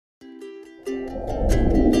So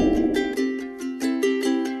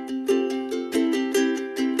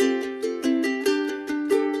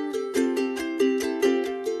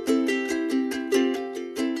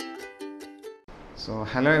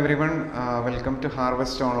hello everyone, welcome to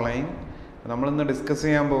Harvest Online. നമ്മളിന്ന് discuss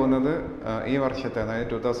ചെയ്യാൻ പോകുന്നത് ഈ വർഷത്തെ, അതായത്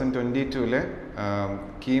 2022-ലെ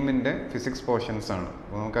കീമിൻ്റെ ഫിസിക്സ് പോർഷൻസ് ആണ്.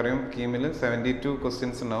 അപ്പോൾ നമുക്കറിയാം കീമിൽ 72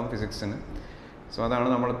 ക്വസ്റ്റ്യൻസ് ഉണ്ടാവും ഫിസിക്സിന്. സോ അതാണ്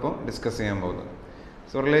നമ്മളിപ്പോൾ ഡിസ്കസ് ചെയ്യാൻ പോകുന്നത്.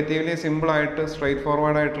 സോ റിലേറ്റീവ്ലി സിമ്പിളായിട്ട് സ്ട്രെയിറ്റ്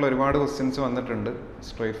ഫോർവേഡായിട്ടുള്ള ഒരുപാട് ക്വസ്റ്റ്യൻസ് വന്നിട്ടുണ്ട്.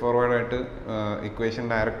 സ്ട്രെയിറ്റ് ഫോർവേഡായിട്ട് ഇക്വേഷൻ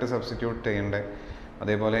ഡയറക്റ്റ് സബ്സ്റ്റിറ്റ്യൂട്ട് ചെയ്യേണ്ടത്,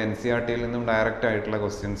 അതേപോലെ NCERT നിന്നും ഡയറക്റ്റ് ആയിട്ടുള്ള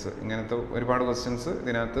ക്വസ്റ്റ്യൻസ്, ഇങ്ങനത്തെ ഒരുപാട് ക്വസ്റ്റ്യൻസ്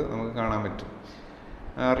ഇതിനകത്ത് നമുക്ക് കാണാൻ പറ്റും.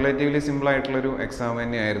 റിലേറ്റീവ്ലി സിമ്പിളായിട്ടുള്ളൊരു എക്സാം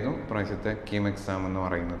തന്നെയായിരുന്നു പ്രാവശ്യത്തെ കീം എക്സാം എന്ന്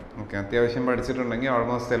പറയുന്നത്. ഓക്കെ, അത്യാവശ്യം പഠിച്ചിട്ടുണ്ടെങ്കിൽ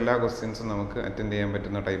ഓൾമോസ്റ്റ് എല്ലാ ക്വസ്റ്റ്യൻസും നമുക്ക് അറ്റൻഡ് ചെയ്യാൻ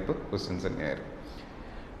പറ്റുന്ന ടൈപ്പ് ക്വസ്റ്റ്യൻസ് തന്നെയായിരുന്നു.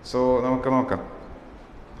 സോ നമുക്ക് നോക്കാം.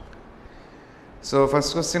 സോ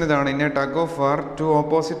ഫസ്റ്റ് ക്വസ്റ്റ്യൻ ഇതാണ്. In A tug of war, to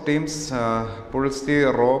opposite teams pull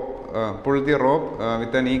the rope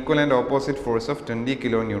with an equal and opposite force of 20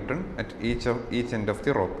 kN at each end of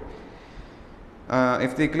the rope.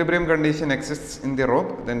 If the equilibrium condition exists in the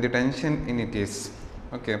rope, then the tension in it is.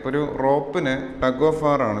 Okay, അപ്പോൾ ഒരു റോപ്പിന് tug of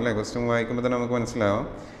വാർ ആണ് അല്ലേ, question വായിക്കുമ്പോൾ തന്നെ നമുക്ക് മനസ്സിലാവാം.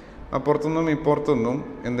 അപ്പുറത്തുനിന്നും ഇപ്പുറത്തുനിന്നും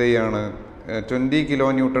എന്ത് ചെയ്യാണ്, 20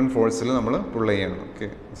 kN ഫോഴ്സിൽ നമ്മൾ പുൾ ചെയ്യണം. ഓക്കെ,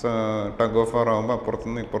 ടഗ് ഓഫ് വാർ ആകുമ്പോൾ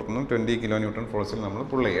അപ്പുറത്തുനിന്നും ഇപ്പുറത്തുനിന്നും 20 kN ഫോഴ്സിൽ നമ്മൾ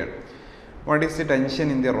പുൾ ചെയ്യണം. What is the tension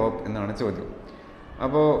in the rope എന്നാണ് ചോദ്യം.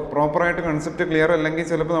 അപ്പോൾ പ്രോപ്പറായിട്ട് കൺസെപ്റ്റ് ക്ലിയർ അല്ലെങ്കിൽ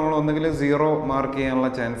ചിലപ്പോൾ നമ്മൾ ഒന്നുകിൽ 0 മാർക്ക് ചെയ്യാനുള്ള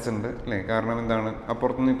ചാൻസ് ഉണ്ട് അല്ലേ. കാരണം എന്താണ്,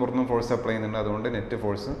 അപ്പുറത്തുനിന്നും ഇപ്പുറത്തുനിന്നും ഫോഴ്സ് അപ്ലൈ ചെയ്യുന്നുണ്ട്, അതുകൊണ്ട് നെറ്റ്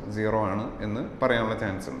ഫോഴ്സ് 0 ആണ് എന്ന് പറയാനുള്ള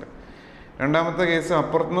ചാൻസ് ഉണ്ട്. രണ്ടാമത്തെ കേസ്,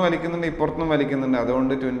 അപ്പുറത്തുനിന്ന് വലിക്കുന്നുണ്ട് ഇപ്പുറത്തുനിന്നും വലിക്കുന്നുണ്ട്,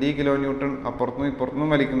 അതുകൊണ്ട് 20 kN അപ്പുറത്തുനിന്നും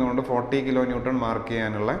ഇപ്പുറത്തുനിന്നും വലിക്കുന്നതുകൊണ്ട് 40 kN മാർക്ക്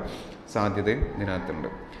ചെയ്യാനുള്ള സാധ്യതയും ഇതിനകത്തുണ്ട്.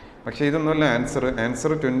 പക്ഷേ ഇതൊന്നുമല്ല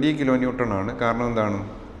ആൻസർ 20 kN ആണ്. കാരണം എന്താണ്,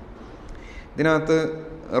 ഇതിനകത്ത്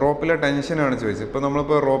റോപ്പിലെ ടെൻഷനാണ് ചോദിച്ചത്. ഇപ്പോൾ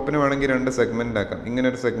നമ്മളിപ്പോൾ റോപ്പിന് വേണമെങ്കിൽ 2 സെഗ്മെൻ്റ് ആക്കാം. ഇങ്ങനെ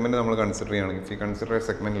ഒരു സെഗ്മെൻറ്റ് നമ്മൾ കൺസിഡർ ചെയ്യുകയാണെങ്കിൽ, if you consider A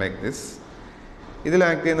segment like this, ഇതിൽ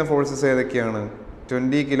ആക്ട് ചെയ്യുന്ന ഫോഴ്സസ് ഏതൊക്കെയാണ്?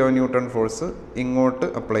 20 kN ഫോഴ്സ് ഇങ്ങോട്ട്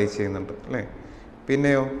അപ്ലൈ ചെയ്യുന്നുണ്ട് അല്ലേ.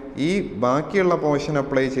 പിന്നെയോ ഈ ബാക്കിയുള്ള പോർഷൻ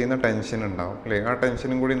അപ്ലൈ ചെയ്യുന്ന ടെൻഷൻ ഉണ്ടാവും അല്ലേ. ആ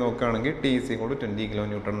ടെൻഷനും കൂടി നോക്കുകയാണെങ്കിൽ T=20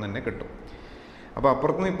 kN തന്നെ കിട്ടും. അപ്പോൾ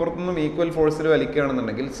അപ്പുറത്തുനിന്നും ഇപ്പുറത്തുനിന്നും equal ഫോഴ്സിൽ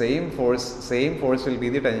വലിക്കുകയാണെന്നുണ്ടെങ്കിൽ same force will be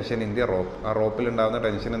the tension in the rope. ആ റോപ്പിൽ ഉണ്ടാകുന്ന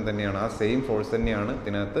ടെൻഷനും തന്നെയാണ്, ആ സെയിം ഫോഴ്സ് തന്നെയാണ്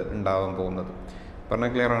ഇതിനകത്ത് ഉണ്ടാവാൻ പോകുന്നത്.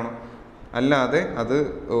 പറഞ്ഞാൽ ക്ലിയർ ആണോ? അല്ലാതെ അത്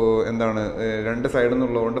എന്താണ്, 2 സൈഡിൽ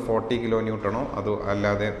നിന്നുള്ളതുകൊണ്ട് 40 kN അതോ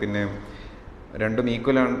അല്ലാതെ പിന്നെ രണ്ടും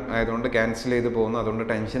ഈക്വൽ ആയതുകൊണ്ട് ക്യാൻസൽ ചെയ്ത് പോകുന്നു, അതുകൊണ്ട്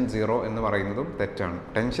ടെൻഷൻ 0 എന്ന് പറയുന്നതും തെറ്റാണ്.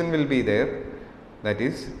 Tension will be there, that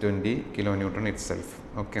is 20 kN itself.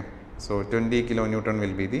 Okay, so 20 kN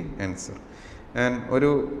will be the answer.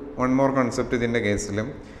 And one more concept ഇതിൻ്റെ കേസിലും,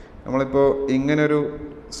 നമ്മളിപ്പോൾ ഇങ്ങനൊരു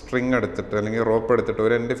സ്ട്രിങ് എടുത്തിട്ട് അല്ലെങ്കിൽ റോപ്പ് എടുത്തിട്ട്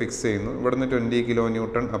ഒരു എൻഡ് ഫിക്സ് ചെയ്യുന്നു, ഇവിടുന്ന് 20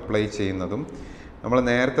 kN അപ്ലൈ ചെയ്യുന്നതും നമ്മൾ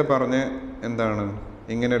നേരത്തെ പറഞ്ഞ എന്താണ്,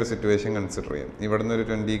 ഇങ്ങനൊരു സിറ്റുവേഷൻ കൺസിഡർ ചെയ്യാം. ഇവിടുന്ന് ഒരു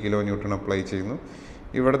 20 kN അപ്ലൈ ചെയ്യുന്നു,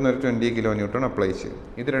 ഇവിടുന്ന് ഒരു 20 kN അപ്ലൈ ചെയ്യും.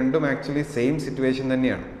 ഇത് രണ്ടും ആക്ച്വലി സെയിം സിറ്റുവേഷൻ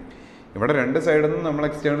തന്നെയാണ്. ഇവിടെ 2 സൈഡിൽ നിന്ന് നമ്മൾ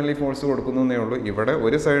എക്സ്റ്റേണലി ഫോഴ്സ് കൊടുക്കുന്നേ ഉള്ളൂ. ഇവിടെ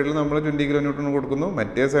ഒരു സൈഡിൽ നമ്മൾ 20 kN കൊടുക്കുന്നു,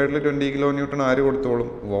 മറ്റേ സൈഡിൽ 20 kN ആര് കൊടുത്തോളും?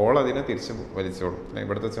 വോൾ അതിനെ തിരിച്ച് വലിച്ചോളും.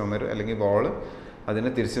 ഇവിടുത്തെ ചുമര് അല്ലെങ്കിൽ വോൾ അതിനെ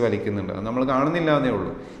തിരിച്ച് വലിക്കുന്നുണ്ട്, അത് നമ്മൾ കാണുന്നില്ല എന്നേ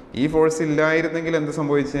ഉള്ളൂ. ഈ ഫോഴ്സ് ഇല്ലായിരുന്നെങ്കിൽ എന്ത്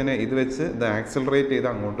സംഭവിച്ചേനെ, ഇത് വെച്ച് ഇത് ആക്സിലറേറ്റ് ചെയ്ത്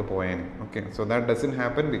അങ്ങോട്ട് പോയേനെ. Okay, so that doesn't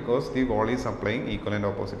happen because the wall is applying equal and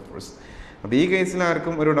opposite force. അപ്പോൾ ഈ കേസിൽ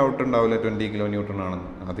ആർക്കും ഒരു ഡൗട്ട് ഉണ്ടാവില്ല 20 kN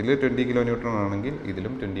ആണെന്ന്. അതിൽ 20 kN ആണെങ്കിൽ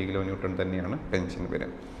ഇതിലും 20 kN തന്നെയാണ് ടെൻഷൻ വരിക.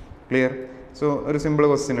 ക്ലിയർ? സോ ഒരു സിമ്പിൾ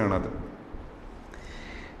ക്വസ്റ്റ്യൻ ആണത്.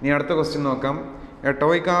 ഇനി അടുത്ത ക്വസ്റ്റ്യൻ നോക്കാം. A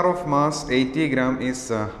toy car of mass 80 gram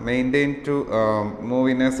is maintain to move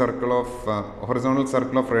in A circle of horizontal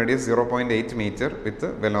circle of radius 0.8 meter with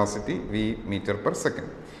velocity v m/s.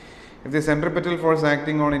 If the centripetal force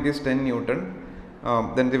acting on it is 10 N,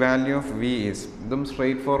 then the value of v is. ഇതും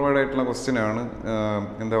straight forward ആയിട്ടുള്ള question ആണ്.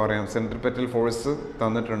 എന്താ പറയുക, centripetal force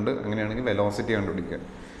തന്നിട്ടുണ്ട്, അങ്ങനെയാണെങ്കിൽ velocity കണ്ടുപിടിക്കുക.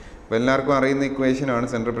 അപ്പോൾ എല്ലാവർക്കും അറിയുന്ന ഇക്വേഷനാണ്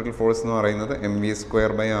സെൻട്രിപെറ്റൽ ഫോഴ്സ് എന്ന് പറയുന്നത്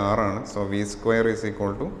mv²/r ആണ്. സോ v²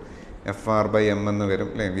 = Fr/m എന്ന് വരും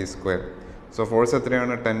അല്ലേ, v². സോ ഫോഴ്സ്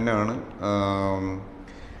എത്രയാണ്? 10 ആണ്.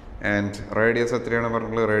 ആൻഡ് റേഡിയസ് എത്രയാണ്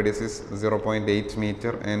പറഞ്ഞത്? Radius is 0.8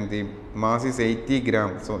 meter and the mass is 80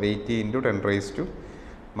 gram. So 80 ×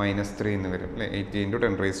 10⁻³ എന്ന് വരും അല്ലേ, 80 ×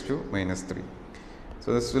 10⁻³. സോ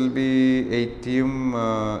ദിസ് വിൽ ബി 80-ഉം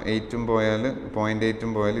 8-ഉം പോയാൽ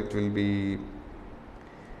 0.8-ഉം പോയാൽ ഇറ്റ് വിൽ ബി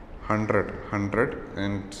 100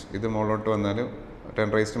 ആൻഡ് ഇത് മുകളിലോട്ട് വന്നാൽ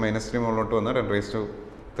 10⁻³ മുകളിലോട്ട് വന്നാൽ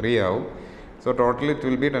 10⁻³ ആവും. So total it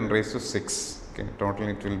will be 10⁻⁶. Okay, total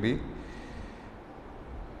it will be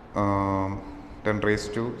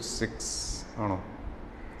 10⁻⁶ ആണോ?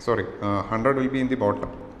 Sorry, 100 will be in the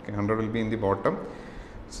bottom. Okay, 100 will be in the bottom.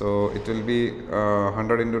 So it will be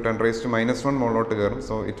 100 into 10 raised to minus 1 മോളിലോട്ട് കയറും.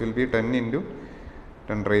 So it will be 10 into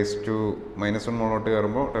 10 raised to minus 1 മോളിലോട്ട്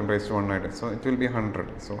കയറുമ്പോൾ 10 raised to 1 ആയിട്ട്. So it will be 100.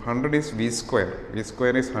 So 100 is v square. V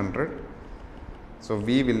square is 100. So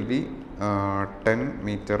v will be 10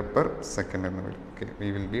 meter per second എന്ന് വരും. Okay,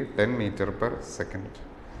 v will be 10 meter per second.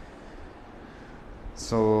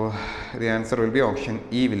 So the answer will be option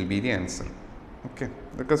E will be the answer. Okay,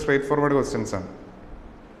 ഇതൊക്കെ straight forward questions ആണ്.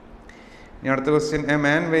 ഇനി അടുത്ത question, a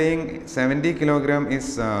man weighing 70 kilogram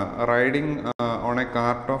is riding on A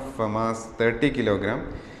cart of mass 30 kilogram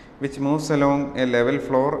which moves along A level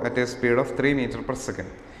floor at A speed of 3 meter per second.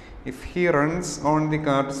 If he runs on the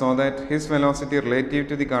cart so that his velocity relative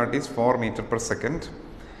to the cart is 4 meter per second,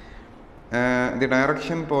 the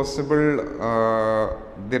direction possible,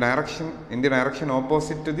 the direction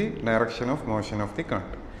opposite to the direction of motion of the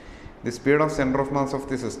cart. The speed of center of mass of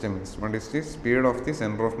the system is, what is the speed of the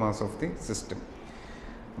center of mass of the system?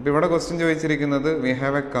 അപ്പോൾ ഇവിടെ question ചോദിച്ചിരിക്കുന്നത്, we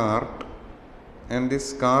have a cart and this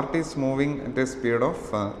cart is moving at a speed of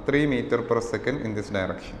 3 meter per second in this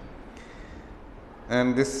direction and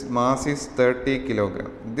this mass is 30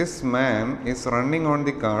 kilogram. This man is running on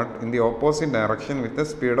the cart in the opposite direction with a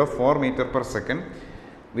speed of 4 meter per second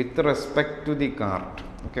with respect to the cart.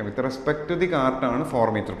 Okay, with respect to the cart ആണ് 4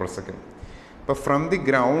 meter per second. ഇപ്പോൾ from the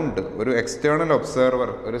ground ഒരു external observer,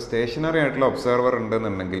 ഒരു stationery ആയിട്ടുള്ള observer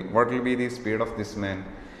ഉണ്ടെന്നുണ്ടെങ്കിൽ what will be the speed of this man?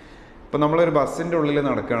 ഇപ്പോൾ നമ്മളൊരു ബസ്സിൻ്റെ ഉള്ളിൽ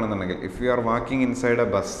നടക്കുകയാണെന്നുണ്ടെങ്കിൽ, if you are walking inside A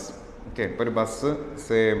bus, okay, ഇപ്പോൾ ഒരു bus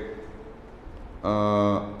say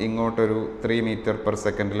ഇങ്ങോട്ടൊരു 3 meter per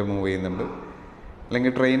second move ചെയ്യുന്നുണ്ട്,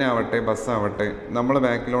 അല്ലെങ്കിൽ ട്രെയിൻ ആവട്ടെ ബസ്സാവട്ടെ, നമ്മൾ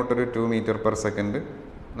ബാക്കിലോട്ടൊരു 2 meter per second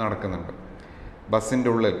നടക്കുന്നുണ്ട് ബസ്സിൻ്റെ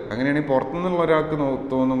ഉള്ളിൽ. അങ്ങനെയാണെങ്കിൽ പുറത്തുനിന്നുള്ള ഒരാൾക്ക്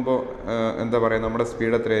തോന്നുമ്പോൾ എന്താ പറയുക, നമ്മുടെ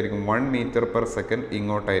സ്പീഡ് എത്രയായിരിക്കും? 1 meter per second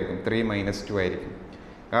ഇങ്ങോട്ടായിരിക്കും, 3 - 2 ആയിരിക്കും.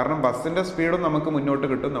 കാരണം ബസ്സിൻ്റെ സ്പീഡും നമുക്ക് മുന്നോട്ട്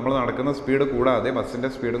കിട്ടും, നമ്മൾ നടക്കുന്ന സ്പീഡ് കൂടാതെ ബസ്സിൻ്റെ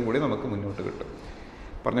സ്പീഡും കൂടി നമുക്ക് മുന്നോട്ട് കിട്ടും.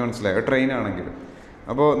 പറഞ്ഞു മനസ്സിലായോ? ട്രെയിൻ ആണെങ്കിലും.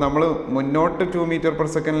 അപ്പോൾ നമ്മൾ മുന്നോട്ട് 2 meter per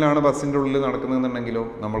second ബസ്സിൻ്റെ ഉള്ളിൽ നടക്കുന്നതെന്നുണ്ടെങ്കിലോ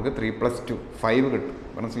നമ്മൾക്ക് 3 + 2 5 കിട്ടും.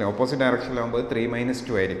 മനസ്സിലായി? ഓപ്പോസിറ്റ് ഡയറക്ഷനിലാകുമ്പോൾ 3 -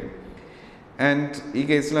 2 ആയിരിക്കും. ആൻഡ് ഈ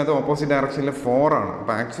കേസിൽ അത് ഓപ്പോസിറ്റ് ഡയറക്ഷനിൽ 4 ആണ്.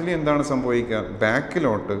 അപ്പോൾ ആക്ച്വലി എന്താണ് സംഭവിക്കുക?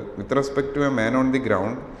 ബാക്കിലോട്ട് with respect to a man on the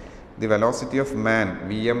ground, the velocity of man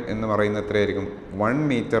VM എന്ന് പറയുന്നത് എത്രയായിരിക്കും? 1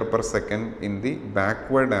 meter per second in the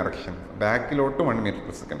backward direction. ബാക്കിലോട്ട് 1 meter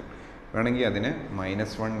per second, വേണമെങ്കിൽ അതിനെ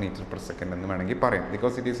 -1 meter per second എന്ന് വേണമെങ്കിൽ പറയാം,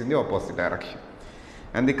 because it is in the opposite direction.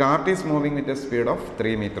 And the cart is moving with a speed of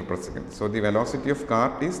 3 meter per second. So the velocity of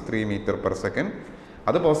cart is 3 meter per second.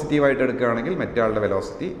 അത് പോസിറ്റീവായിട്ട് എടുക്കുകയാണെങ്കിൽ മറ്റേ ആളുടെ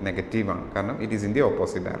velocity നെഗറ്റീവാണ്, കാരണം it is in the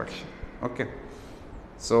opposite direction. Okay,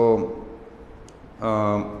 so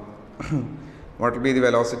what will be the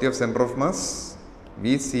velocity of centre of mass?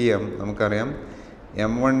 VCM നമുക്കറിയാം,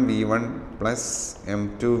 m1 v1 plus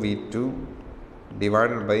m2 v2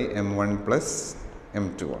 divided by m1 plus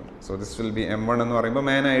m2 ആണ്. So this will be m1 എന്ന് പറയുമ്പോൾ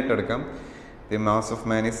മാൻ ആയിട്ട് എടുക്കാം. The mass of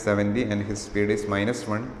man is 70 and his speed is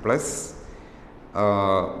 -1 plus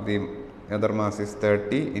the other mass is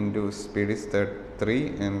 30 into speed is 3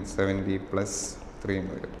 and 70 plus 3.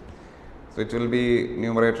 So it will be,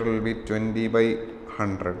 numerator will be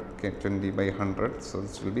 20/100. Okay, 20/100. So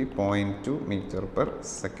this will be 0.2 meter per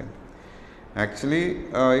second. Actually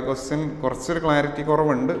ഈ question കുറച്ചൊരു clarity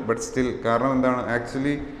കുറവുണ്ട്, but still, കാരണം എന്താണ്,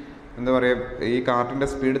 actually എന്താ പറയുക, ഈ കാർട്ടിൻ്റെ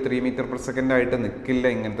speed 3 meter per second ആയിട്ട് നിൽക്കില്ല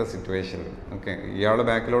ഇങ്ങനത്തെ സിറ്റുവേഷനിൽ. ഓക്കെ, ഇയാൾ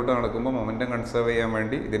ബാക്കിലോട്ട് നടക്കുമ്പോൾ മൊമെൻറ്റം കൺസേർവ് ചെയ്യാൻ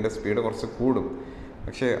വേണ്ടി ഇതിൻ്റെ സ്പീഡ് കുറച്ച് കൂടും.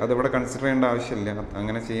 പക്ഷേ അതിവിടെ കൺസിഡർ ചെയ്യേണ്ട ആവശ്യമില്ല.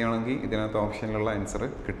 അങ്ങനെ ചെയ്യുകയാണെങ്കിൽ ഇതിനകത്ത് ഓപ്ഷനിലുള്ള ആൻസർ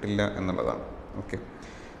കിട്ടില്ല എന്നുള്ളതാണ്. Okay,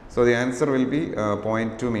 so the answer will be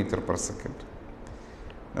 0.2 meter per second.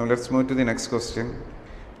 Now let's move to the next question.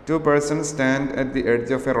 Two persons stand at the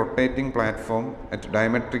edge of a rotating platform at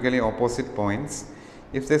diametrically opposite points.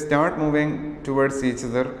 If they start moving towards each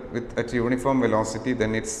other at uniform velocity,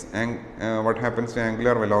 then it's what happens to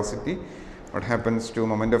angular velocity, what happens to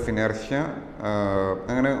moment of inertia.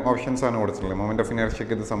 അങ്ങനെ options ആണ് കൊടുത്തിട്ടുള്ളത്. Moment of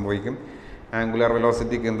ഇനർഷ്യക്ക് എന്ത് സംഭവിക്കും, angular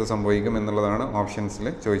വെലോസിറ്റിക്ക് എന്ത് സംഭവിക്കും എന്നുള്ളതാണ് ഓപ്ഷൻസിൽ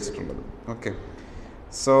ചോദിച്ചിട്ടുള്ളത്. Okay,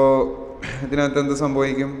 so ഇതിനകത്ത് എന്ത്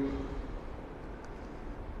സംഭവിക്കും?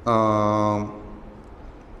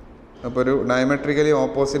 അപ്പോൾ ഒരു diametrically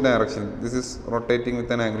opposite direction, this is rotating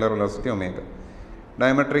with an angular velocity omega.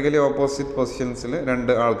 Diametrically opposite പൊസിഷൻസിൽ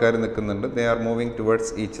 2 ആൾക്കാർ നിൽക്കുന്നുണ്ട്. They are moving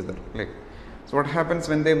towards each other. അല്ലേ? So what happens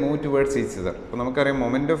when they move towards each other? അപ്പോൾ നമുക്കറിയാം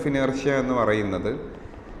മൊമെൻ്റ് ഓഫ് ഇനർഷ്യ എന്ന് പറയുന്നത്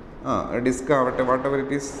disk ആവട്ടെ, what ever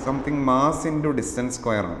it is, something mass into distance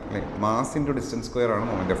square ആണ്. അല്ലേ? മാസ് ഇൻറ്റു ഡിസ്റ്റൻസ് സ്ക്വയർ ആണ്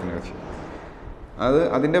moment of inertia.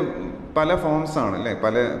 അതിൻ്റെ പല ഫോംസ് ആണ്. അല്ലേ?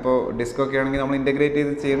 ഇപ്പോൾ ഡിസ്കൊക്കെ ആണെങ്കിൽ നമ്മൾ ഇൻ്റഗ്രേറ്റ്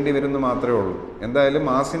ചെയ്ത് ചെയ്യേണ്ടി വരുമെന്ന് മാത്രമേ ഉള്ളൂ. എന്തായാലും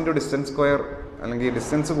മാസ് ഇൻറ്റു ഡിസ്റ്റൻസ് സ്ക്വയർ, അല്ലെങ്കിൽ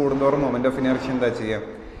ഡിസ്റ്റൻസ് കൂടുന്തോറും മൊമെൻ്റ് ഓഫ് ഇനർഷ്യ എന്താ ചെയ്യുക?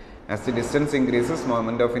 As the distance increases,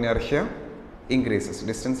 moment of inertia increases.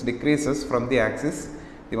 Distance decreases from the axis,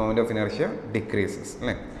 the moment of inertia decreases.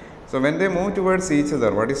 So when they move towards each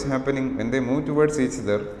other, what is happening? When they move towards each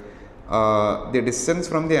other, the distance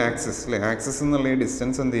from the axis, axis എന്നുള്ള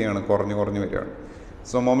distance എന്ത് ചെയ്യാണ്, കുറഞ്ഞു വരികയാണ്.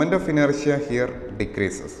 So moment of inertia here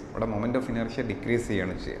decreases. ഇവിടെ moment of inertia decrease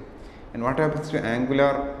ചെയ്യാണ് ചെയ്യുക. And what happens to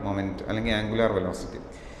angular moment അല്ലെങ്കിൽ angular velocity?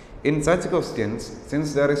 In such questions, since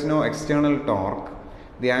there is no external torque,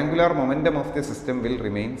 the angular momentum of the system will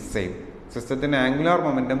remain same. സിസ്റ്റത്തിൻ്റെ angular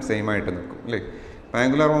momentum same ആയിട്ട് നിൽക്കും അല്ലേ.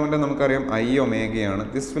 Angular momentum നമുക്കറിയാം I ഒമേഗയാണ്.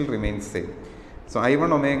 This will remain same. So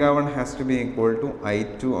I1 ω1 has to B equal to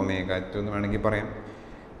I2 ω2 എന്ന് വേണമെങ്കിൽ പറയാം.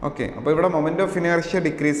 Okay, അപ്പോൾ ഇവിടെ മൊമെൻറ്റ് ഓഫ് ഇനേർഷ്യ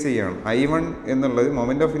ഡിക്രീസ് ചെയ്യുകയാണ്. I1 എന്നുള്ളത്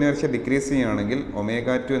മൊമെൻറ്റ് ഓഫ് ഇനേർഷ്യ ഡിക്രീസ് ചെയ്യുകയാണെങ്കിൽ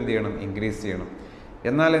ω2 എന്ത് ചെയ്യണം, ഇൻക്രീസ് ചെയ്യണം.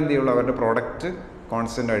 എന്നാൽ എന്ത് ചെയ്യുള്ളൂ, അവരുടെ പ്രോഡക്റ്റ്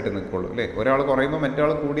കോൺസ്റ്റൻ്റ് ആയിട്ട് നിൽക്കുള്ളൂ അല്ലേ. ഒരാൾ കുറയുമ്പോൾ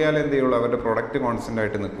മറ്റൊരാൾ കൂടിയാൽ എന്ത് ചെയ്യുള്ളൂ, അവരുടെ പ്രോഡക്റ്റ് കോൺസ്റ്റൻ്റ്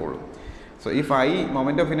ആയിട്ട് നിൽക്കുള്ളൂ. So if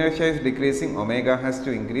moment of inertia is decreasing, omega has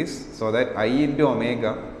to increase so that I into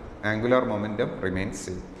omega, angular momentum remains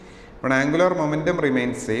same. But angular momentum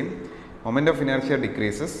remains same, moment of inertia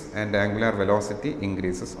decreases and angular velocity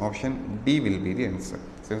increases. Option D will be the answer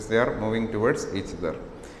since they are moving towards each other.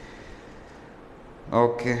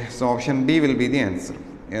 Okay, so option D will be the answer.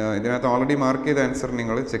 ഇതിനകത്ത് already mark ചെയ്ത answer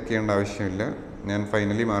നിങ്ങൾ check ചെയ്യേണ്ട ആവശ്യമില്ല. ഞാൻ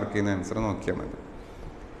finally mark ചെയ്യുന്ന answer നോക്കിയാൽ മതി.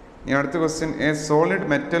 ഇനി അടുത്ത question, A solid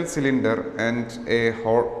metal cylinder and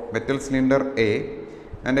metal cylinder A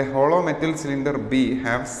and a hollow metal cylinder B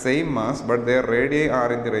have same mass but their radii are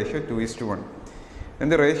in the ratio 2:1. Then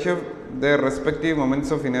the ratio of their respective moments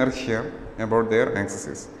of inertia about their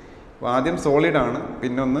axes. അപ്പോൾ ആദ്യം solid ആണ്,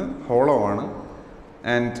 പിന്നൊന്ന് hollow ആണ്.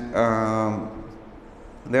 And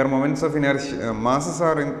their moments of inertia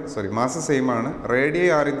masses same ആണ്, radii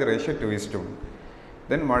are in the ratio 2:1.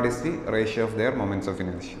 Then what is the ratio of their moments of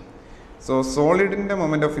inertia? So solidന്റെ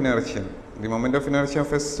moment of inertia, the moment of inertia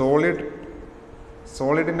of a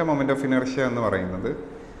സോളിഡിൻ്റെ moment of inertia എന്ന് പറയുന്നത്,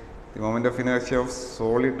 the moment of inertia of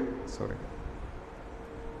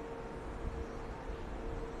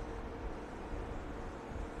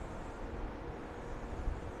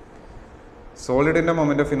സോളിഡിൻ്റെ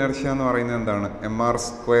moment of inertia എന്ന് പറയുന്നത് എന്താണ്,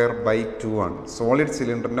 mr²/2 ആണ്. Solid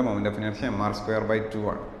സിലിണ്ടറിൻ്റെ moment of inertia mr²/2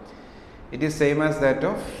 ആണ്. It is same as that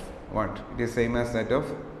of what, it is same as that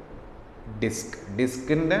of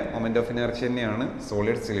ഡിസ്കിൻ്റെ moment of inertia തന്നെയാണ്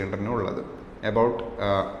solid സിലിണ്ടറിനും ഉള്ളത് about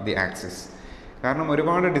the axis. കാരണം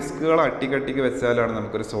ഒരുപാട് ഡിസ്കുകൾ അട്ടിക്കട്ടിക്ക് വെച്ചാലാണ്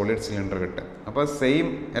നമുക്കൊരു സോളിഡ് സിലിണ്ടർ കിട്ടുക. അപ്പോൾ സെയിം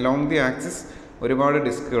അലോങ് ദി ആക്സിസ് ഒരുപാട്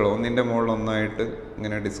ഡിസ്കുകൾ ഒന്നിൻ്റെ മുകളിൽ ഒന്നായിട്ട്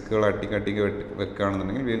ഇങ്ങനെ ഡിസ്കുകൾ അട്ടിക്കട്ടിക്ക്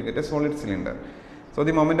വെക്കുകയാണെന്നുണ്ടെങ്കിൽ will get A solid cylinder. So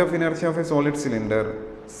the moment of inertia of A solid cylinder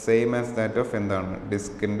same as that of എന്താണ്,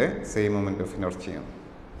 ഡിസ്കിൻ്റെ same moment of ഇനർഷ്യയാണ്.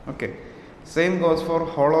 Okay, same goes for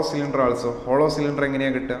hollow cylinder also. Hollow cylinder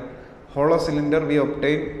എങ്ങനെയാണ് കിട്ടുക? Hollow cylinder V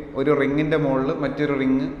obtain ഒരു റിങ്ങിൻ്റെ മുകളിൽ മറ്റൊരു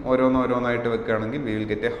ring ഓരോന്നായിട്ട് വെക്കുകയാണെങ്കിൽ we will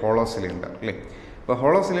get A hollow cylinder അല്ലേ. അപ്പോൾ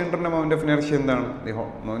ഹോളോ സിലിണ്ടറിൻ്റെ മൊമെൻ്റ് ഓഫ് ഇനർഷ്യ എന്താണ്? The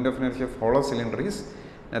moment of inertia of hollow cylinder is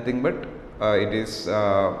nothing but it is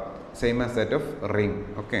same as that of ring.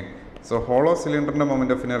 Okay, so hollow സിലിണ്ടറിൻ്റെ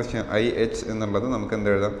moment of inertia IH എന്നുള്ളത് നമുക്ക് എന്ത്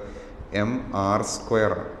എഴുതാം, mr²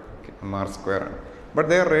 ആണ്. mr² ആണ്. But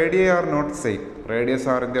there radius are not same. Radius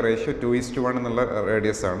are in the ratio 2:1 എന്നുള്ള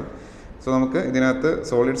radius ആണ്. So നമുക്ക് ഇതിനകത്ത്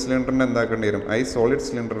സോളിഡ് സിലിണ്ടറിൻ്റെ എന്താക്കേണ്ടി വരും, solid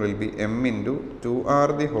cylinder will be m ×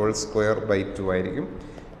 2r² ആയിരിക്കും.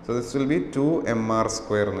 So this will be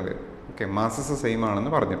 2mr² എന്ന് വരും. ഓക്കെ, മാസസ് സെയിം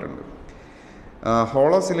ആണെന്ന് പറഞ്ഞിട്ടുണ്ട്.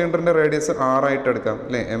 ഹോളോ സിലിണ്ടറിൻ്റെ റേഡിയസ് 6 ആയിട്ട് എടുക്കാം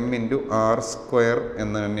അല്ലേ, m × r²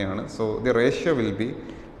 എന്ന് തന്നെയാണ്. So the ratio will be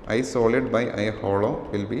solid by hollow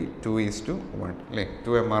will be 2:1 അല്ലേ.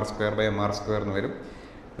 2mr²/mr² എന്ന് വരും.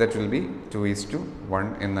 ദാറ്റ് വിൽ ബി 2:1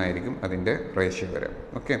 എന്നായിരിക്കും അതിൻ്റെ റേഷ്യോ വരിക.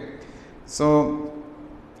 ഓക്കെ, സോ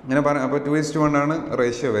ഇങ്ങനെ പറയാം. അപ്പോൾ 2:1 ആണ്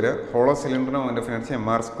റേഷ്യോ വരിക. ഹോളോ സിലിണ്ടറിന് മൊമെൻ്റ് ഓഫ് ഇനർഷ്യ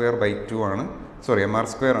mr²/2 ആണ്,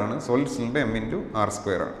 mr² ആണ്. സോളിഡ് സിലിണ്ടർ m ×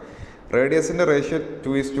 r² ആണ്. റേഡിയസിൻ്റെ റേഷ്യോ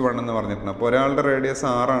 2:1 എന്ന് പറഞ്ഞിട്ടുണ്ട്. അപ്പോൾ ഒരാളുടെ റേഡിയസ്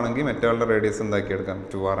 6 ആണെങ്കിൽ മറ്റൊരാളുടെ റേഡിയസ് എന്താക്കി എടുക്കാം,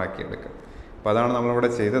 2r ആക്കി എടുക്കാം. അപ്പോൾ അതാണ് നമ്മളിവിടെ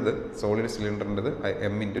ചെയ്തത്. സോളിഡ് സിലിണ്ടറിൻ്റെത്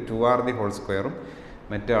m × 2r²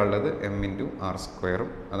 മറ്റേ ആളുടേത് m × r².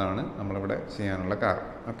 അതാണ് നമ്മളിവിടെ ചെയ്യാനുള്ള കാരണം.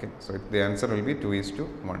 Okay, so the answer will be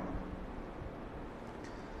 2:1.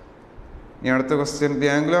 ഇനി അടുത്ത question, the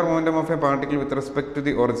angular momentum of A particle with respect to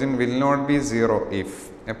the origin will not be 0 if.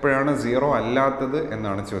 എപ്പോഴാണ് 0 അല്ലാത്തത്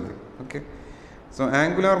എന്നാണ് ചോദ്യം. Okay, so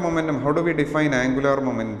angular momentum, how do we define angular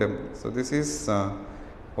momentum? So this is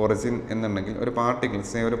origin എന്നുണ്ടെങ്കിൽ ഒരു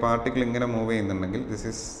particle ഇങ്ങനെ move ചെയ്യുന്നുണ്ടെങ്കിൽ this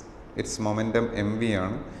is it's momentum mv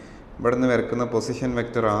ആണ്. ഇവിടെ നിന്ന് വരക്കുന്ന പൊസിഷൻ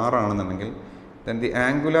വെക്റ്റർ r ആണെന്നുണ്ടെങ്കിൽ then the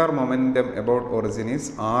angular momentum about origin is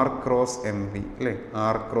r×mv അല്ലേ.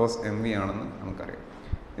 r×mv ആണെന്ന് നമുക്കറിയാം.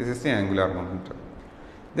 This is the angular momentum.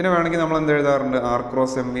 ഇതിന് വേണമെങ്കിൽ നമ്മൾ എന്ത് എഴുതാറുണ്ട്,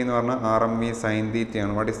 r×mv എന്ന് പറഞ്ഞാൽ rmv sin θ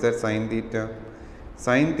ആണ്. What is that sin θ?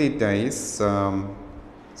 sin θ is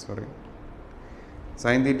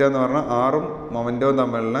sine theta എന്ന് പറഞ്ഞാൽ ആറും മൊമെൻറ്റവും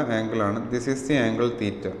തമ്മിലുള്ള ആംഗിളാണ്. This is the angle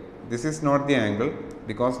theta. This is not the angle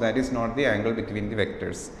because that is not the angle between the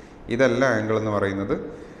vectors. ഇതല്ല ആംഗിൾ എന്ന് പറയുന്നത്.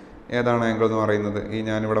 ഏതാണ് ആംഗിൾ എന്ന് പറയുന്നത്? ഈ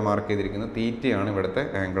ഞാനിവിടെ മാർക്ക് ചെയ്തിരിക്കുന്നത് തീറ്റയാണ് ഇവിടുത്തെ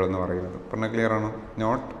ആംഗിൾ എന്ന് പറയുന്നത്. പറഞ്ഞാൽ ക്ലിയർ ആണോ?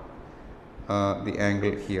 Not the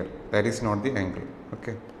angle here, that is not the angle.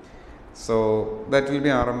 Okay, so that will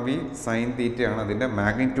be R M V sign തീറ്റയാണ് അതിൻ്റെ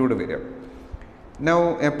മാഗ്നിറ്റ്യൂഡ് വരിക. നൗ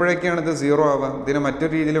എപ്പോഴൊക്കെയാണ് ഇത് സീറോ ആവുക? ഇതിനെ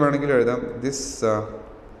മറ്റൊരു രീതിയിൽ വേണമെങ്കിൽ എഴുതാം. ദിസ്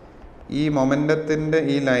ഈ മൊമെൻറ്റത്തിൻ്റെ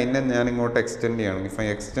ഈ ലൈനെ ഞാൻ ഇങ്ങോട്ട് എക്സ്റ്റെൻഡ് ചെയ്യണം. If I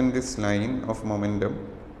extend this line of momentum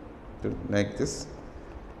like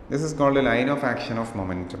this is called a line of action of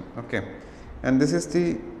momentum. Okay, and this is the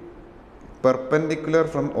perpendicular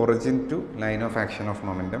from origin to line of action of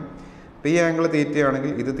momentum. ഇപ്പോൾ ഈ angle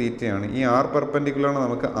തീറ്റയാണെങ്കിൽ ഇത് തീറ്റയാണ്. ഈ R പെർപെൻഡിക്കുലറാണ്,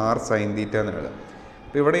 നമുക്ക് R sine theta എന്ന് എഴുതാം.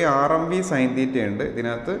 അപ്പോൾ ഇവിടെ ഈ R M V sine theta ഉണ്ട്.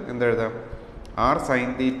 ഇതിനകത്ത് എന്തെഴുതാം? R sine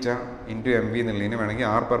theta into M V എന്നുള്ളതിന് വേണമെങ്കിൽ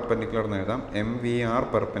ആർ പെർപെൻഡിക്കുലർ എന്ന് എഴുതാം. എം വി ആർ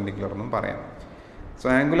പെർപെൻഡിക്കുലർ എന്നും പറയാം. So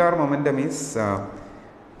angular momentum is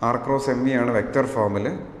R cross M V ആണ് വെക്റ്റർ ഫോമിൽ.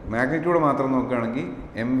 മാഗ്നിറ്റ്യൂഡ് മാത്രം നോക്കുകയാണെങ്കിൽ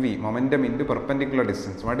M V momentum into perpendicular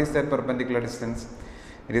distance. What is that perpendicular distance?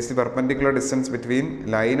 It is the perpendicular distance between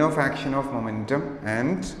line of action of momentum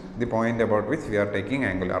and the point about which we are taking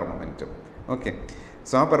angular momentum. Okay,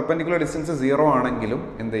 so ആ perpendicular distance zero ആണെങ്കിലും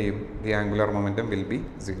എന്ത് ചെയ്യും? The angular momentum will be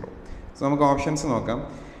zero. So നമുക്ക് options നോക്കാം.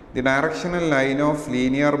 The directional line of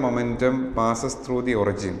linear momentum passes through the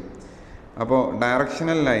origin. അപ്പോൾ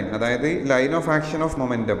directional line, അതായത് line of action of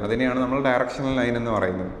momentum, അതിനെയാണ് നമ്മൾ ഡയറക്ഷണൽ ലൈൻ എന്ന്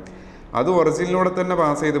പറയുന്നത്. അത് ഒറിജിനിലൂടെ തന്നെ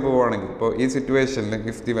പാസ് ചെയ്ത് പോവുകയാണെങ്കിൽ, ഇപ്പോൾ ഈ സിറ്റുവേഷനിൽ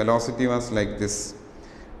if the velocity was like this,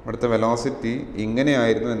 ഇവിടുത്തെ വെലോസിറ്റി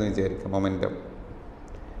ഇങ്ങനെയായിരുന്നു എന്ന് വിചാരിക്കുക മൊമെൻറ്റം.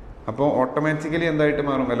 അപ്പോൾ ഓട്ടോമാറ്റിക്കലി എന്തായിട്ട്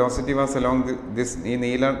മാറും? വെലോസിറ്റി വാസ് അലോങ് ദിസ്, ഈ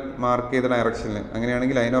നീല മാർക്ക് ചെയ്ത ഡയറക്ഷനിൽ.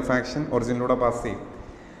 അങ്ങനെയാണെങ്കിൽ ലൈൻ ഓഫ് ആക്ഷൻ ഒറിജിനിലൂടെ പാസ് ചെയ്യും.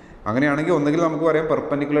 അങ്ങനെയാണെങ്കിൽ ഒന്നുകിൽ നമുക്ക് പറയാം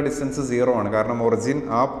പെർപെൻഡിക്കുലർ ഡിസ്റ്റൻസ് സീറോ ആണ്. കാരണം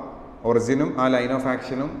ഒറിജിനും ആ ലൈൻ ഓഫ്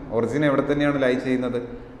ആക്ഷനും, ഒറിജിൻ എവിടെ തന്നെയാണ് ലൈ ചെയ്യുന്നത്?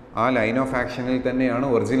 ആ ലൈൻ ഓഫ് ആക്ഷനിൽ തന്നെയാണ്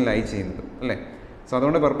ഒറിജിൻ ലൈ ചെയ്യുന്നത്, അല്ലേ? സോ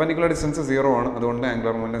അതുകൊണ്ട് പെർപെൻഡിക്കുലർ ഡിസ്റ്റൻസ് സീറോ ആണ്. അതുകൊണ്ട്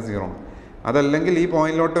ആംഗുലർ മൊമെൻറ്റം സീറോ ആണ്. അതല്ലെങ്കിൽ ഈ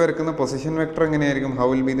പോയിന്റിലോട്ട് വരക്കുന്ന പൊസിഷൻ വെക്ടർ എങ്ങനെയായിരിക്കും? How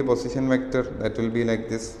will be the position vector? That will be like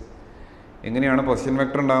this. എങ്ങനെയാണ് പൊസിഷൻ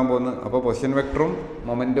വെക്ടർ ഉണ്ടാകാൻ പോകുന്നത്? അപ്പോൾ പൊസിഷൻ വെക്ടറും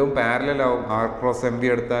മൊമെൻറ്റവും പാരലൽ ആവും. ആർ ക്രോസ് എം വി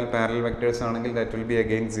എടുത്താൽ പാരലൽ വെക്ടേഴ്സ് ആണെങ്കിൽ that will be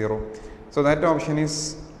again zero. So that option is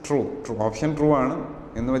true. Option true ആണ്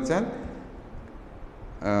എന്ന് വെച്ചാൽ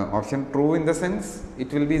option true in the sense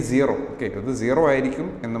it will be zero. Okay, ഇത് സീറോ ആയിരിക്കും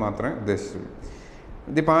എന്ന് മാത്രമേ ഉദ്ദേശിച്ചുള്ളൂ.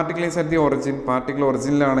 The particle is at the origin. Particle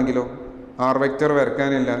ഒറിജിനിലാണെങ്കിലോ R vector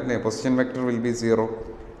വരക്കാനില്ല, അല്ലേ? Position vector will be zero.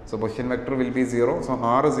 So position vector will be zero. So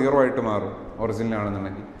R zero ആയിട്ട് മാറും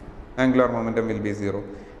ഒറിജിനിലാണെന്നുണ്ടെങ്കിൽ. Angular momentum will be zero.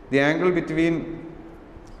 The angle between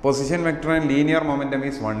position vector and linear momentum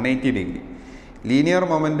is 180 degree. Linear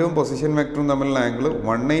മൊമെൻറ്റവും position വെക്ടറും തമ്മിലുള്ള angle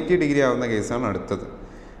 180 degree ആവുന്ന കേസാണ് അടുത്തത്.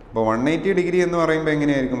 അപ്പോൾ 180 degree എന്ന് പറയുമ്പോൾ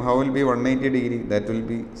എങ്ങനെയായിരിക്കും? How will be 180 degree? That will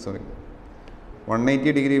be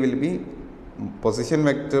 180 degree will be position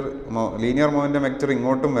vector, linear momentum vector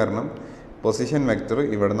ഇങ്ങോട്ടും വരണം, പൊസിഷൻ വെക്റ്റർ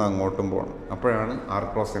ഇവിടുന്ന് അങ്ങോട്ടും പോകണം. അപ്പോഴാണ് R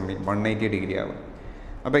cross M V 180 degree ആവുക.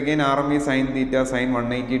 അപ്പോൾ again R M V sine theta sine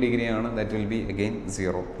 180 degree ആണ്. That will be again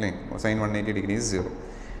zero, അല്ലേ? Sign 180 degree is zero.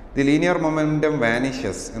 The linear momentum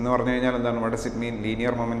vanishes എന്ന് പറഞ്ഞു കഴിഞ്ഞാൽ എന്താണ്? What does it mean?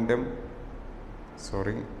 Linear momentum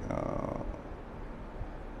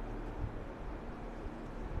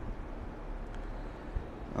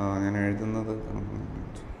ഞാൻ എഴുതുന്നത്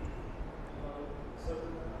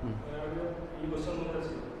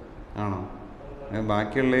ആണോ?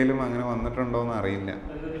 ബാക്കിയുള്ളതിലും അങ്ങനെ വന്നിട്ടുണ്ടോയെന്ന് അറിയില്ല.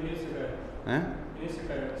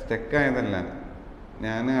 സ്റ്റെക്കായതല്ല,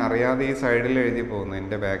 ഞാൻ അറിയാതെ ഈ സൈഡിൽ എഴുതി പോകുന്നു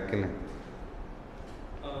എൻ്റെ ബാക്കിൽ.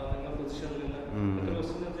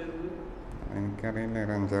 എനിക്കറിയില്ല,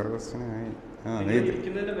 ഒരു 5-6 ക്വസ്റ്റ്യൻ ആയി.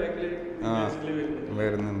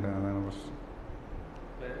 വരുന്നുണ്ട്, അതാണ് പ്രശ്നം.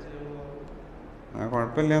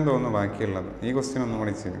 കുഴപ്പമില്ലാന്ന് തോന്നുന്നു ബാക്കിയുള്ളത്. ഈ ക്വസ്റ്റ്യൻ ഒന്നും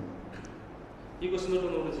കൂടി ചെയ്യും. ഈ ക്വസ്റ്റ്യൻ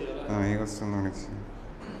ഒന്നും കൂടി ചെയ്യും.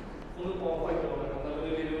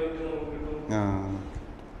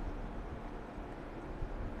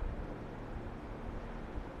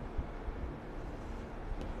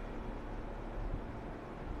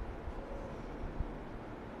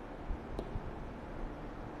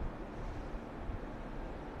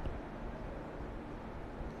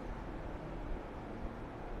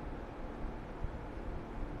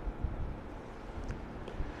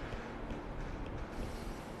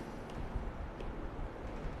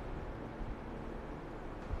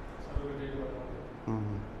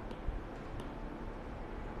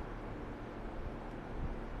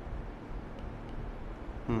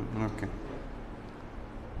 ഓക്കെ,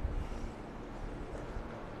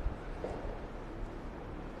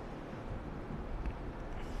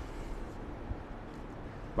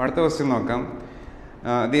 അടുത്ത ക്വസ്റ്റ്യൻ നോക്കാം.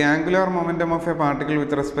 The angular momentum of A particle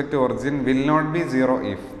with respect to origin will not be zero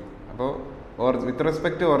if. അപ്പോൾ with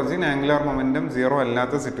respect to origin angular momentum zero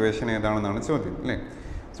അല്ലാത്ത സിറ്റുവേഷൻ ഏതാണെന്നാണ് ചോദ്യം അല്ലേ.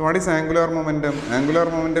 So what is angular momentum? Angular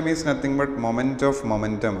momentum is nothing but moment of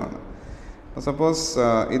momentum ആണ്. Suppose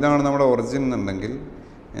ഇതാണ് നമ്മുടെ origin എന്നുണ്ടെങ്കിൽ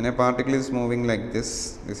A particle is moving like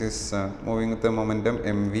this is moving with momentum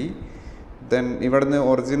mv. Then ഇവിടുന്ന്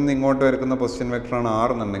origin നിന്ന് ഇങ്ങോട്ട് വരുന്ന പൊസിഷൻ വെക്ടറാണ് ആർ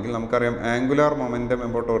എന്നുണ്ടെങ്കിൽ നമുക്കറിയാം angular momentum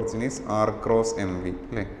about origin is R cross mv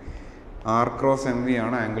അല്ലേ. ആർ ക്രോസ് mv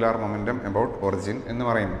ആണ് ആംഗുലാർ മൊമെൻറ്റം എബൌട്ട് ഒറിജിൻ എന്ന്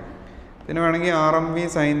പറയുന്നത്. പിന്നെ വേണമെങ്കിൽ R M V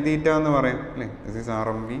sine theta എന്ന് പറയാം അല്ലേ. This is R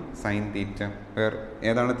M V sine theta. Where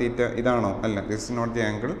ഏതാണ് തീറ്റ? ഇതാണോ? അല്ല, this is not the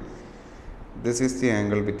angle. This is the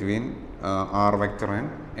angle between R vector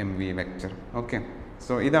and M V vector. Okay,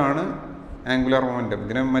 so ഇതാണ് angular momentum.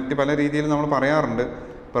 ഇതിനെ മറ്റ് പല രീതിയിൽ നമ്മൾ പറയാറുണ്ട്,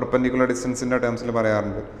 പെർപെൻഡിക്കുലർ ഡിസ്റ്റൻസിൻ്റെ ടേംസിൽ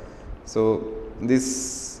പറയാറുണ്ട്. So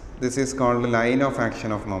this is called line of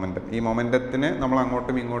action of momentum. ഈ മൊമെൻറ്റത്തിനെ നമ്മൾ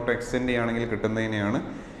അങ്ങോട്ടും ഇങ്ങോട്ടും എക്സ്റ്റെൻഡ് ചെയ്യുകയാണെങ്കിൽ കിട്ടുന്നതിനെയാണ്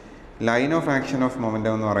line of action of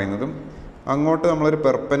momentum എന്ന് പറയുന്നതും. അങ്ങോട്ട് നമ്മളൊരു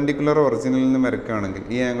പെർപെൻഡിക്കുലർ ഒറിജിനിൽ നിന്ന് വരയ്ക്കുകയാണെങ്കിൽ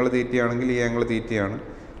ഈ ആംഗിൾ തീറ്റയാണെങ്കിൽ ഈ ആംഗിൾ തീറ്റയാണ്.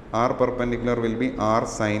 Are perpendicular will be R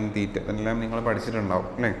sine theta. ഇതെല്ലാം നിങ്ങൾ പഠിച്ചിട്ടുണ്ടാവും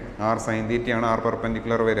അല്ലേ. ആർ സൈൻ തീറ്റയാണ് ആർ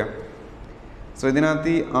പെർപെൻഡിക്കുലർ വരിക. സോ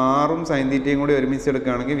ഇതിനകത്ത് ഈ ആറും സൈൻ തീറ്റയും കൂടി ഒരുമിച്ച്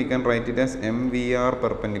എടുക്കുകയാണെങ്കിൽ we can write it as M V are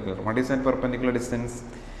perpendicular. What is that perpendicular distance?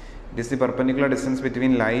 It is the perpendicular distance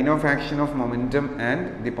between line of action of momentum and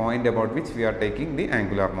the point about which we are taking the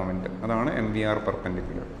angular momentum. അതാണ് M V are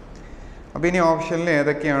perpendicular. അപ്പോൾ ഇനി ഓപ്ഷനിൽ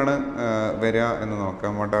ഏതൊക്കെയാണ് വരിക എന്ന്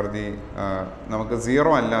നോക്കാം. What are the നമുക്ക്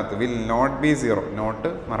zero അല്ലാത്ത will not be zero, not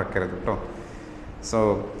മറക്കരുത് കേട്ടോ. സോ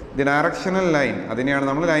ദി ഡയറക്ഷണൽ ലൈൻ, അതിനെയാണ്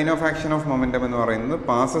നമ്മൾ line of action of momentum എന്ന് പറയുന്നത്.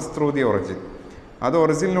 പാസസ് ത്രൂ ദി ഒറിജിൻ, അത്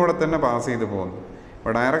ഒറിജിനിലൂടെ തന്നെ പാസ് ചെയ്ത് പോകുന്നു.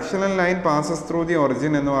 അപ്പോൾ directional line passes through the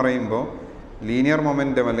origin എന്ന് പറയുമ്പോൾ ലീനിയർ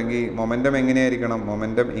മൊമെൻറ്റം അല്ലെങ്കിൽ മൊമെൻറ്റം എങ്ങനെയായിരിക്കണം?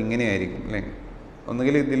 മൊമെൻറ്റം ഇങ്ങനെയായിരിക്കും അല്ലേ,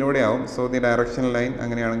 ഒന്നുകിൽ ഇതിലൂടെ ആവും. സോ ദി ഡയറക്ഷണൽ ലൈൻ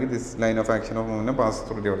അങ്ങനെയാണെങ്കിൽ this line of action of momentum passes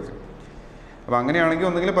through the origin. അപ്പോൾ അങ്ങനെയാണെങ്കിൽ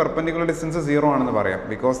ഒന്നുകിൽ പെർപെൻഡിക്കുലർ ഡിസ്റ്റൻസ് സീറോ ആണെന്ന് പറയാം,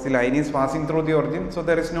 because the line is passing through the origin. So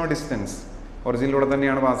there is no distance, ഒറിജിനിലൂടെ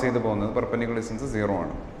തന്നെയാണ് പാസ് ചെയ്ത് പോകുന്നത്, perpendicular distance zero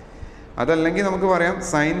ആണ്. അതല്ലെങ്കിൽ നമുക്ക് പറയാം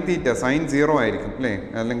സൈൻ തീറ്റ, സൈൻ സീറോ ആയിരിക്കും അല്ലേ.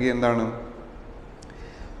 അല്ലെങ്കിൽ എന്താണ്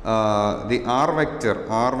ദി ആർ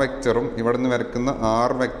വെക്റ്ററും ഇവിടെ നിന്ന് വരക്കുന്ന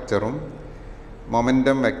ആർ വെക്റ്ററും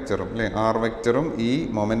മൊമെൻറ്റം വെക്റ്ററും അല്ലേ, ആർ വെക്റ്ററും ഈ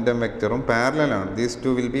മൊമെൻറ്റം വെക്റ്ററും പാരലലാണ്. These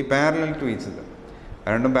two will be parallel to each other.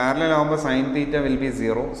 രണ്ടും പാരലൽ ആകുമ്പോൾ sine theta will be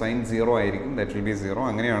zero, sign zero ആയിരിക്കും, ദാറ്റ് വിൽ ബി സീറോ.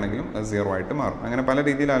 അങ്ങനെയാണെങ്കിലും അത് സീറോ ആയിട്ട് മാറും. അങ്ങനെ പല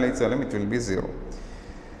രീതിയിൽ ആലോചിച്ചാലും it will be zero.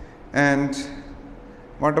 And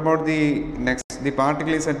what about the next, the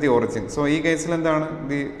particle is at the origin. So ഈ കേസിൽ എന്താണ്?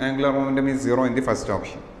 The angular momentum is zero in the first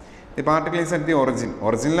option. The particle is at the origin.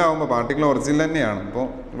 ഒറിജിനിലാവുമ്പോൾ particle origin തന്നെയാണ്. ഇപ്പോൾ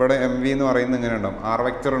ഇവിടെ M V എന്ന് പറയുന്നത് ഇങ്ങനെ ഉണ്ടാവും. ആർ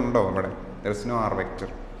വെക്റ്റർ ഉണ്ടോ ഇവിടെ? There is no R vector.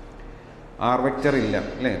 R vector ഇല്ല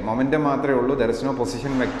അല്ലേ, മൊമെൻറ്റം മാത്രമേ ഉള്ളൂ. There is no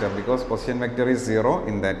position vector because position vector is zero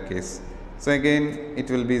in that case. So again it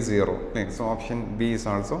will be zero അല്ലേ. So option B is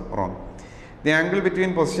also wrong. The angle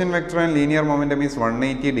between position vector and linear momentum is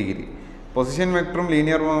 180 degree. Position വെക്ടറും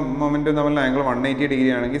linear മൊമെൻറ്റും തമ്മിലുള്ള angle 180 degree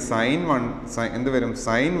ആണെങ്കിൽ എന്ത് വരും?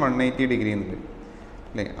 Sign 180 degree എന്ന് വരും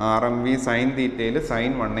അല്ലേ. R M V sign തീറ്റയിൽ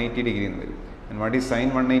sign 180 degree എന്ന് വരും. And what is sign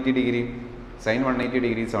 180 degree? Sign 180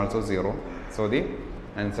 degree is also zero. So the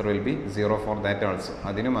answer will be zero for that also.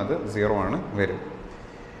 അതിനും അത് സീറോ ആണ് വരും.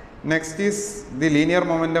 Next is the linear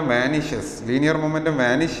momentum vanishes. Linear momentum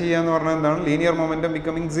vanish ചെയ്യുക എന്ന് പറഞ്ഞാൽ എന്താണ്? Linear momentum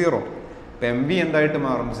becoming zero. ഇപ്പോൾ M V എന്തായിട്ട്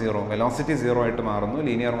മാറും? സീറോ. വെലോസിറ്റി സീറോ ആയിട്ട് മാറുന്നു.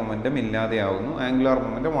 Linear momentum ഇല്ലാതെയാവുന്നു. Angular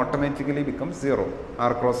momentum automatically becomes zero.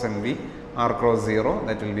 R cross M V, R cross zero,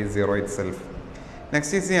 that will be zero it self.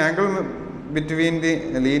 Next is the angle between the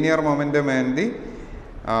linear momentum and the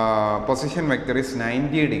position vector is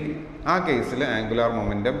 90 degree. ആ കേസിൽ angular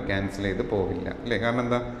momentum cancel ചെയ്ത് പോവില്ല അല്ലേ. കാരണം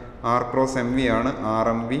എന്താ? R cross M V ആണ്. R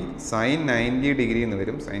M V sign 90 degree എന്ന്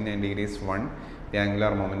വരും. Sign 90 degree is 1. The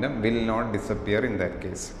angular momentum will not disappear in that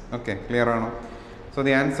case. Okay, clear ആണോ? So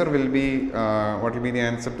the answer will be what will be the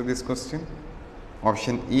answer to this question?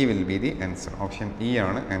 Option E will be the answer. Option E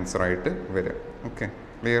ആണ് answer ആയിട്ട് വരിക. Okay,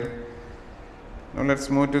 clear. Now let's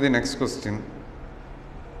move to the next question.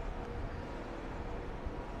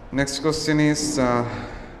 Next question is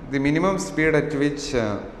the minimum speed at which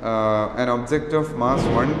an object of mass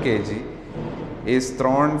 1 kg is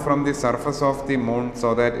thrown from the surface of the moon so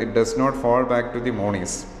that it does not fall back to the moon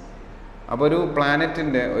is. അപ്പോൾ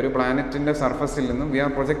ഒരു പ്ലാനറ്റിൻ്റെ സർഫസിൽ നിന്നും V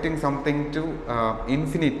R projecting something to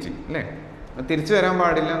infinity അല്ലേ. തിരിച്ചു വരാൻ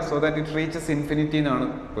പാടില്ല. So that it reaches infinity എന്നാണ്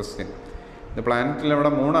question. ഇത് പ്ലാനറ്റിൽ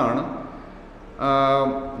അവിടെ മൂണാണ്.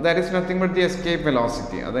 That is nothing but the escape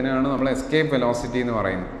velocity. അതിനാണ് നമ്മൾ എസ്കേപ്പ് വെലോസിറ്റി എന്ന്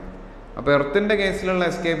പറയുന്നത്. അപ്പോൾ എർത്തിൻ്റെ കേസിലുള്ള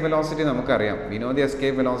എസ്കേപ്പ് വെലോസിറ്റി നമുക്കറിയാം. We know the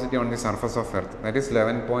escape velocity on the surface of earth. That is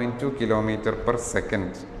 11.2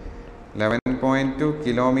 km/s. 11.2 11.2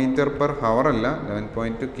 kilometre per hour അല്ല,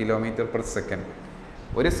 11.2 കിലോമീറ്റർ പെർ സെക്കൻഡ്.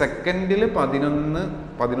 ഒരു സെക്കൻഡിൽ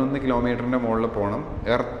 11 കിലോമീറ്ററിൻ്റെ മുകളിൽ പോകണം.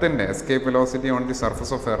 എർത്തിൻ്റെ escape velocity on the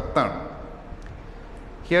surface of എർത്താണ്.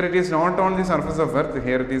 Here it is not on the surface of earth,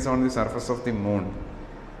 here it is on the surface of the moon.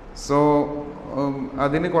 So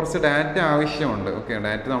അതിന് കുറച്ച് data ആവശ്യമുണ്ട്. Okay,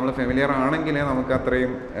 data നമ്മൾ familiar ആണെങ്കിലേ നമുക്ക്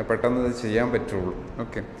അത്രയും പെട്ടെന്ന് ഇത് ചെയ്യാൻ പറ്റുള്ളൂ.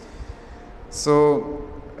 ഓക്കെ, സോ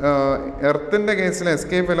എർത്തിൻ്റെ കേസിൽ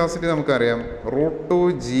എസ്കേപ്പ് വെലോസിറ്റി നമുക്കറിയാം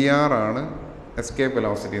 √2 ആണ് എസ്കേപ്പ്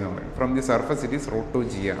വെലോസിറ്റി എന്ന് പറയും. From the surface it is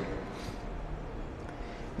 √2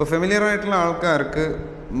 ഇപ്പോൾ ഫെമിലിയർ ആയിട്ടുള്ള ആൾക്കാർക്ക്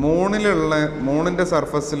മൂണിൻ്റെ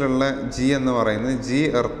സർഫസിലുള്ള ജി എന്ന് പറയുന്നത് ജി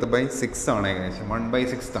എർത്ത് ബൈ 6 ആണ്, ഏകദേശം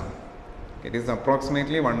 1/6 ആണ്. It is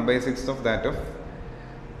approximately 1/6 of that of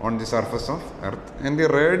on the surface of Earth. And the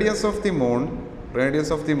radius of the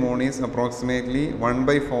moon is approximately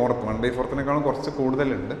 1/4. 1/4 കുറച്ച്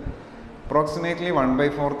കൂടുതലുണ്ട്. Approximately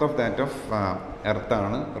 1/4 of that of Earth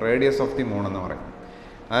ആണ് radius of the moon എന്ന് പറയും.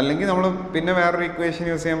 അല്ലെങ്കിൽ നമ്മൾ പിന്നെ വേറൊരു ഇക്വേഷൻ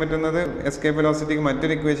യൂസ് ചെയ്യാൻ പറ്റുന്നത് എസ്കേപ്പ് വെലോസിറ്റിക്ക്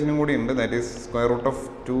മറ്റൊരു ഇക്വേഷനും കൂടി ഉണ്ട്. That is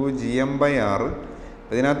 √2gm/r.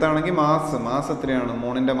 ഇതിനകത്താണെങ്കിൽ മാസ് എത്രയാണ്,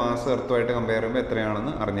 മൂണിൻ്റെ മാസ് എർത്തുമായിട്ട് കമ്പയർ ചെയ്യുമ്പോൾ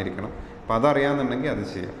എത്രയാണെന്ന് അറിഞ്ഞിരിക്കണം. അപ്പോൾ അതറിയാമെന്നുണ്ടെങ്കിൽ അത്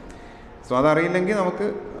ചെയ്യാം. സോ അതറിയില്ലെങ്കിൽ നമുക്ക്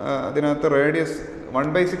അതിനകത്ത് റേഡിയസ്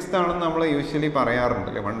 1/6 ആണെന്ന് നമ്മൾ യൂഷ്വലി പറയാറുണ്ട്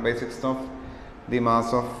അല്ലേ. 1/6 ഓഫ് ദി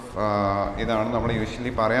മാസ് ഓഫ് ഇതാണ് നമ്മൾ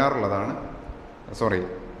usually പറയാറുള്ളതാണ്.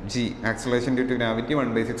 G acceleration due to gravity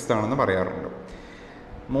 1/6 ആണെന്ന് പറയാറുണ്ട്.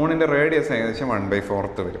 മൂണിൻ്റെ റേഡിയസ് ഏകദേശം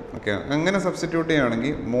 1/4 വരും. ഓക്കെ, അങ്ങനെ സബ്സ്റ്റിറ്റ്യൂട്ട്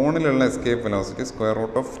ചെയ്യുകയാണെങ്കിൽ മൂണിലുള്ള എസ്കേപ്പ് വെലോസിറ്റി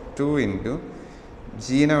 √2 ഇൻറ്റു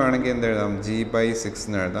ജീനെ വേണമെങ്കിൽ എന്ത് എഴുതാം, g/6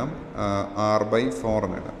 എന്ന് എഴുതാം, r/4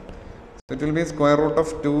 എന്ന് എഴുതാം. So it will be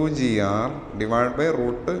 √2gr divided by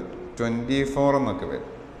 √24 എന്നൊക്കെ വരും.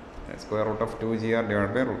 √2gr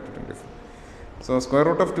divided by √24. So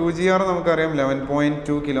 √2gr നമുക്കറിയാം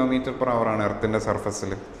 11.2 കിലോമീറ്റർ പെർ അവർ ആണ് എർത്തിൻ്റെ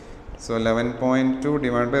സർഫസിൽ. So 11.2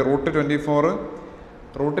 divide by √24.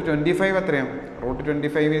 √25 എത്രയാണ്?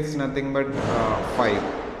 √25 is nothing but 5.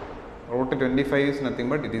 √25 is nothing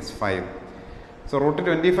but it is 5. So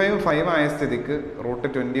 √25 5 ആയ സ്ഥിതിക്ക്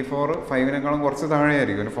 √24 5-നേക്കാളും കുറച്ച്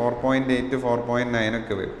താഴെയായിരിക്കും. ഒരു 4.8 4.9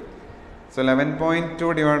 ഒക്കെ വരും. സോ 11.2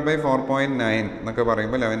 ഡിവൈഡ് ബൈ 4.9 എന്നൊക്കെ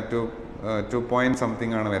പറയുമ്പോൾ 2 പോയിൻറ്റ്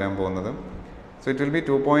സംതിങ് ആണ് വരാൻ പോകുന്നത്. So it will be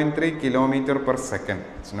 2.3 kilometre per second.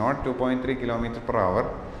 It's not 2.3 kilometre per hour,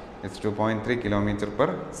 it's 2.3 kilometre per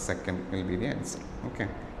second will be the answer. Okay,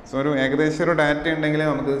 so ഒരു ഏകദേശം ഒരു ഡാറ്റ ഉണ്ടെങ്കിലേ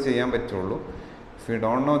നമുക്കിത് ചെയ്യാൻ പറ്റുള്ളൂ. If we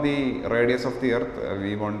don't know the radius of the earth,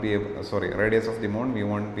 radius of the moon, we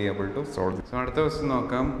won't be able to solve this. So അടുത്ത question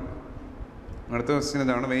നോക്കാം. അടുത്ത ക്വസ്റ്റ്യൻ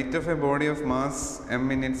ഇതാണ്: weight of A body of mass m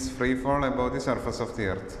in its free fall above the surface of the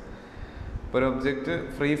earth. ഇപ്പോൾ ഒരു object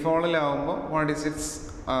free ഫോളിലാവുമ്പോൾ what is it's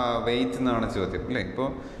wait എന്നാണ് ചോദ്യം അല്ലേ. ഇപ്പോൾ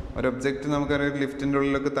ഒരു ഒബ്ജക്റ്റ് നമുക്കറിയാം ലിഫ്റ്റിൻ്റെ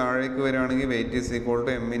ഉള്ളിലൊക്കെ താഴേക്ക് വരികയാണെങ്കിൽ wait is equal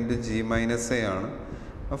to m × g - a ആണ്.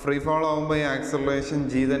 ഫ്രീ ഫോൾ ആകുമ്പോൾ ഈ ആക്സലറേഷൻ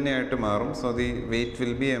ജി തന്നെയായിട്ട് മാറും. So the wait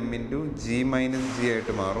will be m × g -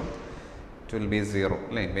 ആയിട്ട് മാറും. ഇറ്റ് വിൽ ബി 0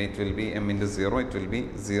 അല്ലേ. Wait will be m × 0. It will be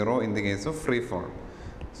 0 in the case of free fall.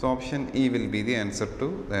 So option E will be the answer to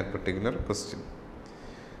that particular question.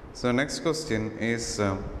 So next question is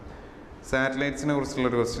സാറ്റലൈറ്റ്സിനെ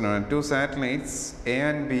കുറിച്ചുള്ളൊരു question ആണ്. 2 satellites A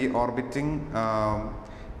and B orbiting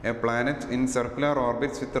a planet in circular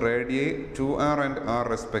orbits with radii 2r and r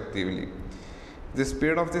respectively. The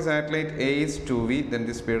speed of the satellite A is 2v, then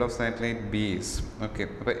the speed of satellite B is. Okay,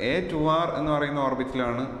 അപ്പോൾ A 2r എന്ന് പറയുന്ന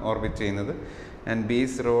ഓർബിറ്റിലാണ് orbit ചെയ്യുന്നത്, and B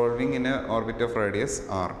is revolving in a orbit of radius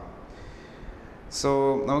r. So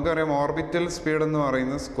നമുക്കറിയാം orbital speed എന്ന്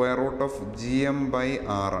പറയുന്നത്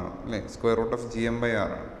 √gm/r ആണ് അല്ലേ.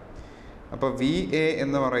 √gm/r ആണ്. അപ്പോൾ VA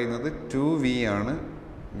എന്ന് പറയുന്നത് 2v ആണ്.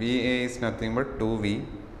 VA is nothing but 2v.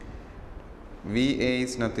 VA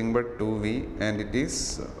is nothing but 2v and it is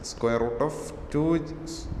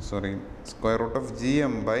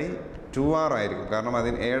 √gm/2r ആയിരിക്കും. കാരണം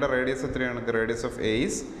അതിന് എയുടെ റേഡിയസ് എത്രയാണ്? Radius of A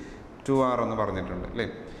is 2r എന്ന് പറഞ്ഞിട്ടുണ്ട് അല്ലേ.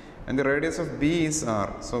 And the radius of B is r.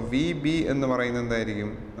 So VB എന്ന് പറയുന്നത്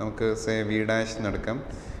എന്തായിരിക്കും? നമുക്ക് സേ V' എന്നെടുക്കാം.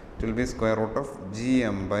 ഇറ്റ് വിൽ ബി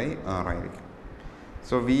 √gm/r ആയിരിക്കും.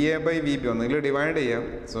 സോ VA/VB ഒന്നുകിൽ ഡിവൈഡ് ചെയ്യാം.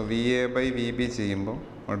 സോ VA/VB ചെയ്യുമ്പോൾ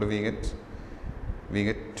what do we get? We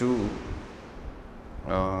get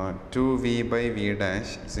 2v/v'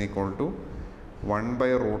 is equal to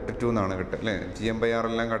 1/√2 എന്നാണ് കിട്ടുക അല്ലേ. gm/r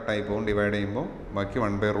എല്ലാം കട്ടായി പോകും ഡിവൈഡ് ചെയ്യുമ്പോൾ, ബാക്കി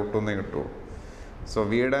 1/√2 എന്നേ കിട്ടുള്ളൂ. So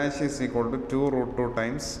V' is equal to 2√2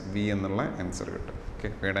 times v എന്നുള്ള ആൻസർ കിട്ടും. Okay,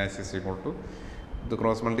 V' is equal to ഇത്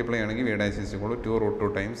ക്രോസ് മൾട്ടിപ്ലൈ ആണെങ്കിൽ V' is equal to 2√2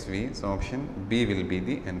 times v. So option B will be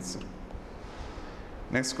the answer.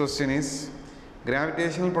 Next question is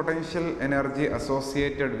gravitational potential energy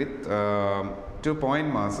associated with 2 point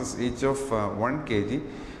masses each of 1 kg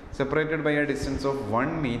separated by a distance of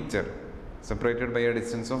 1 meter separated by a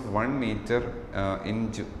distance of 1 meter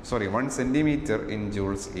 1 centimeter in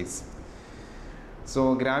joules is. So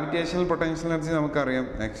gravitational potential energy നമുക്കറിയാം.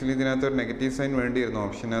 Actually ഇതിനകത്ത് ഒരു negative sign വേണ്ടിയിരുന്നു,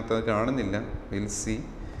 ഓപ്ഷനകത്ത് അത് കാണുന്നില്ല. Will see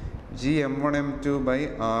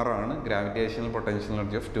G(m1m2/r) ആണ് gravitational potential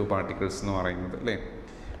energy of 2 particles എന്ന് പറയുന്നത് അല്ലേ.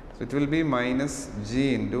 So it will be -g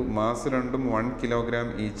into mass രണ്ടും 1 കിലോഗ്രാം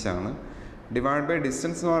ഈച്ച് ആണ്, ഡിവൈഡ് ബൈ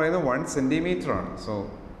ഡിസ്റ്റൻസ് എന്ന് പറയുന്നത് 1 സെൻറ്റിമീറ്റർ ആണ്. സോ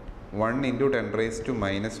 1 ×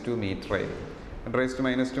 10⁻² മീറ്റർ ആയിരിക്കും.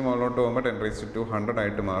 10⁻² മുകളിലോട്ട് പോകുമ്പോൾ 10⁻², 100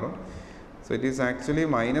 ആയിട്ട് മാറും. So it is actually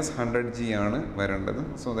 -100g ആണ് വരേണ്ടത്.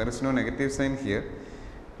 So there is no negative sign here.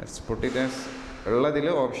 Let's put it as ഉള്ളതിൽ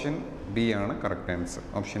ഓപ്ഷൻ ബി ആണ് correct answer.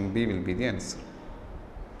 Option B will be the answer.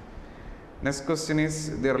 Next question is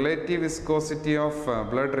the relative viscosity of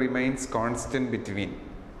blood remains constant between.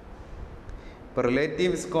 ഇപ്പോൾ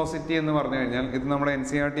relative viscosity എന്ന് പറഞ്ഞു കഴിഞ്ഞാൽ ഇത് നമ്മുടെ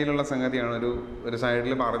NCERT-യിലുള്ള സംഗതിയാണ്. ഒരു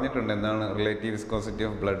സൈഡിൽ പറഞ്ഞിട്ടുണ്ട് എന്താണ് റിലേറ്റീവ് വിസ്കോസിറ്റി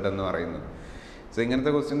ഓഫ് ബ്ലഡ് എന്ന് പറയുന്നത്. സോ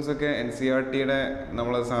ഇങ്ങനത്തെ ക്വസ്റ്റ്യൻസൊക്കെ NCERT-യുടെ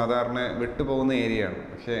നമ്മൾ സാധാരണ വിട്ടുപോകുന്ന ഏരിയയാണ്.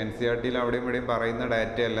 പക്ഷേ NCERT-യിൽ അവിടെയും ഇവിടെയും പറയുന്ന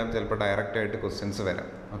ഡാറ്റയെല്ലാം ചിലപ്പോൾ ഡയറക്റ്റായിട്ട് ക്വസ്റ്റ്യൻസ് വരാം.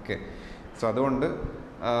 ഓക്കെ, സോ അതുകൊണ്ട്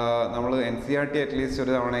നമ്മൾ NCERT അറ്റ്ലീസ്റ്റ്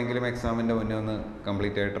ഒരു തവണയെങ്കിലും എക്സാമിൻ്റെ മുന്നേ ഒന്ന്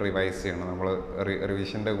കംപ്ലീറ്റ് ആയിട്ട് റിവൈസ് ചെയ്യണം. നമ്മൾ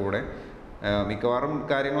റിവിഷൻ്റെ കൂടെ മിക്കവാറും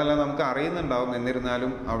കാര്യങ്ങളെല്ലാം നമുക്ക് അറിയുന്നുണ്ടാവും,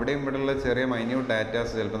 എന്നിരുന്നാലും അവിടെയും ഇവിടെയുള്ള ചെറിയ മൈന്യൂട്ട്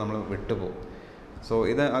ഡാറ്റാസ് ചിലപ്പോൾ നമ്മൾ വിട്ടുപോകും. സോ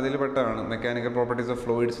ഇത് അതിൽ പെട്ടതാണ്. മെക്കാനിക്കൽ പ്രോപ്പർട്ടീസ് ഓഫ്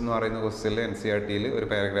ഫ്ലൂയിഡ്സ് എന്ന് പറയുന്ന ക്വസ്റ്റ്യനിൽ NCERT-യിൽ ഒരു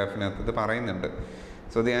പാരഗ്രാഫിനകത്ത് ഇത് പറയുന്നുണ്ട്.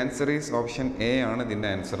 So the answer is option A ആണ് ഇതിൻ്റെ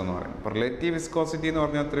ആൻസർ എന്ന് പറയുന്നത്. അപ്പോൾ റിലേറ്റീവ് വിസ്കോസിറ്റി എന്ന്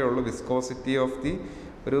പറഞ്ഞാൽ അത്രയേ ഉള്ളൂ. വിസ്കോസിറ്റി ഓഫ് ദി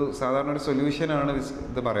ഒരു സാധാരണ ഒരു സൊല്യൂഷനാണ്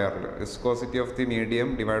ഇത് പറയാറുള്ളത്. Viscosity of the medium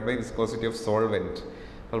divide by viscosity of solvent.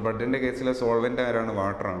 അപ്പോൾ ബ്ലഡിൻ്റെ കേസിലെ സോൾവെൻറ്റ് ആരാണ്?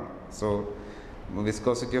 വാട്ടറാണ്. So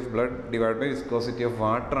viscosity of blood divide by viscosity of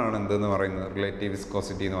water ആണ് എന്തെന്ന് പറയുന്നത് റിലേറ്റീവ്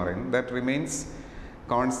വിസ്കോസിറ്റി എന്ന് പറയുന്നത്. That remains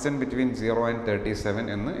constant between 0 and 37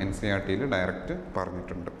 എന്ന് NCERT-യിൽ ഡയറക്റ്റ്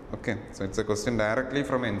പറഞ്ഞിട്ടുണ്ട്. Okay, so it's A question directly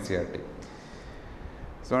from NCERT.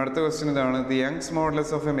 So അടുത്ത ക്വസ്റ്റ്യൻ ഇതാണ്. The Young's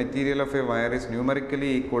modulus of A material of A wire is numerically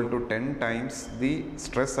equal to 10 times the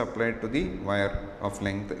stress applied to the wire of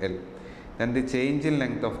length L. Then the change in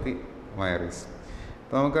length of the wire is.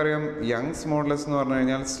 അപ്പോൾ നമുക്കറിയാം Young's modulus എന്ന് പറഞ്ഞു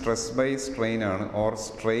കഴിഞ്ഞാൽ stress by strain ആണ്, or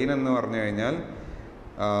strain എന്ന് പറഞ്ഞു കഴിഞ്ഞാൽ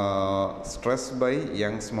stress by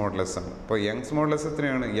Young's modulus ആണ്. അപ്പോൾ യങ്സ് മോഡുലസ്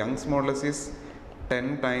എത്രയാണ്? Young's modulus is 10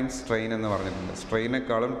 times strain എന്ന് പറഞ്ഞിട്ടുണ്ട്.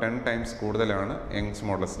 സ്ട്രെയിനേക്കാളും 10 times കൂടുതലാണ് യങ്സ്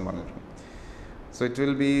മോഡുലസ് എന്ന് പറഞ്ഞിട്ടുണ്ട്. So it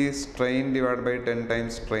will be strain divide by 10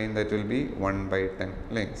 times strain, that will be 1/10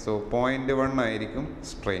 അല്ലേ. സോ 0.1 ആയിരിക്കും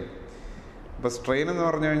സ്ട്രെയിൻ. അപ്പോൾ സ്ട്രെയിൻ എന്ന്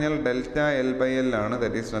പറഞ്ഞു കഴിഞ്ഞാൽ Δl/L ആണ്,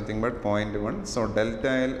 that is nothing but 0.1. So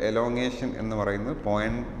Δl elongation എന്ന് പറയുന്നത്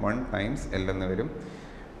 0.1 times L എന്ന് വരും.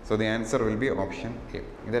 So the answer will be option A.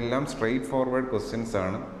 ഇതെല്ലാം സ്ട്രെയിറ്റ് ഫോർവേഡ് ക്വസ്റ്റ്യൻസ്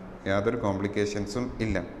ആണ്, യാതൊരു കോംപ്ലിക്കേഷൻസും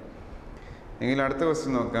ഇല്ല. എങ്കിൽ അടുത്ത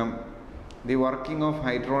ക്വസ്റ്റ്യൻ നോക്കാം. The working of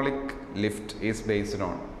hydraulic lift is based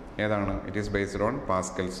on ഏതാണ്? It is based on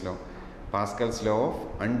Pascal's law. Pascal's law of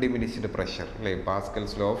undiminished pressure അല്ലേ.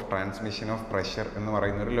 Pascal's law of transmission of pressure എന്ന്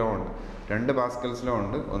പറയുന്നൊരു ലോ ഉണ്ട്. 2 പാസ്കൽസ് ലോ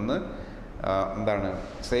ഉണ്ട്. ഒന്ന് എന്താണ്?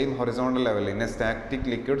 Same horizontal level in A static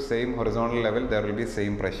liquid same horizontal level there will be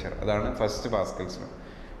same pressure. അതാണ് first Pascal's law.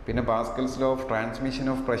 പിന്നെ Pascal's law of transmission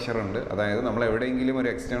of pressure ഉണ്ട്. അതായത് നമ്മൾ എവിടെയെങ്കിലും ഒരു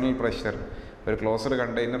എക്സ്റ്റേണൽ പ്രഷർ, ഒരു ക്ലോസ്ഡ്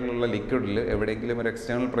കണ്ടെയ്നറിലുള്ള ലിക്വിഡിൽ എവിടെയെങ്കിലും ഒരു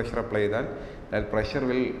എക്സ്റ്റേണൽ പ്രഷർ അപ്ലൈ ചെയ്താൽ that pressure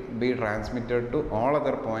will be transmitted to all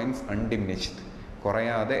other points undiminished,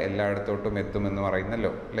 കുറയാതെ എല്ലായിടത്തോട്ടും എത്തുമെന്ന്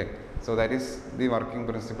പറയുന്നല്ലോ അല്ലേ. So that is the working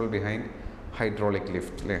principle behind hydraulic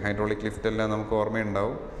lift അല്ലേ. ഹൈഡ്രോളിക് ലിഫ്റ്റ് എല്ലാം നമുക്ക്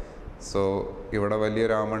ഓർമ്മയുണ്ടാവും. സോ ഇവിടെ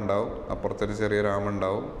വലിയൊരു ആം ഉണ്ടാവും, അപ്പുറത്തൊരു ചെറിയൊരു ആം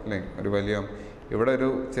ഉണ്ടാവും അല്ലേ. ഇവിടെ ഒരു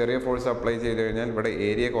ചെറിയ ഫോഴ്സ് അപ്ലൈ ചെയ്ത് കഴിഞ്ഞാൽ ഇവിടെ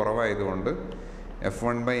ഏരിയ കുറവായതുകൊണ്ട്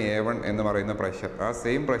F1/A1 എന്ന് പറയുന്ന പ്രഷർ, ആ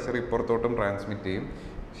സെയിം പ്രഷർ ഇപ്പുറത്തോട്ടും ട്രാൻസ്മിറ്റ് ചെയ്യും.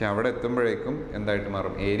 പക്ഷെ അവിടെ എത്തുമ്പോഴേക്കും എന്തായിട്ട്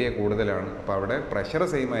മാറും? ഏരിയ കൂടുതലാണ്. അപ്പോൾ അവിടെ പ്രഷർ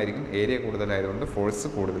സെയിം ആയിരിക്കും, ഏരിയ കൂടുതലായതുകൊണ്ട് ഫോഴ്സ്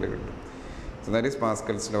കൂടുതൽ കിട്ടും. So that is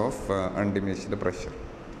Pascal's law of undiminished pressure.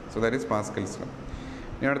 So that is Pascal's law.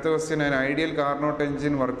 ഇനി അടുത്ത question. An ideal Carnot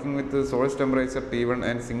engine working with source temperature T1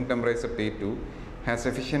 and zinc temperature T2 has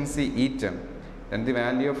efficiency E10. then the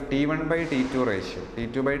value of T1/T2 ratio.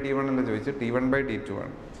 T2/T1 എന്ന് ചോദിച്ച് T1/T2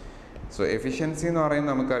 ആണ്. So efficiency എന്ന്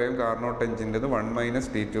പറയുന്നത് നമുക്കറിയാം Carnot എഞ്ചിൻ്റെത് 1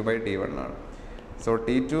 - T2/T1 ആണ്. So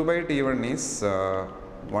T2/T1 is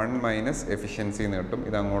 1 - efficiency എന്ന് കിട്ടും.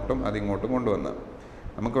 ഇതങ്ങോട്ടും അതിങ്ങോട്ടും കൊണ്ടുവന്നാൽ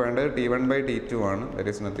നമുക്ക് വേണ്ടത് T1/T2 ആണ്. That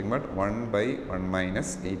is nothing but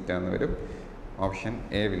 1/1 - eta എന്ന് വരും. Option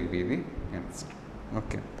A will be the answer.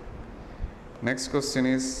 Okay, next question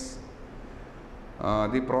is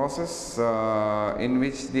the process in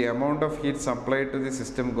which the amount of heat supplied to the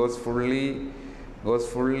system goes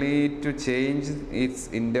fully to change its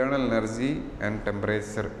internal energy and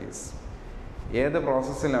temperature is. ഏത്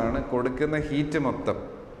പ്രോസസ്സിലാണ് കൊടുക്കുന്ന heat മൊത്തം,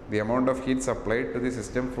 the amount of heat supplied to the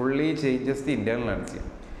system fully changes the internal energy.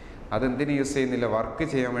 അതെന്തിന് use ചെയ്യുന്നില്ല? Work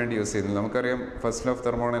ചെയ്യാൻ വേണ്ടി use ചെയ്യുന്നില്ല. നമുക്കറിയാം first law of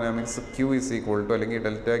thermodynamics Q is equal to അല്ലെങ്കിൽ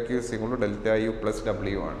delta Q is equal to delta U plus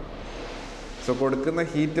W ആണ്. So കൊടുക്കുന്ന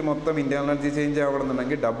heat മൊത്തം internal energy change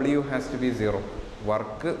ആവണമെന്നുണ്ടെങ്കിൽ W has to B 0.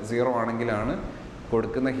 Work 0 ആണെങ്കിലാണ്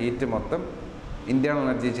കൊടുക്കുന്ന ഹീറ്റ് മൊത്തം ഇൻറ്റേർണൽ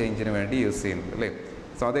എനർജി ചേഞ്ചിന് വേണ്ടി use ചെയ്യുന്നത് അല്ലേ.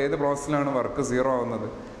 So അത് ഏത് പ്രോസസ്സിലാണ് വർക്ക് 0 ആവുന്നത്?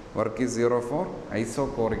 Work is 0 four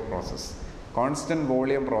isochoric process. Constant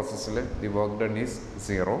volume പ്രോസസ്സിൽ the work done is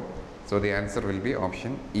 0. So the answer will be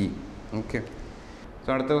option E. Okay. So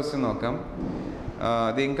അടുത്ത ക്വസ്റ്റ്യൻ നോക്കാം.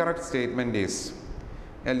 The incorrect statement is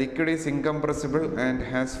A liquid is incompressible and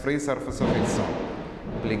has free surface of its on.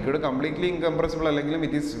 Liquid completely incompressible അല്ലെങ്കിലും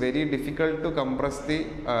it is very difficult to compress the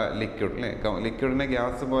liquid അല്ലേ. ലിക്വിഡിനെ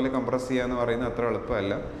gas പോലെ compress ചെയ്യുക എന്ന് പറയുന്നത് അത്ര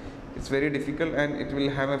എളുപ്പമല്ല. It's very difficult and it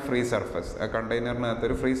will have A free surface. ആ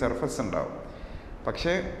കണ്ടെയ്നറിനകത്തൊരു free surface ഉണ്ടാവും.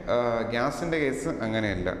 പക്ഷേ ഗ്യാസിൻ്റെ കേസ്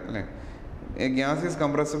അങ്ങനെയല്ല അല്ലേ. A gas is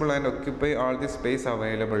compressible and occupy all the space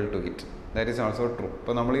available to it. That is also true.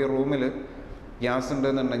 ഇപ്പോൾ നമ്മൾ ഈ റൂമിൽ ഗ്യാസ്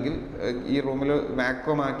ഉണ്ടെന്നുണ്ടെങ്കിൽ ഈ റൂമിൽ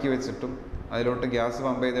വാക്വം ആക്കി വെച്ചിട്ടും അതിലോട്ട് ഗ്യാസ്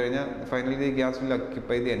പമ്പ് ചെയ്ത് കഴിഞ്ഞാൽ finally gas will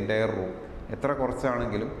occupy the entire room. എത്ര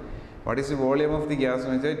കുറച്ചാണെങ്കിലും what is the volume of the gas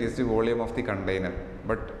എന്ന് വെച്ചാൽ it is the volume of the container.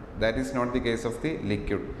 But that is not the case of the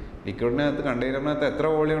liquid. ലിക്വിഡിനകത്ത് കണ്ടെയ്നറിനകത്ത് എത്ര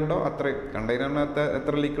volume ഉണ്ടോ അത്രയും, കണ്ടെയ്നറിനകത്ത്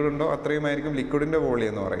എത്ര liquid ഉണ്ടോ അത്രയും ആയിരിക്കും ലിക്വിഡിൻ്റെ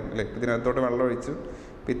വോളിയം എന്ന് പറയുന്നത് അല്ലേ. ഇതിനകത്തോട്ട് വെള്ളം ഒഴിച്ചു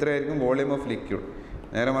ഇപ്പോൾ ഇത്രയായിരിക്കും വോളിയം ഓഫ് ലിക്വിഡ്.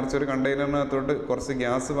 നേരെ മറിച്ച് ഒരു കണ്ടെയ്നറിനകത്തോട്ട് കുറച്ച്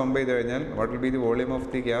ഗ്യാസ് പമ്പ് ചെയ്ത് കഴിഞ്ഞാൽ what will be the volume of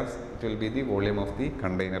the gas? It will be the volume of the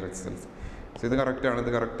container itself. So ഇത് കറക്റ്റാണ്,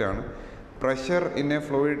 ഇത് കറക്റ്റാണ്. Pressure in A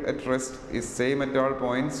fluid at rest is same at all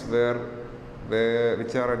points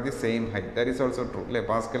which are at the same height. That is also true അല്ലേ.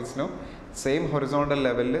 Pascal's law same horizontal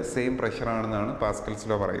ലെവലിൽ same പ്രഷറാണെന്നാണ് Pascal's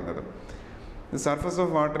law പറയുന്നത്. The surface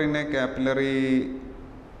of water in A capillary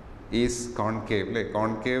is concave അല്ലേ.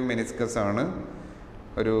 Concave meniscus ആണ്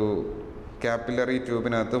ഒരു capillary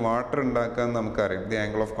ട്യൂബിനകത്ത് water ഉണ്ടാക്കാൻ നമുക്കറിയാം. The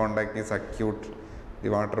angle of contact is acute. The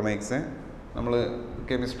water makes നമ്മൾ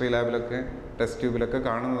chemistry ലാബിലൊക്കെ test ട്യൂബിലൊക്കെ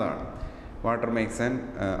കാണുന്നതാണ്. Water makes an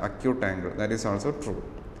acute angle. That is also true.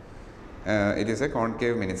 It is A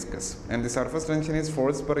concave meniscus. And the surface tension is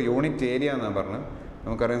force per unit area എന്നാണ് പറഞ്ഞത്.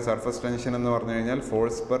 നമുക്കറിയാം surface tension എന്ന് പറഞ്ഞു കഴിഞ്ഞാൽ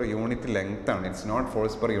force per unit length ആണ്. It's not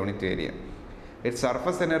force per unit area. It's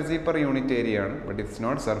surface energy per unit area ആണ്. But it's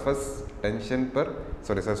not surface tension per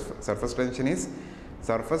surface tension is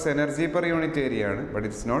surface energy per unit area ആണ്. But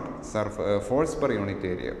it's not force per unit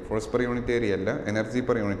area. Force per unit area അല്ല, energy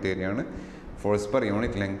per unit area ആണ്. Force per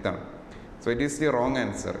unit length ആണ്. So it is the wrong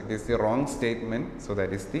answer. It is the wrong statement. So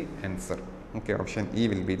that is the answer. Okay, option E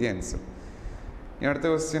will be the answer. Next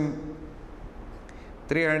question.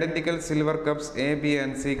 3 identical silver cups A, B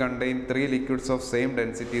and C contain 3 liquids of same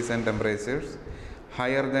densities and temperatures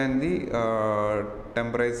higher than the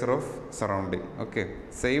temperature of surrounding. Okay,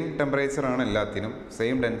 same temperature ആണ് എല്ലാത്തിനും,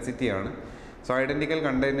 same density ആണ്. So identical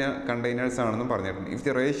containers ആണെന്നും പറഞ്ഞിട്ടുണ്ട്. If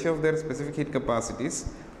the ratio of their specific heat capacities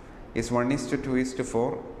is 1:2:4,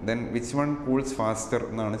 then which one cools faster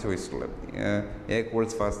എന്നാണ് ചോദിച്ചിട്ടുള്ളത്. A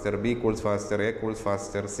cools faster, B cools faster, A cools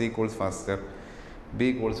faster, C cools faster, B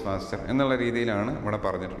cools faster എന്നുള്ള രീതിയിലാണ് ഇവിടെ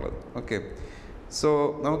പറഞ്ഞിട്ടുള്ളത്. Okay. So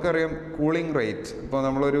നമുക്കറിയാം cooling rate. ഇപ്പോൾ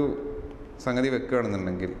നമ്മളൊരു സംഗതി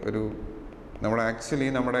വെക്കുകയാണെന്നുണ്ടെങ്കിൽ നമ്മുടെ ആക്ച്വലി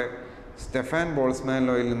നമ്മുടെ സ്റ്റെഫാൻ ബോൾസ്മാൻ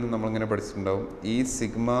ലോയിൽ നിന്ന് നമ്മളിങ്ങനെ പഠിച്ചിട്ടുണ്ടാവും. ഈ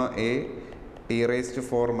sigma A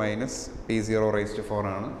T⁴ minus T⁴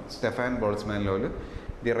 ആണ് Stefan Boltzmann ലോയിൽ.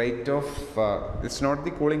 The rate of it's not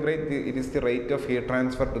the cooling rate, it is the rate of heat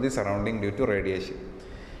transfer to the surrounding due to radiation.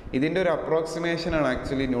 ഇതിൻ്റെ ഒരു approximation ആണ്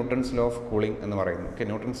actually Newton's law of cooling എന്ന് പറയുന്നത്. Okay,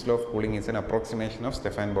 Newton's law of cooling is N approximation of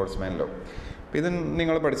Stefan Boltzmann law. അപ്പോൾ ഇത്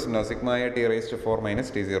നിങ്ങൾ പഠിച്ചിട്ടുണ്ടാവും, sigma A T⁴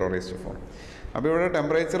 minus T⁴. അപ്പോൾ ഇവിടെ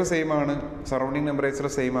ടെമ്പറേച്ചർ സെയിം ആണ്, സറൗണ്ടിങ് ടെമ്പറേച്ചർ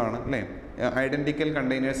സെയിം ആണ് അല്ലേ, ഐഡൻറ്റിക്കൽ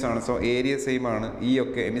കണ്ടെയ്നേഴ്സ് ആണ്. സോ ഏരിയ സെയിം ആണ്, ഈ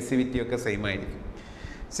ഒക്കെ എമിസിവിറ്റി ഒക്കെ സെയിം ആയിരിക്കും.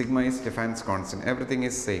 Sigma is Stefan's constant, everything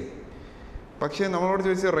is same. പക്ഷേ നമ്മളോട്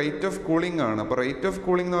ചോദിച്ചത് റേറ്റ് ഓഫ് കൂളിംഗ് ആണ്. അപ്പോൾ റേറ്റ് ഓഫ്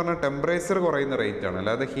കൂളിംഗ് എന്ന് പറഞ്ഞാൽ ടെമ്പറേച്ചർ കുറയുന്ന റേറ്റ് ആണ്,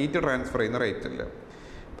 അല്ലാതെ ഹീറ്റ് ട്രാൻസ്ഫർ ചെയ്യുന്ന റേറ്റ് അല്ല.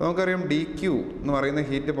 അപ്പോൾ നമുക്കറിയാം DQ എന്ന് പറയുന്ന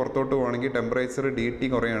ഹീറ്റ് പുറത്തോട്ട് പോകുകയാണെങ്കിൽ ടെമ്പറേച്ചർ DT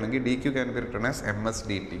കുറയുകയാണെങ്കിൽ DQ can be written as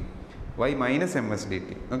 -MSDT. Y -MSDT?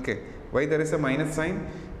 Okay, Y there is A minus sign?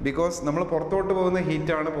 Because നമ്മൾ പുറത്തോട്ട് പോകുന്ന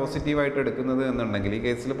ഹീറ്റാണ് പോസിറ്റീവായിട്ട് എടുക്കുന്നത് എന്നുണ്ടെങ്കിൽ, ഈ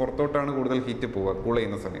കേസിൽ പുറത്തോട്ടാണ് കൂടുതൽ ഹീറ്റ് പോവുക കൂൾ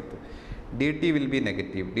ചെയ്യുന്ന സമയത്ത്, DT will be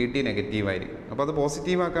negative. DT negative ആയിരിക്കും. അപ്പോൾ അത്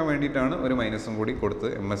പോസിറ്റീവ് ആക്കാൻ വേണ്ടിയിട്ടാണ് ഒരു മൈനസും കൂടി കൊടുത്ത്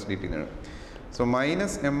MSDT നേടും. So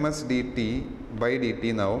minus MSDT/dt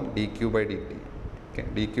എന്നാവും dQ/dt. Okay,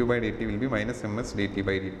 dQ/dt will be minus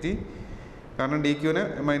MSDT/dt. കാരണം DQന്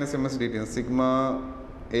minus MSDT sigma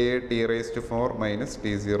A T⁴ minus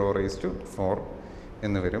T⁴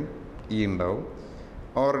 എന്ന് വരും. ഉണ്ടാവും.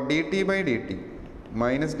 Or dt/dt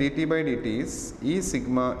minus dt/dt is ഈ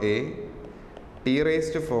sigma A T⁴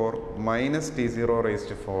 minus T⁴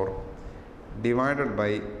 divided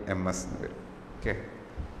by M S എന്ന് വരും. Okay,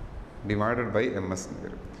 divided by M S എന്ന്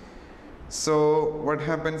വരും. So what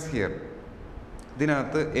happens here?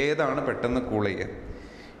 ഇതിനകത്ത് ഏതാണ് പെട്ടെന്ന് കൂൾ ചെയ്യുക?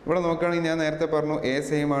 ഇവിടെ നോക്കുകയാണെങ്കിൽ ഞാൻ നേരത്തെ പറഞ്ഞു എ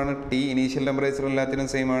സെയിം ആണ്, ടി ഇനീഷ്യൽ ടെമ്പറേച്ചർ എല്ലാത്തിനും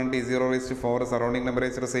സെയിം ആണ്, T0/4 സറൗണ്ടിങ്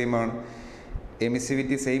ടെമ്പറേച്ചർ സെയിം ആണ്,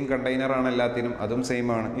 എമിസിവിറ്റി സെയിം കണ്ടെയ്നർ ആണ് എല്ലാത്തിനും, അതും സെയിം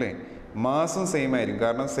ആണ് അല്ലേ. മാസും സെയിം ആയിരിക്കും,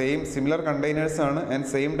 കാരണം സിമിലർ കണ്ടെയ്നേഴ്സ് ആണ് ആൻഡ്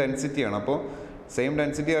സെയിം ഡെൻസിറ്റി ആണ്. അപ്പോൾ സെയിം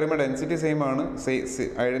ഡെൻസിറ്റി പറയുമ്പോൾ ഡെൻസിറ്റി സെയിം ആണ്,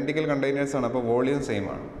 ഐഡൻറ്റിക്കൽ കണ്ടെയ്നേഴ്സ് ആണ്, അപ്പോൾ വോളിയം സെയിം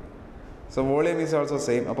ആണ്. So volume is also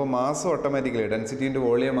same. അപ്പോൾ മാസും ഓട്ടോമാറ്റിക്കലി ഡെൻസിറ്റി ഇൻറ്റു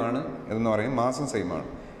വോളിയം ആണ് എന്ന് പറയും, മാസും സെയിം ആണ്.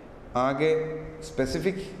 ആകെ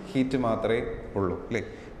സ്പെസിഫിക് ഹീറ്റ് മാത്രമേ ഉള്ളൂ അല്ലേ.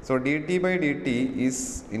 So dT/dt is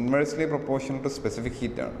inversely proportional to specific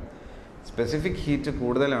heat ആണ്. സ്പെസിഫിക് ഹീറ്റ്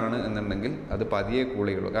കൂടുതലാണ് എന്നുണ്ടെങ്കിൽ അത് പതിയെ കൂൾ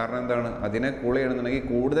ചെയ്യുള്ളൂ. കാരണം എന്താണ്? അതിനെ കൂൾ ചെയ്യണമെന്നുണ്ടെങ്കിൽ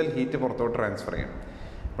കൂടുതൽ ഹീറ്റ് പുറത്തോട്ട് ട്രാൻസ്ഫർ ചെയ്യണം.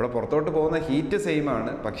 ഇവിടെ പുറത്തോട്ട് പോകുന്ന ഹീറ്റ് സെയിം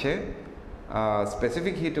ആണ്, പക്ഷേ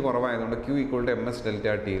സ്പെസിഫിക് ഹീറ്റ് കുറവായതുകൊണ്ട് Q = MS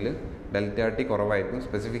 ∆Tയിൽ ∆T കുറവായിരിക്കും.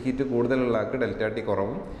 സ്പെസിഫിക് ഹീറ്റ് കൂടുതലുള്ള ആൾക്ക് ∆T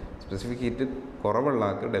കുറവും, സ്പെസിഫിക് ഹീറ്റ് കുറവുള്ള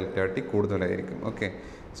ആൾക്ക് ∆T കൂടുതലായിരിക്കും. ഓക്കെ,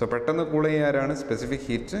 സോ പെട്ടെന്ന് കൂൾ ചെയ്യാനാണ് സ്പെസിഫിക്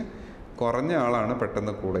ഹീറ്റ് കുറഞ്ഞ ആളാണ്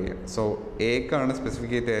പെട്ടെന്ന് കൂൾ ചെയ്യുക. സോ എക്കാണ്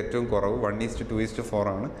സ്പെസിഫിക് ഹീറ്റ് ഏറ്റവും കുറവ്, 1:2:4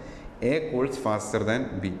 ആണ്. A cools faster than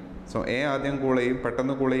B. So A ആദ്യം കൂൾ ചെയ്യും,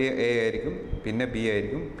 പെട്ടെന്ന് കൂൾ ചെയ്യുക എ ആയിരിക്കും, പിന്നെ ബി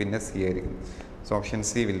ആയിരിക്കും, പിന്നെ സി ആയിരിക്കും. So option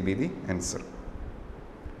C will be the answer.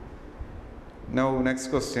 Now next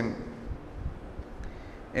question.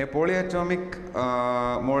 A polyatomic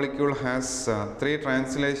molecule has 3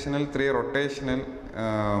 translational, 3 rotational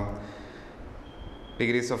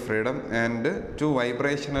degrees of freedom and 2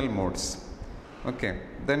 vibrational modes. Okay,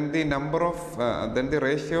 then the number of then the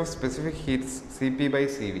ratio of specific heats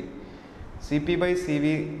Cp/Cv. Cp/Cv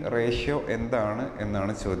ratio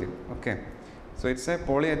എന്താണ് ചോദ്യം. Okay, so it's a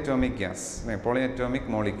polyatomic gas, polyatomic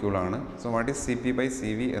molecule ആണ്. So what is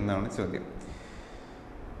Cp/Cv എന്നാണ് ചോദ്യം.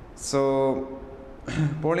 So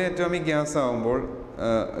പോളിഅറ്റോമിക് gas ആകുമ്പോൾ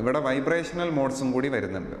ഇവിടെ vibrational മോഡ്സും കൂടി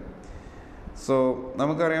വരുന്നുണ്ട്. So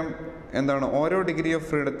നമുക്കറിയാം എന്താണ്, ഓരോ ഡിഗ്രി ഓഫ്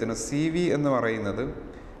ഫ്രീഡത്തിനും CV എന്ന് പറയുന്നത്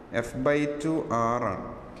F/2 R ആണ്.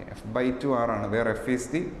 F/2 R ആണ്, where F is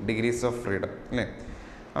the degrees of freedom അല്ലേ.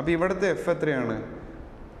 അപ്പോൾ ഇവിടുത്തെ F എത്രയാണ്?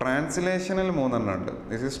 ട്രാൻസ്ലേഷണൽ 3 ഉണ്ട്.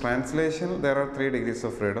 This is translational, there are 3 degrees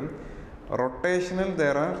of freedom. Rotational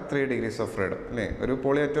there are 3 degrees of freedom അല്ലേ. ഒരു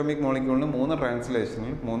പോളിഅറ്റോമിക് മോളിക്യൂളിന് 3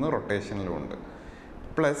 ട്രാൻസ്ലേഷനിലും 3 റൊട്ടേഷനിലും ഉണ്ട്.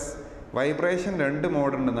 പ്ലസ് വൈബ്രേഷൻ 2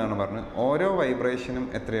 മോഡ് ഉണ്ടെന്നാണ് പറഞ്ഞത്. ഓരോ വൈബ്രേഷനും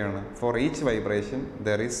എത്രയാണ്? For each vibration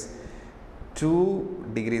there is 2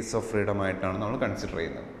 degrees of freedom ആയിട്ടാണ് നമ്മൾ കൺസിഡർ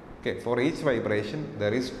ചെയ്യുന്നത്. Okay, for each vibration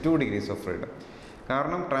there is 2 degrees of freedom.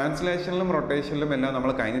 കാരണം ട്രാൻസ്ലേഷനിലും റൊട്ടേഷനിലും എല്ലാം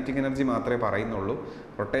നമ്മൾ കൈനറ്റിക് എനർജി മാത്രമേ പറയുന്നുള്ളൂ.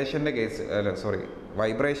 റൊട്ടേഷൻ്റെ കേസ്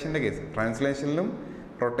വൈബ്രേഷൻ്റെ കേസ് ട്രാൻസ്ലേഷനിലും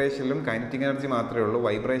റൊട്ടേഷനിലും കൈനറ്റിക് എനർജി മാത്രമേ ഉള്ളൂ.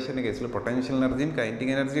 വൈബ്രേഷൻ്റെ കേസിൽ പൊട്ടൻഷ്യൽ എനർജിയും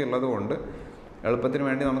കൈനറ്റിക് എനർജി ഉള്ളതുകൊണ്ട് എളുപ്പത്തിന്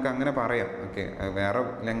വേണ്ടി നമുക്ക് അങ്ങനെ പറയാം. ഓക്കെ, വേറെ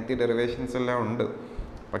ലെങ്തി ഡെറിവേഷൻസ് എല്ലാം ഉണ്ട്,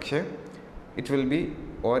 പക്ഷേ ഇറ്റ് വിൽ ബി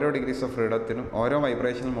ഓരോ ഡിഗ്രീസ് ഓഫ് ഫ്രീഡത്തിനും ഓരോ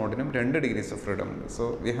വൈബ്രേഷണൽ മോഡിനും 2 degrees ഓഫ് ഫ്രീഡം ഉണ്ട്. So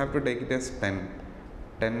we have to take it as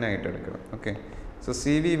 10 ആയിട്ട് എടുക്കണം. Okay, so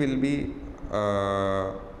CV will be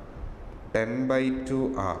 10/2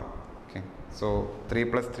 R. Okay, so 3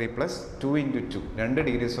 + 3 + 2 × 2 2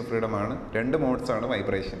 degrees of freedom ആണ്. 2 മോഡ്സ് ആണ്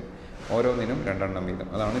വൈബ്രേഷൻ, ഓരോന്നിനും 2 എണ്ണം വീതം,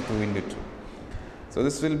 അതാണ് 2 × 2. So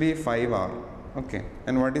this will be 5 R. Okay,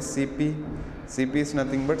 and what is CP? CP is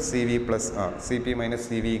nothing but CV + R. CP -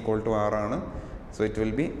 CV = R ആണ്. So it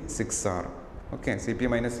will be 6 R. Okay, CP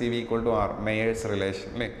 - CV = R, Mayers relation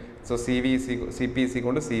അല്ലേ. So CP is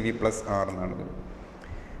equal to CV + R എന്നാണ്.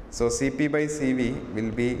 So Cp/Cv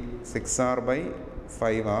will be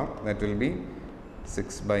 6R/5R, that will be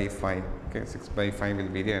 6/5. Okay, 6/5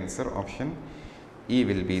 will be the answer. Option E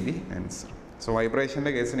will be the answer. So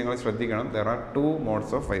വൈബ്രേഷൻ്റെ case നിങ്ങൾ ശ്രദ്ധിക്കണം, there are 2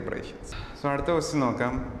 modes of vibrations. So അടുത്ത question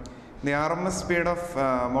നോക്കാം. The RMS speed of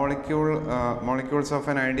molecules of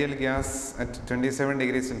an ideal gas at 27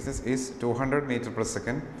 degrees Celsius is 200 meters per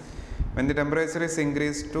second. When the temperature is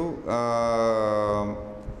increased to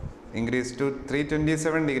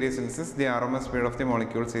 327 degrees Celsius, the RMS speed of the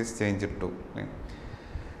molecules is changed to.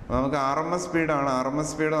 നമുക്ക് RMS സ്പീഡാണ്. RMS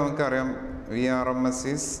speed നമുക്കറിയാം, VRMS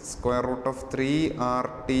is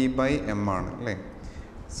 √3RT/m ആണ് അല്ലേ.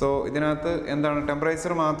 So ഇതിനകത്ത് എന്താണ്,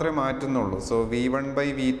 temperature മാത്രമേ മാറ്റുന്നുള്ളൂ. So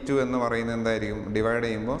V1/V2 എന്ന് പറയുന്നത് എന്തായിരിക്കും? ഡിവൈഡ്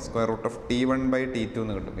ചെയ്യുമ്പോൾ √T1/T2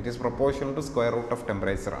 എന്ന് കിട്ടും. It is proportional to √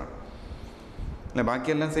 temperature ആണ് അല്ലേ.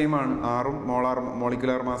 ബാക്കിയെല്ലാം സെയിം ആണ്. ആറും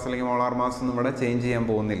മോളിക്കുലർ മാസ് അല്ലെങ്കിൽ മോളാർ മാസ് ഒന്നും ഇവിടെ ചേഞ്ച് ചെയ്യാൻ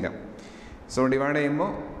പോകുന്നില്ല. സോ ഡിവൈഡ്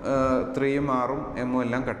ചെയ്യുമ്പോൾ 3ഉം 6ഉം M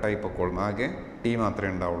എല്ലാം കട്ടായി പൊക്കോളും, ആകെ T മാത്രമേ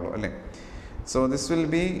ഉണ്ടാവുള്ളൂ അല്ലേ. So this will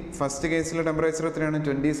be first കേസിലെ ടെമ്പറേച്ചർ എത്രയാണ്?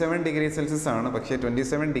 27 degrees Celsius ആണ്. പക്ഷേ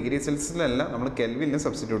 27 degrees Celsiusലല്ല, നമ്മൾ കെൽവിനിൽ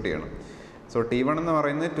സബ്സ്റ്റിറ്റ്യൂട്ട് ചെയ്യണം. സോ T1 എന്ന്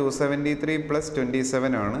പറയുന്നത് 273 +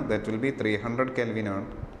 27 ആണ്, ദാറ്റ് വിൽ ബി 300 Kelvin ആണ്.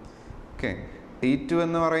 ഓക്കെ. T2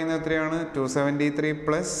 എന്ന് പറയുന്നത് എത്രയാണ്? 273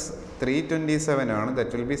 പ്ലസ് 327 ആണ്.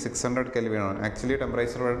 ദറ്റ് വിൽ ബി 600 കെൽവിൻ ആണ്. ആക്ച്വലി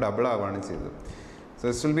ടെമ്പറേച്ചർ ഇവിടെ ഡബിൾ ആവുകയാണ് ചെയ്തത്. So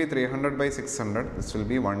this will be 300 by 600. This will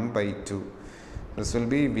be 1/2. This will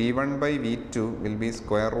be V1 by V2 will be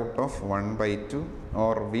square root of 1/2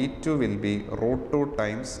 or V2 will be √2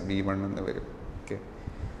 times V1 എന്ന് വരും. Okay.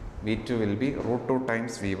 V2 will be √2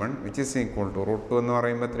 times V1 which is equal to √2 എന്ന്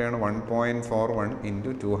പറയുമ്പോൾ എത്രയാണ്? 1.41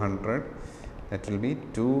 into 200. That will be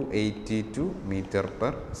 282 meter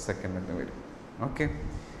per second എന്ന് വരും. Okay.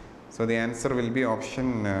 So the answer will be option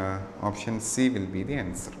C will be the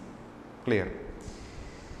answer. Clear?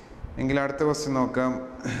 എങ്കിൽ അടുത്ത question നോക്കാം.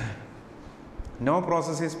 No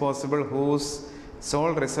process is possible whose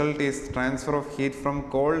sole result is transfer of heat from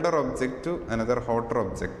colder object to another hotter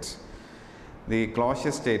object. The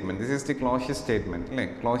Clausius statement. This is the Clausius statement.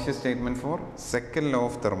 Clausius statement for second law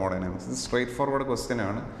of thermodynamics. This is straightforward question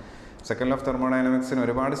ആണ്. Second law of തെർമോഡൈനാമിക്സിന്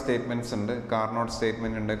ഒരുപാട് statements ഉണ്ട്. Carnot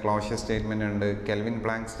statement ഉണ്ട്, Clausius statement ഉണ്ട്, kelvin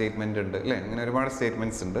Planck statement ഉണ്ട്, അല്ലേ? അങ്ങനെ ഒരുപാട്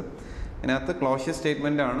statements ഉണ്ട്. ഇതിനകത്ത് ക്ലോഷ്യസ്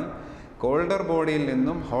സ്റ്റേറ്റ്മെൻ്റ് ആണ് കോൾഡർ ബോഡിയിൽ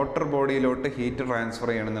നിന്നും ഹോട്ടർ ബോഡിയിലോട്ട് ഹീറ്റ് ട്രാൻസ്ഫർ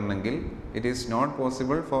ചെയ്യണമെന്നുണ്ടെങ്കിൽ it is not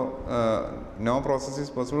possible for no process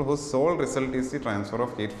is possible whose soul result is the transfer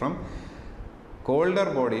of heat from colder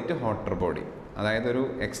body to hotter body. അതായത് ഒരു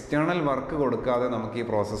എക്സ്റ്റേണൽ വർക്ക് കൊടുക്കാതെ നമുക്ക് ഈ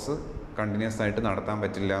process continuous ആയിട്ട് നടത്താൻ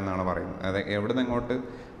പറ്റില്ല എന്നാണ് പറയുന്നത്. അതായത് എവിടെ നിന്ന് അങ്ങോട്ട്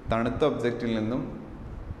തണുത്ത ഒബ്ജക്റ്റിൽ നിന്നും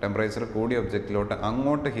ടെമ്പറേച്ചർ കൂടിയ ഒബ്ജക്റ്റിലോട്ട്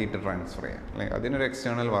അങ്ങോട്ട് ഹീറ്റ് ട്രാൻസ്ഫർ ചെയ്യാം, അല്ലെ? അതിനൊരു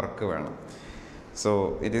എക്സ്റ്റേണൽ വർക്ക് വേണം. So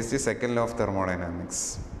it is the second law of thermodynamics.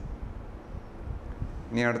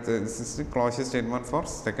 ഇനി അടുത്ത് this is the Clausius statement four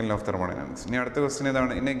second law of thermodynamics. ഇനി അടുത്ത ക്വസ്റ്റ്യൻ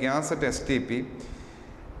ഇതാണ്. In A gas at STP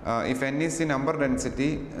if n is the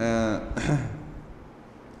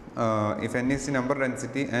number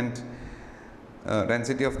density and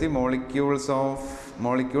density of the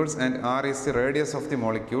molecules and r is the radius of the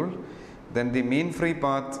molecule, then the mean free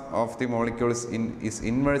path of the molecules is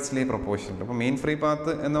inversely proportional. അപ്പോൾ mean free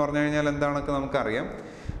path എന്ന് പറഞ്ഞു കഴിഞ്ഞാൽ എന്താണെന്നൊക്കെ നമുക്കറിയാം.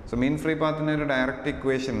 So mean free പാത്തിന് ഒരു direct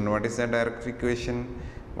equation ഉണ്ട്. What is the direct equation?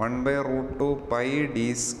 1/√2 pi d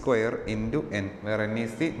square into n, where n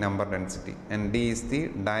is the number density and d is the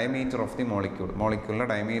diameter of the molecule. മോളിക്യൂളിൻ്റെ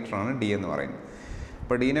diameter ആണ് d എന്ന് പറയുന്നത്.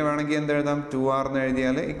 അപ്പോൾ ഡീനെ വേണമെങ്കിൽ എന്ത് എഴുതാം? 2r എന്ന്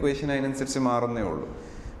എഴുതിയാൽ ഇക്വേഷൻ അതിനനുസരിച്ച് മാറുന്നേ ഉള്ളൂ.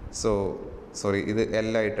 ഇത് L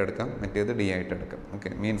ആയിട്ട് എടുക്കാം, മറ്റേത് D ആയിട്ട് എടുക്കാം. Okay.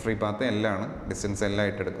 Mean free path L ആണ്, ഡിസ്റ്റൻസ് L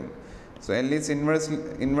ആയിട്ട് എടുക്കുന്നു. So L is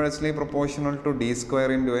inversely proportional to d square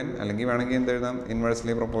into n, അല്ലെങ്കിൽ വേണമെങ്കിൽ എന്ത് എഴുതാം?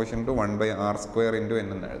 Inversely proportional to 1/r² into n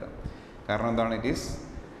എന്ന് എഴുതാം. കാരണം എന്താണ്? ഇറ്റ് ഈസ്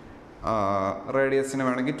റേഡിയസിന്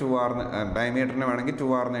വേണമെങ്കിൽ 2r, ഡയമീറ്ററിന് വേണമെങ്കിൽ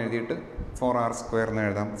 2r എന്ന് എഴുതിയിട്ട് 4r² എന്ന്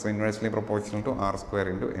എഴുതാം. So inversely proportional to r²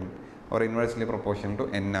 into n or inversely proportional to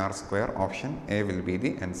nr². Option A will be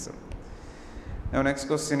the answer. Now next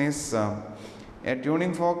question is a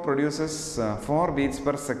tuning fork produces 4 beats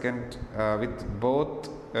per second with both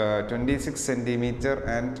 26 cm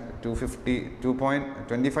and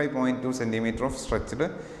 25.2 cm of stretched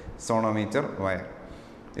sonometer wire.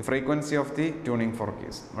 The frequency of the tuning fork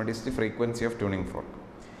is. What is the frequency of tuning fork?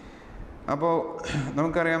 അപ്പോൾ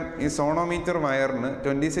നമുക്കറിയാം ഈ sonometer വയറിന്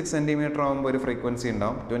 26 centimetre ആകുമ്പോൾ ഒരു frequency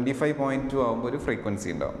ഉണ്ടാവും, 25.2 ആകുമ്പോൾ ഒരു frequency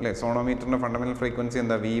ഉണ്ടാവും, അല്ലേ? സോണോമീറ്ററിൻ്റെ ഫണ്ടമെൻ്റൽ ഫ്രീക്വൻസി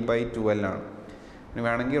എന്താ? V/12 ആണ്. ഇനി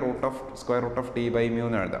വേണമെങ്കിൽ സ്ക്വയർ റൂട്ട് ഓഫ് T/μ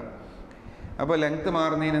എന്ന് എഴുതാം. അപ്പോൾ ലെങ്ത്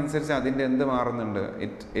മാറുന്നതിനനുസരിച്ച് അതിൻ്റെ എന്ത് മാറുന്നുണ്ട്?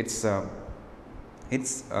 It's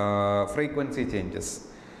frequency changes.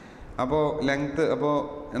 അപ്പോൾ അപ്പോൾ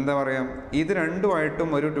എന്താ പറയുക, ഇത് രണ്ടുമായിട്ടും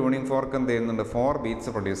ഒരു ട്യൂണിംഗ് ഫോർക്ക് എന്ത് ചെയ്യുന്നുണ്ട്? 4 ബീറ്റ്സ്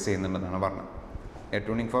പ്രൊഡ്യൂസ് ചെയ്യുന്നുണ്ടെന്നാണ് പറഞ്ഞത്. A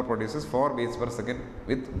tuning fork produces 4 beats per second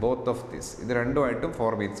with both of this. ഇത് രണ്ടുമായിട്ടും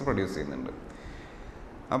 4 ബീറ്റ്സ് പ്രൊഡ്യൂസ് ചെയ്യുന്നുണ്ട്.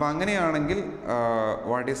 അപ്പോൾ അങ്ങനെയാണെങ്കിൽ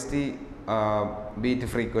what is the beat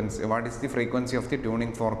frequency, what is the frequency of the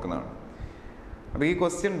tuning fork എന്നാണ്. അപ്പോൾ ഈ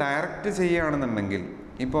ക്വസ്റ്റ്യൻ ഡയറക്റ്റ് ചെയ്യുകയാണെന്നുണ്ടെങ്കിൽ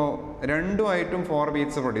ഇപ്പോൾ രണ്ടുമായിട്ടും 4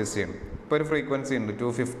 ബീറ്റ്സ് പ്രൊഡ്യൂസ് ചെയ്യണം. ഇപ്പോൾ ഒരു ഫ്രീക്വൻസി ഉണ്ട്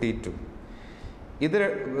 252. ഇത്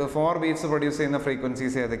 4 ബീറ്റ്സ് പ്രൊഡ്യൂസ് ചെയ്യുന്ന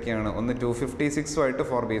ഫ്രീക്വൻസീസ് ഏതൊക്കെയാണ്? ഒന്ന് 256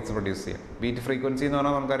 4 ബീറ്റ്സ് പ്രൊഡ്യൂസ് ചെയ്യാം. ബീറ്റ് ഫ്രീക്വൻസി എന്ന്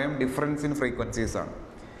പറഞ്ഞാൽ നമുക്കറിയാം ഡിഫറൻസ് ഇൻ ഫ്രീക്വൻസീസ് ആണ്.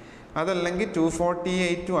 അതല്ലെങ്കിൽ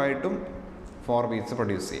 248 4 ബീറ്റ്സ്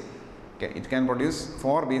പ്രൊഡ്യൂസ് ചെയ്യും. Okay. It can produce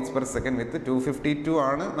 4 beats per second with 252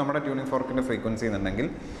 ആണ് നമ്മുടെ ട്യൂണിംഗ് ഫോർക്കിൻ്റെ ഫ്രീക്വൻസി എന്നുണ്ടെങ്കിൽ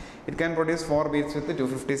it can produce 4 beats with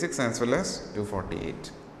 256 as well as 248.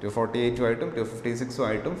 248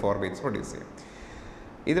 256 4 beats produce ചെയ്യും.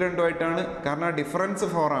 ഇത് രണ്ടുമായിട്ടാണ്, കാരണം ഡിഫറൻസ്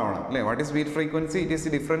 4 ആവണം, അല്ലേ? What is beat frequency? It is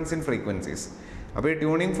the difference in frequencies. അപ്പോൾ ഈ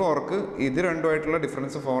ട്യൂണിംഗ് ഫോർക്ക് ഇത് രണ്ടുമായിട്ടുള്ള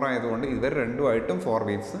ഡിഫറൻസ് 4 ആയതുകൊണ്ട് ഇവർ രണ്ടുമായിട്ടും 4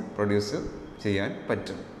 ബീറ്റ്സ് പ്രൊഡ്യൂസ് ചെയ്യാൻ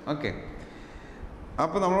പറ്റും. ഓക്കെ.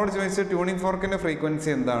 അപ്പോൾ നമ്മളോട് ചോദിച്ച ട്യൂണിംഗ് ഫോർക്കിൻ്റെ ഫ്രീക്വൻസി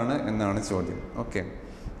എന്താണ് എന്നാണ് ചോദ്യം. ഓക്കെ.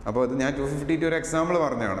 അപ്പോൾ അത് ഞാൻ 252 ഒരു എക്സാമ്പിൾ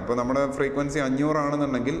പറഞ്ഞതാണ്. ഇപ്പോൾ നമ്മുടെ ഫ്രീക്വൻസി 500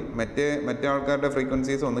 ആണെന്നുണ്ടെങ്കിൽ മറ്റേ ആൾക്കാരുടെ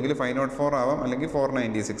ഫ്രീക്വൻസീസ് ഒന്നുകിൽ 504 ആവാം അല്ലെങ്കിൽ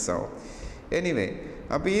 496 ആവാം. എനിവേ,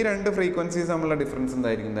 അപ്പോൾ ഈ രണ്ട് ഫ്രീക്വൻസീസ് തമ്മിലുള്ള ഡിഫറൻസ്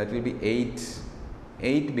എന്തായിരിക്കും? ദാറ്റ് വിൽ ബി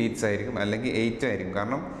 8 ബീറ്റ്സ് ആയിരിക്കും, അല്ലെങ്കിൽ 8 ആയിരിക്കും.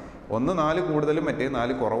 കാരണം ഒന്ന് 4 കൂടുതലും മറ്റേ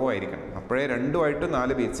 4 കുറവായിരിക്കണം. അപ്പോഴേ രണ്ടുമായിട്ട്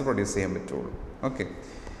 4 ബീറ്റ്സ് പ്രൊഡ്യൂസ് ചെയ്യാൻ പറ്റുള്ളൂ. ഓക്കെ,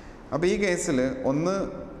 അപ്പോൾ ഈ കേസിൽ ഒന്ന്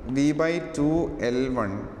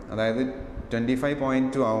V/2L1, അതായത്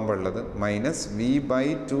 25.2 ആകുമ്പോൾ ഉള്ളത്, മൈനസ്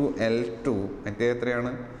V/2L2, മറ്റേ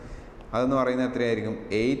എത്രയാണ്? അതെന്ന് പറയുന്നത് എത്രയായിരിക്കും?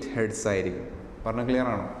 8 ഹെർട്സ് ആയിരിക്കും. പറഞ്ഞ ക്ലിയർ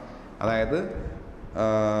ആണോ? അതായത്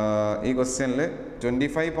ഈ ക്വസ്റ്റ്യനിൽ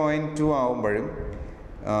 25.2 ആകുമ്പോഴും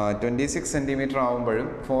 26 സെൻറ്റിമീറ്റർ ആകുമ്പോഴും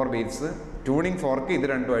 4 ബീറ്റ്സ്, ട്യൂണിങ് ഫോർക്ക് ഇത്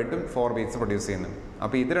രണ്ടുമായിട്ടും 4 ബീറ്റ്സ് പ്രൊഡ്യൂസ് ചെയ്യുന്നുണ്ട്.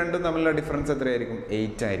 അപ്പോൾ ഇത് രണ്ടും തമ്മിലുള്ള ഡിഫറൻസ് എത്രയായിരിക്കും?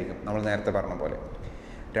 8 ആയിരിക്കും. നമ്മൾ നേരത്തെ പറഞ്ഞ പോലെ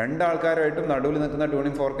രണ്ടാൾക്കാരുമായിട്ടും നടുവിൽ നിൽക്കുന്ന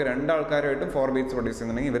ട്യൂണിങ് ഫോർക്ക് രണ്ടാൾക്കാരുമായിട്ടും 4 ബീറ്റ്സ് പ്രൊഡ്യൂസ്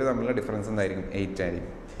ചെയ്യുന്നുണ്ടെങ്കിൽ ഇവർ തമ്മിലുള്ള ഡിഫറൻസ് എന്തായിരിക്കും? 8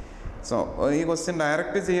 ആയിരിക്കും. സോ ഈ ക്വസ്റ്റ്യൻ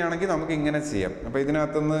ഡയറക്റ്റ് ചെയ്യുകയാണെങ്കിൽ നമുക്ക് ഇങ്ങനെ ചെയ്യാം. അപ്പോൾ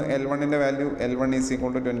ഇതിനകത്തുനിന്ന് L1 value L1 is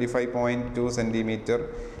equal to 25.2 centimetre,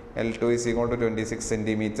 L2 is equal to 26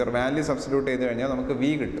 centimetre. Value substitute ചെയ്ത് കഴിഞ്ഞാൽ നമുക്ക് V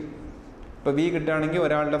കിട്ടും. ഇപ്പോൾ V കിട്ടുകയാണെങ്കിൽ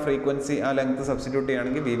ഒരാളുടെ ഫ്രീക്വൻസി ആ ലെങ്ത് സബ്സ്റ്റിറ്റ്യൂട്ട്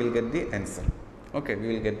ചെയ്യുകയാണെങ്കിൽ we will get the answer. Okay, we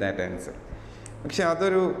will get that answer. പക്ഷേ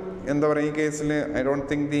അതൊരു എന്താ പറയുക, ഈ കേസിൽ I don't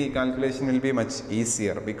think the calculation will be much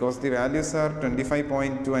easier because the values R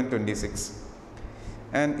 25.2 and 26.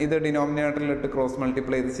 And ഇത് ഡിനോമിനേറ്ററിലിട്ട് ക്രോസ്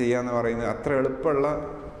മൾട്ടിപ്ലൈ ചെയ്ത് ചെയ്യാന്ന് പറയുന്നത് അത്ര എളുപ്പമുള്ള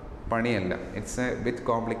പണിയല്ല. It's A bit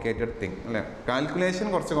complicated thing അല്ലേ? കാൽക്കുലേഷൻ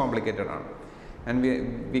കുറച്ച് കോംപ്ലിക്കേറ്റഡ് ആണ്. And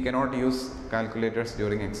we cannot use calculators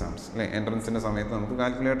during exams അല്ലേ? എൻട്രൻസിൻ്റെ സമയത്ത് നമുക്ക്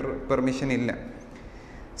കാൽക്കുലേറ്റർ പെർമിഷൻ ഇല്ല.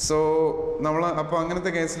 സോ നമ്മൾ അപ്പോൾ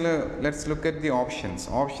അങ്ങനത്തെ കേസിൽ let's look at the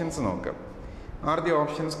options നോക്കാം. Are the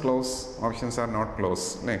options close? Options are not close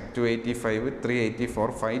അല്ലേ? 285, 384,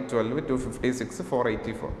 512, 256,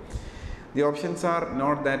 484. The options are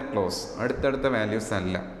not that close. അടുത്തടുത്ത വാല്യൂസ്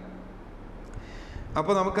അല്ല.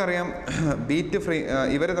 അപ്പോൾ നമുക്കറിയാം ബീറ്റ് ഫ്രീ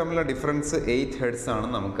ഇവർ തമ്മിലുള്ള ഡിഫറൻസ് 8 ഹെർട്സ്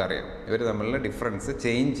ആണെന്ന് നമുക്കറിയാം. ഇവർ തമ്മിലുള്ള ഡിഫറൻസ്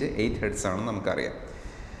ചേഞ്ച് 8 ഹെർട്സ് ആണെന്ന് നമുക്കറിയാം.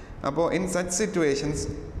 അപ്പോൾ in such situations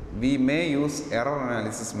we may use error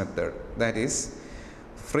analysis method. That is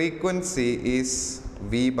frequency is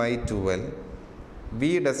V/2L. V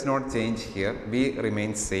does not change here. V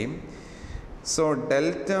remains same. So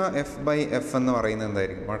delta F/F എന്ന് പറയുന്നത്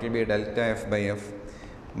എന്തായിരിക്കും? What will be delta F/F?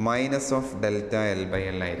 Minus of delta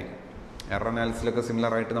L/L ആയിരിക്കും. Error അനാലിസിലൊക്കെ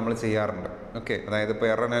similar ആയിട്ട് നമ്മൾ ചെയ്യാറുണ്ട്. Okay, അതായത് ഇപ്പോൾ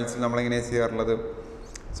error അനാലിസിൽ നമ്മളെങ്ങനെയാണ് ചെയ്യാറുള്ളത്?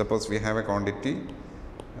 Suppose we have A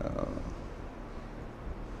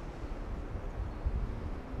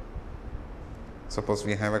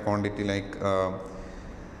quantity, like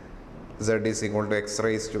Z is equal to X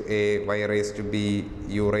raised to A, Y raised to B,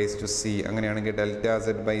 U raised to C. അങ്ങനെയാണെങ്കിൽ delta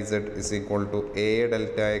Z/Z is equal to A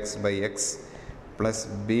delta X/X plus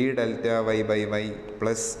B delta Y/Y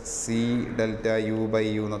plus C delta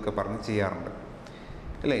U/U എന്നൊക്കെ പറഞ്ഞ് ചെയ്യാറുണ്ട്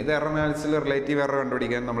അല്ലേ? ഇത് error അനാലിസിൽ relative error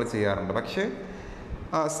കണ്ടുപിടിക്കാൻ നമ്മൾ ചെയ്യാറുണ്ട്. പക്ഷേ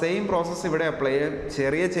സെയിം പ്രോസസ്സ് ഇവിടെ അപ്ലൈ ചെയ്യാൻ,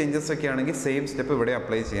 ചെറിയ ചേഞ്ചസ് ഒക്കെ ആണെങ്കിൽ സെയിം സ്റ്റെപ്പ് ഇവിടെ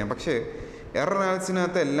അപ്ലൈ ചെയ്യാം. പക്ഷേ എറർ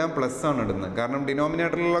അനാലിസിനകത്ത് എല്ലാം പ്ലസ് ആണ് ഇടുന്നത്. കാരണം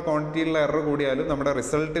ഡിനോമിനേറ്ററിലുള്ള ക്വാണ്ടിറ്റിയിലുള്ള എറർ കൂടിയാലും നമ്മുടെ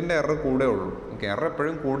റിസൾട്ടിൻ്റെ എറർ കൂടെ ഉള്ളൂ. ഓക്കെ, എറർ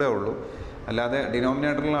എപ്പോഴും കൂടെ ഉള്ളൂ. അല്ലാതെ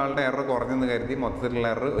ഡിനോമിനേറ്ററിലുള്ള ആളുടെ എറർ കുറഞ്ഞെന്ന് കരുതി മൊത്തത്തിലുള്ള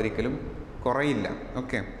എറർ ഒരിക്കലും കുറയില്ല.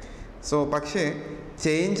 ഓക്കെ, സോ പക്ഷേ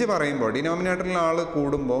ചേഞ്ച് പറയുമ്പോൾ ഡിനോമിനേറ്ററിലുള്ള ആൾ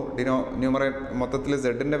കൂടുമ്പോൾ മൊത്തത്തിൽ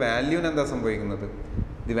സെഡിൻ്റെ വാല്യൂവിന് എന്താ സംഭവിക്കുന്നത്?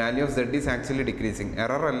 The value of Z is actually decreasing.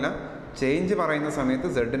 Error അല്ല, ചേഞ്ച് പറയുന്ന സമയത്ത്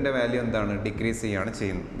സെഡിൻ്റെ വാല്യൂ എന്താണ്? ഡിക്രീസ് ചെയ്യുകയാണ്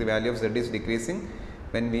ചെയ്യുന്നത്. The value of Z is decreasing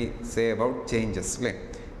when we say about changes അല്ലേ?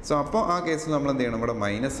 സോ അപ്പോൾ ആ കേസിൽ നമ്മൾ എന്ത് ചെയ്യണം? ഇവിടെ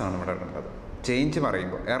മൈനസ് ആണ് ഇവിടെ ഇടേണ്ടത്. ചേഞ്ച്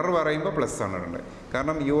പറയുമ്പോൾ, എറർ പറയുമ്പോൾ പ്ലസ് ആണ് ഇടേണ്ടത്.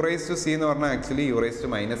 കാരണം U raised to C എന്ന് പറഞ്ഞാൽ actually U raised to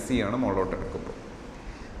 -C ആണ് മുകളിലോട്ട് എടുക്കുമ്പോൾ.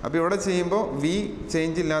 അപ്പോൾ ഇവിടെ ചെയ്യുമ്പോൾ V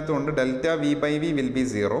ചേഞ്ച് ഇല്ലാത്തതുകൊണ്ട് delta V/V will be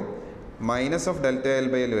 0, minus of delta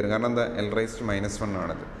L/L വരും. കാരണം എന്താ? L raised to -1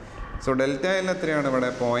 ആണത്. സോ delta L എത്രയാണ്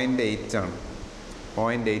ഇവിടെ? 0.8 ആണ്.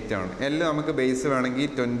 0.8 ആണ്. L നമുക്ക് ബേസ്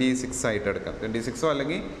വേണമെങ്കിൽ 26 ആയിട്ട് എടുക്കാം. 26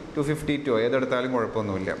 അല്ലെങ്കിൽ 252 ഏതെടുത്താലും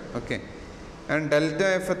കുഴപ്പമൊന്നുമില്ല. ഓക്കെ, ആൻഡ് ഡെൽറ്റ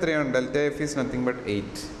F എത്രയാണ്? Delta F is nothing but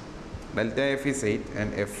 8. Delta F is 8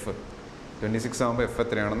 and F 26 ആകുമ്പോൾ F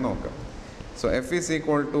എത്രയാണെന്ന് നോക്കാം. So F is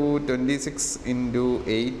equal to 26 ×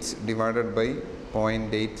 8 divided by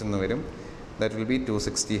 0.8 എന്ന് വരും. That will be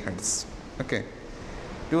 260 hertz. Okay,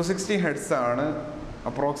 260 hertz ആണ്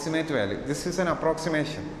approximate value. This is an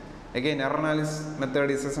approximation. Again error analysis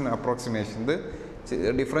method is an approximation. ഇത്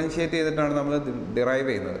differentiate ചെയ്തിട്ടാണ് നമ്മൾ derive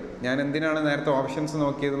ചെയ്യുന്നത്. ഞാൻ എന്തിനാണ് നേരത്തെ ഓപ്ഷൻസ്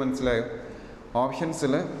നോക്കിയത് മനസ്സിലായോ?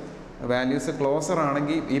 ഓപ്ഷൻസിൽ വാല്യൂസ് ക്ലോസർ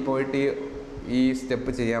ആണെങ്കിൽ പോയിട്ട് ഈ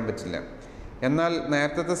സ്റ്റെപ്പ് ചെയ്യാൻ പറ്റില്ല. എന്നാൽ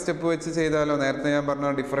നേരത്തെ സ്റ്റെപ്പ് വെച്ച് ചെയ്താലോ? നേരത്തെ ഞാൻ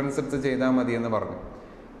പറഞ്ഞ ഡിഫറൻസ് എടുത്ത് ചെയ്താൽ മതി എന്ന് പറഞ്ഞു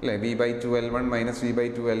അല്ലേ? V/2L1 മൈനസ്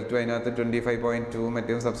V/2L2 അതിനകത്ത് 25.2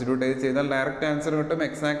 മറ്റേ സബ്സ്റ്റിറ്റ്യൂട്ട് ചെയ്ത് ചെയ്താൽ ഡയറക്റ്റ് ആൻസർ കിട്ടും,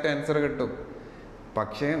 എക്സാക്റ്റ് ആൻസർ കിട്ടും.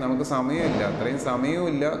 പക്ഷേ നമുക്ക് സമയമില്ല, അത്രയും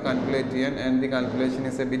സമയവുമില്ല കാൽക്കുലേറ്റ് ചെയ്യാൻ. And the calculation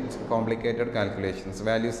is A bit complicated calculations.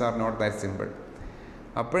 Values are not that simple.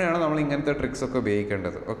 അപ്പോഴാണ് നമ്മൾ ഇങ്ങനത്തെ ട്രിക്സൊക്കെ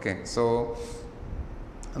ഉപയോഗിക്കേണ്ടത്. ഓക്കെ, സോ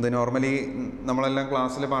അത് നോർമലി നമ്മളെല്ലാം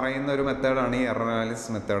ക്ലാസ്സിൽ പറയുന്ന ഒരു മെത്തേഡാണ് ഈ എറർ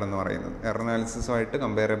അനാലിസിസ് മെത്തേഡ് എന്ന് പറയുന്നത്. എറർ അനാലിസിസുമായിട്ട്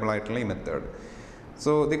കമ്പയറബിൾ ആയിട്ടുള്ള ഈ method.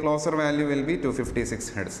 So the closer value will be 256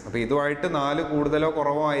 heads. അപ്പോൾ ഇതുമായിട്ട് 4 കൂടുതലോ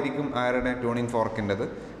കുറവോ ആയിരിക്കും ആരുടെ tuning ഫോർക്കിൻ്റെത്.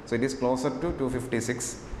 So it is closer to 256.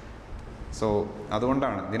 So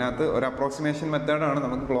അതുകൊണ്ടാണ് ഇതിനകത്ത് ഒരു അപ്രോക്സിമേഷൻ മെത്തേഡാണ്,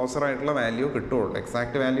 നമുക്ക് ക്ലോസർ ആയിട്ടുള്ള വാല്യൂ കിട്ടുകയുള്ളൂ.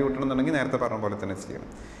 എക്സാക്ട് വാല്യൂ കിട്ടണമെന്നുണ്ടെങ്കിൽ നേരത്തെ പറഞ്ഞ പോലെ തന്നെ ചെയ്യണം.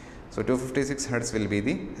 So 256 heads will be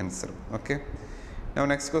the answer. Okay, now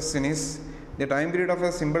next question is the time period of a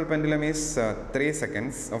simple pendulum is 3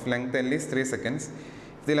 seconds, of length L is 3 seconds.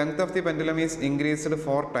 If the length of the pendulum is increased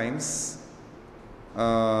 4 times,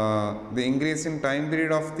 the increase in time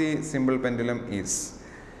period of the simple pendulum is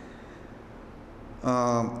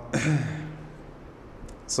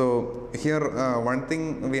so here one thing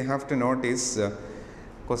we have to note is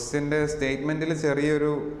ക്വസ്റ്റ്യൻ്റെ സ്റ്റേറ്റ്മെൻറ്റിൽ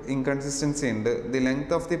ചെറിയൊരു inconsistency ഉണ്ട്. The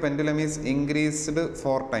length of the pendulum is increased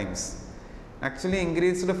 4 times. Actually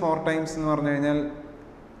increased 4 times എന്ന് പറഞ്ഞു കഴിഞ്ഞാൽ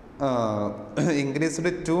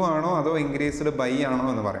increased 2 ആണോ അതോ increased by ആണോ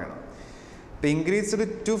എന്ന് പറയണം. ഇപ്പം ഇൻക്രീസ്ഡ്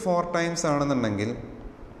ടു 4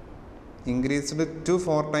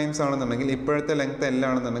 times ആണെന്നുണ്ടെങ്കിൽ, ഇപ്പോഴത്തെ ലെങ്ത് L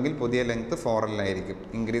ആണെന്നുണ്ടെങ്കിൽ പുതിയ ലെങ്ത് 4L ആയിരിക്കും.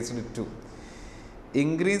 ഇൻക്രീസ്ഡ് 2.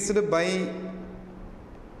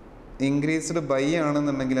 ഇൻക്രീസ്ഡ് ബൈ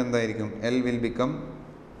ആണെന്നുണ്ടെങ്കിൽ എന്തായിരിക്കും? L വിൽ ബിക്കം,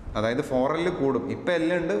 അതായത് 4L കൂടും. ഇപ്പം L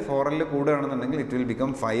ഉണ്ട്, 4L കൂടുകയാണെന്നുണ്ടെങ്കിൽ it will become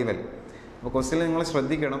 5L. അപ്പോൾ ക്വസ്റ്റ്യനിൽ നിങ്ങൾ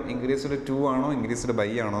ശ്രദ്ധിക്കണം, ഇൻക്രീസ്ഡ് 2 ആണോ ഇൻക്രീസ്ഡ് ബൈ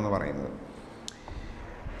ആണോ എന്ന് പറയുന്നത്.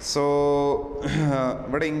 സോ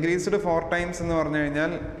ഇവിടെ ഇൻക്രീസ്ഡ് 4 times എന്ന് പറഞ്ഞു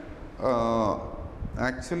കഴിഞ്ഞാൽ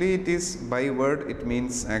actually it is by word, it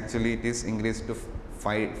means actually it is increase to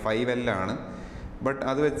 5L ആണ്. ബട്ട്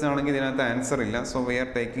അത് വെച്ചാണെങ്കിൽ ഇതിനകത്ത് ആൻസർ ഇല്ല. So we are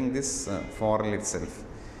taking this 4L it self.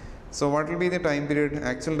 So what will be the time period?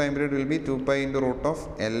 Actual time period will be 2π ×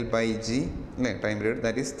 √L/g അല്ലേ, time period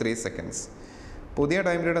that is 3 seconds. പുതിയ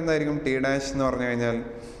time period എന്തായിരിക്കും? T' എന്ന് പറഞ്ഞു കഴിഞ്ഞാൽ,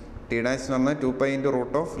 T' എന്ന് പറഞ്ഞാൽ 2π ×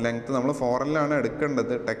 length നമ്മൾ 4L ആണ്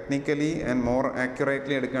എടുക്കേണ്ടത്. ടെക്നിക്കലി ആൻഡ് മോർ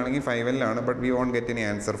ആക്യുറേറ്റ്ലി എടുക്കുകയാണെങ്കിൽ 5L ആണ്. But we won't get any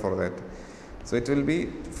answer for that. So it will be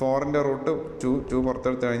 4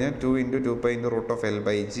 പുറത്തെടുത്ത് കഴിഞ്ഞാൽ 2 × 2π ×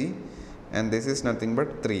 L/g and this is nothing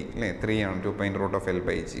but 3 അല്ലേ, 3 ആണ് 2π ×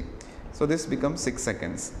 L/g. So this become 6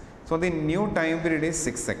 seconds. So the new time period is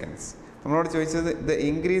 6 seconds. നമ്മളോട് ചോദിച്ചത് the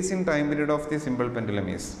increase in time period of the simple pendulum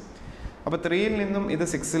is. അപ്പോൾ 3ൽ നിന്നും ഇത്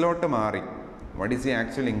 6ലോട്ട് മാറി. What is the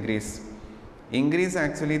actual increase? Increase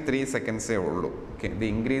actually 3 seconds ഉള്ളൂ. Okay, the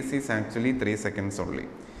increase is actually 3 seconds only.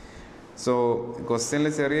 So ക്വസ്റ്റ്യനിൽ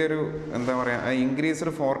ചെറിയൊരു എന്താ പറയുക, ആ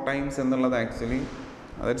ഇൻക്രീസ്ഡ് 4 times എന്നുള്ളത് ആക്ച്വലി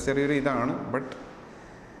അതൊരു ചെറിയൊരു ഇതാണ്. ബട്ട്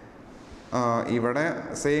ഇവിടെ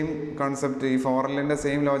സെയിം കോൺസെപ്റ്റ്, ഈ 4Lൻ്റെ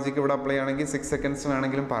സെയിം ലോജിക്ക് ഇവിടെ അപ്ലൈ ആണെങ്കിൽ 6 seconds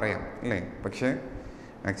വേണമെങ്കിലും പറയാം അല്ലേ. പക്ഷേ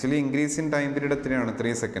actually increase in time period എത്രയാണ്?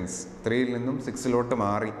 3 seconds. 3ൽ നിന്നും 6ലോട്ട്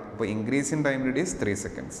മാറി. അപ്പോൾ increase in time period is 3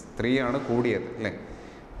 seconds. 3 ആണ് കൂടിയത് അല്ലേ.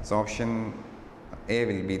 So option A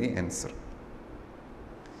will be the answer.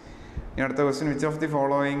 ഇനി അടുത്ത question, which of the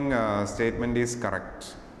following statement is correct?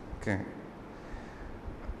 Okay,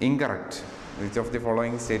 incorrect. Which of the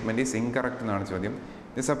following statement is incorrect എന്നാണ് ചോദ്യം.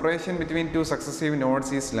 The separation between 2 successive nodes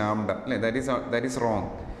is lambda അല്ലേ, that is wrong.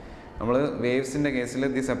 നമ്മൾ വേവ്സിൻ്റെ കേസിൽ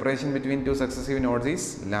the separation between 2 successive nodes is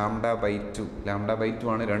λ/2. λ/2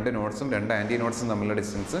 ആണ് 2 നോഡ്സും 2 anti നോഡ്സും തമ്മിലുള്ള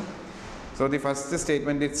distance. So the first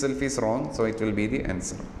statement it self is wrong. So it will be the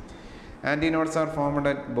answer. Anti nodes are formed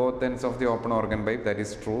at both ends of the open organ pipe. That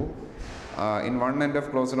is true. In one end of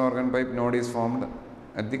closed organ pipe, node is formed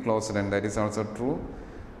at the closed end. That is also true.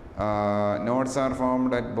 Nodes are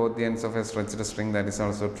formed at both the ends of a stretched string. That is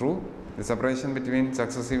also true. The separation between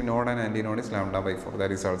successive node and antinode is λ/4.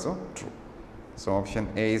 That is also true. So option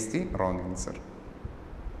A is the wrong answer.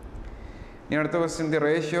 Now അടുത്ത question, the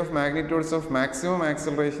ratio of magnitudes of maximum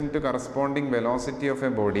acceleration to corresponding velocity of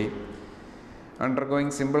a body undergoing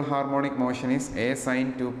simple harmonic motion is a sin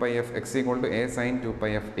 2πf x equal to a sin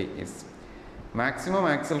 2πf t is. Maximum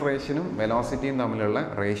ആക്സിലറേഷനും വെലോസിറ്റിയും തമ്മിലുള്ള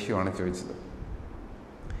ratio ആണ് ചോദിച്ചത്.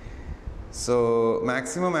 So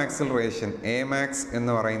maximum acceleration A max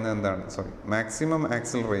എന്ന് പറയുന്നത് എന്താണ്? Maximum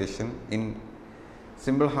acceleration in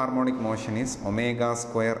simple harmonic motion is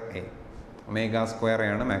ω²a. ω²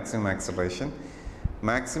 ആണ് maximum acceleration.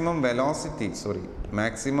 Maximum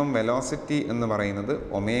velocity എന്ന് പറയുന്നത്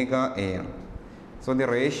ω_a ആണ്. സോ ദി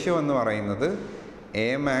റേഷ്യോ എന്ന് പറയുന്നത് A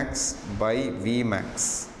max by V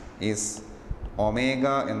max is omega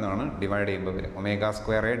എന്നാണ് ഡിവൈഡ് ചെയ്യുമ്പോൾ വരും.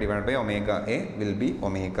 ω²a divide by ω_a will be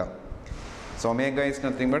omega. So omega is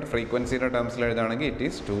nothing but ഫ്രീക്വൻസിയുടെ ടേംസിൽ എഴുതുകയാണെങ്കിൽ ഇറ്റ്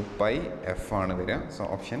ഈസ് 2πf ആണ് വരിക. So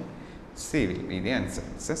option C will be the answer.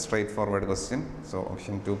 It's A straight forward question. So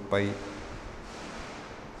option 2πf,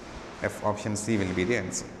 option C will be the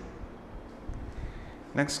answer.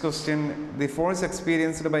 Next question, the force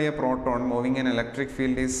experienced by a proton moving an electric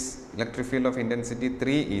field of intensity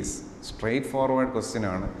 3 is straightforward question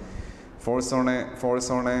ആണ്. Force on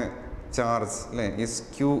a charge അല്ലേ is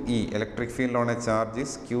QE, electric field on a charge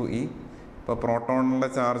is QE. ഇപ്പോൾ പ്രോട്ടോണിൻ്റെ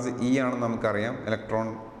charge E ആണ് നമുക്കറിയാം, electron.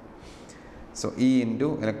 So E into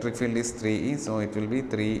electric field is 3E, so it will be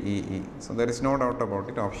 3EE. So there is no doubt about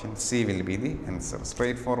it, option C will be the answer.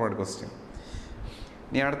 Straightforward question.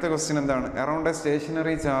 ഇനി അടുത്ത question എന്താണ്? Around a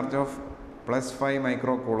stationary charge of +5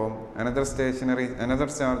 micro coulomb another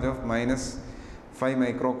charge of -5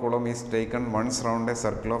 micro coulomb is taken once round A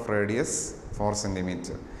circle of radius 4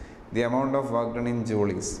 centimetre. The amount of work done in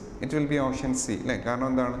ജൂളീസ്. It will be option C അല്ലേ? കാരണം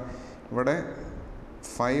എന്താണ്, ഇവിടെ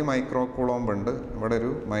 5 micro coulomb ഉണ്ട്, ഇവിടെ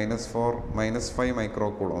ഒരു -5 micro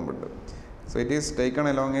coulomb ഉണ്ട്. So it is taken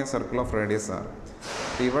along A circle of radius R.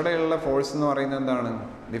 ഇവിടെയുള്ള force എന്ന് പറയുന്നത് എന്താണ്?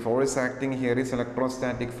 The force acting here is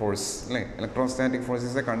electrostatic force അല്ലേ? Electrostatic force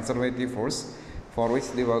is A conservative force for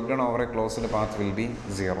which the work done over A closed path will be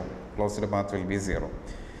zero.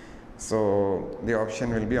 So the option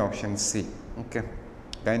will be option C. Okay,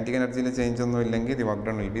 kinetic എനർജിയിൽ change ഒന്നും ഇല്ലെങ്കിൽ the work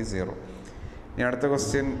done will be zero. ഇനി അടുത്ത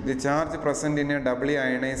question, the charge present in A doubly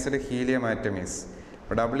ionised helium atom is.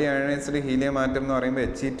 ഇപ്പോൾ doubly ionised helium atom എന്ന് പറയുമ്പോൾ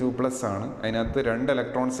He2+ ആണ്, അതിനകത്ത് 2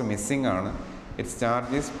 ഇലക്ട്രോൺസ് മിസ്സിംഗ് ആണ്. ഇറ്റ്സ്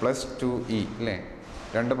ചാർജ് ഈസ് +2E അല്ലേ?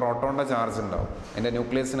 2 പ്രോട്ടോണിൻ്റെ ചാർജ് ഉണ്ടാവും. എൻ്റെ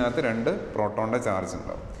ന്യൂക്ലിയസിനകത്ത് 2 പ്രോട്ടോണിൻ്റെ ചാർജ്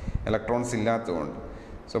ഉണ്ടാവും, ഇലക്ട്രോൺസ് ഇല്ലാത്തതുകൊണ്ട്.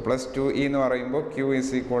 സോ +2E എന്ന് പറയുമ്പോൾ Q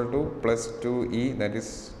is equal to +2E, that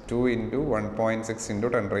is 2 × 1.6 ×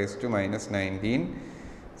 10⁻⁻⁹.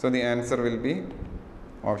 So the answer will be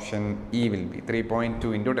option E will be 3.2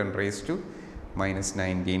 ×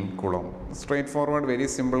 10⁻⁻19 coulomb. Straight forward very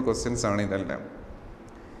simple questions ആണ് ഇതെല്ലാം.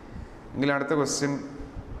 എങ്കിൽ അടുത്ത question,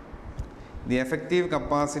 the effective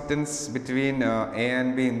capacitance between A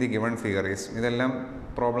and be in the given figure is. ഇതെല്ലാം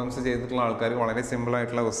problems ചെയ്തിട്ടുള്ള ആൾക്കാർ വളരെ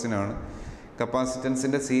സിമ്പിളായിട്ടുള്ള question ആണ്.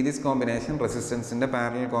 കപ്പാസിറ്റൻസിൻ്റെ സീരീസ് കോമ്പിനേഷൻ റെസിസ്റ്റൻസിൻ്റെ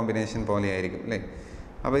പാരലൽ കോമ്പിനേഷൻ പോലെയായിരിക്കും അല്ലേ?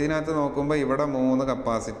 അപ്പോൾ ഇതിനകത്ത് നോക്കുമ്പോൾ ഇവിടെ 3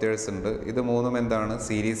 കപ്പാസിറ്റേഴ്സ് ഉണ്ട്. ഇത് 3ഉം എന്താണ്?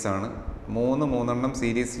 സീരീസ് ആണ്. 3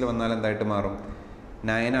 സീരീസിൽ വന്നാൽ എന്തായിട്ട് മാറും?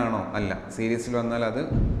 9 ആണോ? അല്ല, സീരീസിൽ വന്നാൽ അത്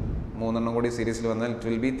 3 കൂടി സീരീസിൽ വന്നാൽ ഇറ്റ്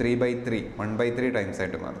വിൽ ബി 3/3 1/3 ടൈംസ്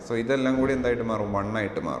ആയിട്ട് മാറും. സോ ഇതെല്ലാം കൂടി എന്തായിട്ട് മാറും? 1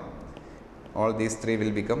 ആയിട്ട് മാറും. All these 3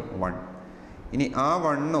 will become 1. ഇനി ആ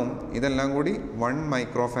 1ഉം ഇതെല്ലാം കൂടി 1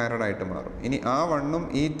 മൈക്രോ ഫാരഡ് ആയിട്ട് മാറും. ഇനി ആ 1ഉം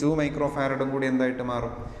ഈ 2 മൈക്രോ ഫാരഡും കൂടി എന്തായിട്ട്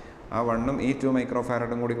മാറും? ആ 1ഉം ഈ 2 മൈക്രോ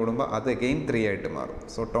ഫാരഡും കൂടി കൂടുമ്പോൾ അത് അഗെയിൻ 3 ആയിട്ട് മാറും.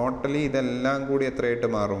 സോ ടോട്ടലി ഇതെല്ലാം കൂടി എത്രയായിട്ട്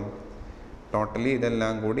മാറും? ടോട്ടലി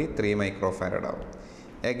ഇതെല്ലാം കൂടി 3 മൈക്രോ ഫാരഡ് ആവും.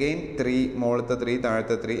 അഗെയിൻ 3, മുകളിലത്തെ 3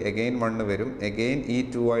 താഴത്തെ 3, അഗെയിൻ 1 വരും. അഗെയിൻ ഈ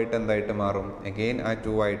 2 ആയിട്ട് എന്തായിട്ട് മാറും? അഗെയിൻ ആ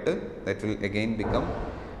 2 ആയിട്ട് that will again become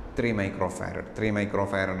 3 micro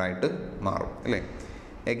farad ആയിട്ട് മാറും അല്ലേ?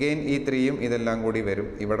 അഗെയിൻ ഈ 3യും ഇതെല്ലാം കൂടി വരും.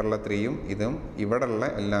 ഇവിടെയുള്ള 3യും ഇതും ഇവിടെയുള്ള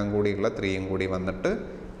എല്ലാം കൂടിയുള്ള 3യും കൂടി വന്നിട്ട്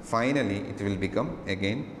finally it will become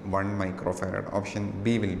again 1 micro farad. Option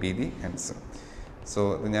B will be the answer. So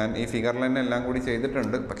ഞാൻ ഈ ഫിഗറിൽ തന്നെ എല്ലാം കൂടി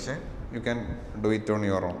ചെയ്തിട്ടുണ്ട്, പക്ഷേ you can do it on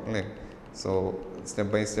your own അല്ലേ? സോ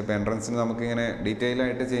സ്റ്റെപ്പ് ബൈ സ്റ്റെപ്പ് എൻട്രൻസിന് നമുക്കിങ്ങനെ ഡീറ്റെയിൽ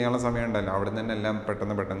ആയിട്ട് ചെയ്യാനുള്ള സമയം ഉണ്ടല്ലോ, അവിടെ നിന്ന് തന്നെ എല്ലാം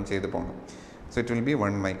പെട്ടെന്ന് ചെയ്ത് പോകണം. So it will be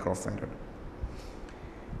 1 micro farad.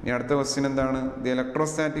 ഇനി അടുത്ത ക്വസ്റ്റ്യൻ എന്താണ്? The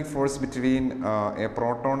electrostatic force between A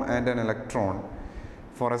proton and an electron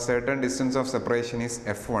four A certain distance of separation is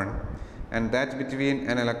F1 and that between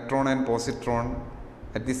an electron and positron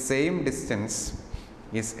at the same distance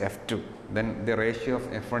is F2. Then the ratio of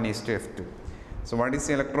F1 is to F2. So what is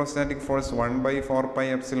the electrostatic force?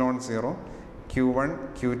 1/4πε0 Q1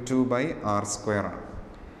 Q2/r².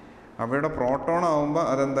 അവിടെ proton ആവുമ്പോൾ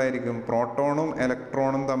അതെന്തായിരിക്കും? പ്രോട്ടോണും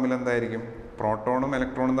ഇലക്ട്രോണും തമ്മിൽ എന്തായിരിക്കും? പ്രോട്ടോണും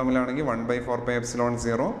ഇലക്ട്രോണും തമ്മിലാണെങ്കിൽ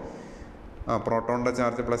 1/4πε0 പ്രോട്ടോണിൻ്റെ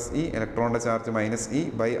charge +E, ഇലക്ട്രോണിൻ്റെ charge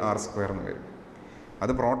 -E/r² എന്ന് വരും.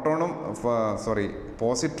 അത്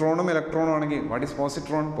പോസിട്രോണും ഇലക്ട്രോണും ആണെങ്കിൽ what is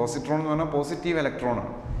positron എന്ന് പറഞ്ഞാൽ പോസിറ്റീവ്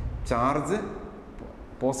ഇലക്ട്രോണാണ്. ചാർജ്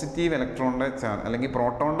പോസിറ്റീവ് ഇലക്ട്രോണിൻ്റെ ചാർജ് അല്ലെങ്കിൽ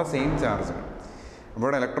പ്രോട്ടോണിൻ്റെ സെയിം ചാർജാണ്.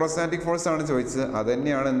 ഇവിടെ ഇലക്ട്രോസ്റ്റാറ്റിക് ഫോഴ്സ് ആണ് ചോദിച്ചത്, അത്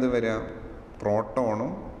തന്നെയാണ് എന്ത് വരിക?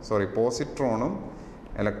 പോസിട്രോണും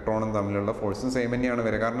ഇലക്ട്രോണും തമ്മിലുള്ള ഫോഴ്സും സെയിം തന്നെയാണ്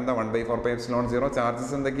വരിക. കാരണം എന്താ? 1/4πε0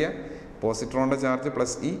 ചാർജസ് എന്തൊക്കെയാണ്? പോസിട്രോണിൻ്റെ charge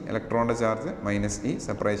 +E, ഇലക്ട്രോണിൻ്റെ charge -E,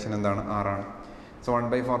 separation എന്താണ്? R ആണ്. So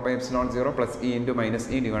 1/4πε0 +E ×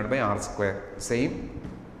 -E/r². Same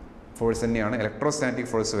force തന്നെയാണ് ഇലക്ട്രോസ്റ്റാറ്റിക്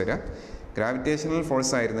ഫോഴ്സ് വരിക. ഗ്രാവിറ്റേഷണൽ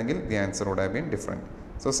ഫോഴ്സ് ആയിരുന്നെങ്കിൽ the answer would have been different.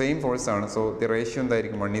 So same force ആണ്. സോ ദി റേഷ്യോ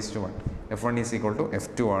എന്തായിരിക്കും? 1:1. F1 is equal to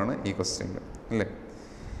F2 ആണ് ഈ ക്വസ്റ്റ്യനിൽ അല്ലേ?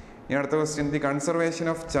 ഇനി അടുത്ത question, the conservation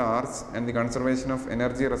of charge and the conservation of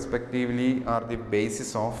energy respectively are the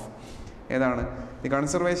basis of. ഏതാണ്? The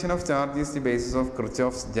conservation of charge is the basis of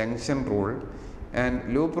Kirchhoff's junction rule and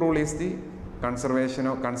loop rule is the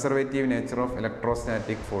conservative nature of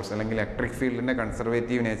electrostatic force അല്ലെങ്കിൽ electric ഫീൽഡിൻ്റെ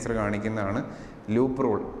conservative nature കാണിക്കുന്നതാണ് loop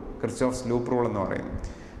rule, Kirchhoff's loop rule എന്ന് പറയുന്നത്.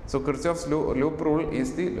 So Kirchhoff's loop rule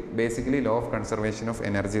is the basically law of conservation of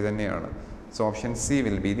energy തന്നെയാണ്. So option C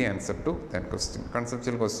will be the answer to that question.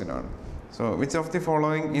 Conceptual question ആണ്. So which of the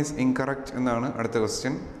following is incorrect എന്നാണ് അടുത്ത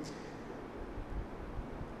question.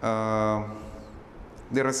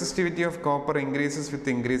 The resistivity of copper increases with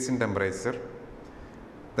increase in temperature.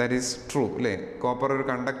 That is true അല്ലേ? Copper ഒരു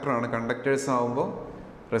കണ്ടക്ടറാണ്. Conductors ആകുമ്പോൾ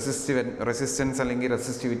resistance അല്ലെങ്കിൽ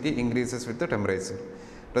resistivity increases with temperature.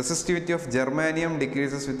 Resistivity of ജെർമാനിയം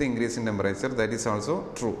decreases with increase in temperature. That is also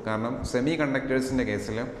true. കാരണം semi കണ്ടക്ടേഴ്സിൻ്റെ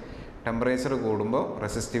കേസിൽ temperature കൂടുമ്പോൾ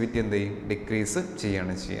resistivity എന്ത് ചെയ്യും? Decrease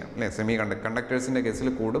ചെയ്യുക അല്ലേ? കണ്ടക്ടേഴ്സിൻ്റെ കേസിൽ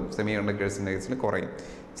കൂടും, സെമി കണ്ടക്ടേഴ്സിൻ്റെ കേസിൽ കുറയും.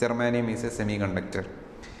 ജെർമാനിയം is A semi conductor.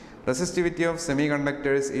 Resistivity of semi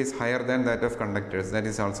conductors is higher than that of conductors. That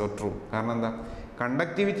is also true. കാരണം എന്താ?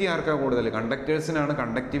 കണ്ടക്ടിവിറ്റി ആർക്കാണ് കൂടുതൽ? കണ്ടക്ടേഴ്സിനാണ്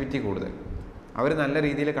കണ്ടക്ടിവിറ്റി കൂടുതൽ. അവർ നല്ല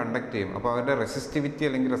രീതിയിൽ കണ്ടക്ട് ചെയ്യും. അപ്പോൾ അവരുടെ റെസിസ്റ്റിവിറ്റി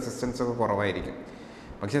അല്ലെങ്കിൽ റെസിസ്റ്റൻസ് ഒക്കെ കുറവായിരിക്കും.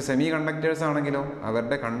 പക്ഷേ സെമി കണ്ടക്ടേഴ്സ് ആണെങ്കിലോ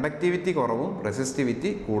അവരുടെ കണ്ടക്ടിവിറ്റി കുറവും resistivity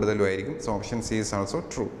കൂടുതലുമായിരിക്കും. So option C is also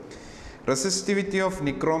true. Resistivity of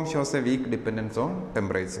nichrome shows A week dependence on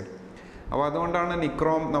temperature. അപ്പോൾ അതുകൊണ്ടാണ്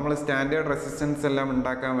നിക്രോം നമ്മൾ സ്റ്റാൻഡേർഡ് റെസിസ്റ്റൻസ് എല്ലാം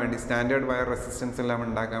ഉണ്ടാക്കാൻ വേണ്ടി, സ്റ്റാൻഡേർഡ് വയർ റെസിസ്റ്റൻസ് എല്ലാം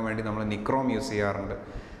ഉണ്ടാക്കാൻ വേണ്ടി നമ്മൾ നിക്രോം യൂസ് ചെയ്യാറുണ്ട്.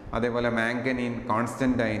 അതേപോലെ മാംഗനീൻ,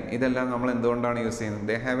 കോൺസ്റ്റൻറ്റൈൻ, ഇതെല്ലാം നമ്മൾ എന്തുകൊണ്ടാണ് യൂസ് ചെയ്യുന്നത്?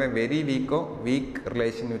 They have A very weak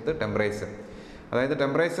relation with temperature. അതായത്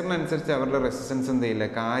ടെമ്പറേച്ചറിനനുസരിച്ച് അവരുടെ റെസിസ്റ്റൻസ് എന്ത് ചെയ്യില്ല,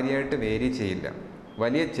 കാര്യമായിട്ട് വേരി ചെയ്യില്ല.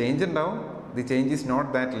 വലിയ ചേഞ്ച് ഉണ്ടാവും, the change is not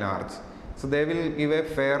that large. So they will give A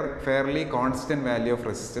fairly constant value of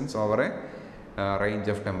resistance over A range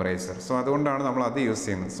of temperature. So അതുകൊണ്ടാണ് നമ്മൾ അത് യൂസ്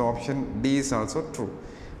ചെയ്യുന്നത്. So option D is also true.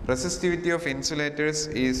 Resistivity of insulators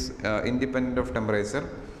is independent of temperature.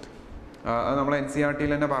 അത് നമ്മൾ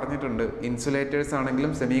NCERT-യിൽ തന്നെ പറഞ്ഞിട്ടുണ്ട്. Insulators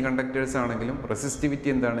ആണെങ്കിലും semi conductors ആണെങ്കിലും റെസിസ്റ്റിവിറ്റി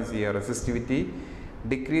എന്താണ് ചെയ്യുക? Resistivity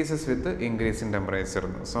decreases with increase in temperature.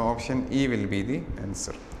 So option E will be the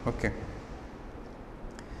answer. Okay,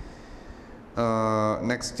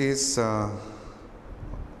 next is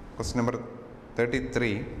question number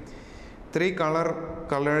 33. 3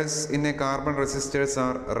 colors in a carbon resistors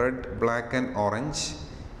are red, black and orange.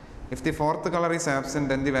 If the fourth color is absent,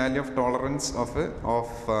 then the value of tolerance of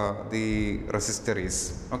the resistor is.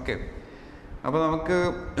 Okay. അപ്പോൾ നമുക്ക്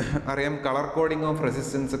അറിയാം colour coding of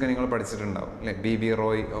resistance ഒക്കെ നിങ്ങൾ പഠിച്ചിട്ടുണ്ടാവും അല്ലേ? BB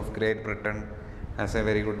Roy of great Britain as A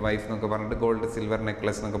very good wife എന്നൊക്കെ പറഞ്ഞിട്ട്, gold silver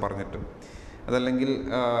necklace എന്നൊക്കെ പറഞ്ഞിട്ട്, അതല്ലെങ്കിൽ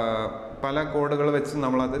പല കോഡുകൾ വെച്ച്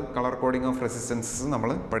നമ്മളത് കളർ കോഡിംഗ് ഓഫ് റെസിസ്റ്റൻസസ്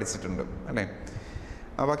നമ്മൾ പഠിച്ചിട്ടുണ്ട് അല്ലേ?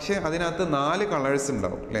 പക്ഷേ അതിനകത്ത് 4 കളേഴ്സ്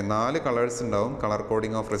ഉണ്ടാവും അല്ലേ? 4 കളേഴ്സ് ഉണ്ടാവും colour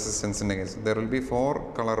coding of റെസിസ്റ്റൻസിൻ്റെ case. There will be 4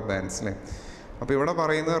 colour bands അല്ലേ? അപ്പോൾ ഇവിടെ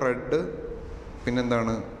പറയുന്നത് റെഡ്,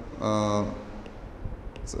 പിന്നെന്താണ്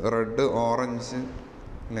റെഡ് ഓറഞ്ച്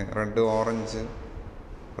അല്ലേ?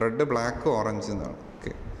 റെഡ് ബ്ലാക്ക് ഓറഞ്ച് എന്നാണ്.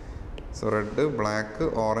 Okay, so red black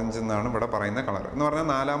orange എന്നാണ് ഇവിടെ പറയുന്ന കളർ. എന്ന് പറഞ്ഞാൽ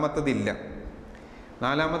നാലാമത്തതില്ല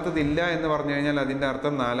എന്ന് പറഞ്ഞു കഴിഞ്ഞാൽ അതിൻ്റെ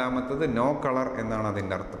അർത്ഥം നാലാമത്തത് നോ കളർ എന്നാണ്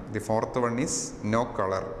അതിൻ്റെ അർത്ഥം. The fourth one is no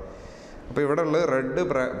colour. അപ്പോൾ ഇവിടെ ഉള്ളത് red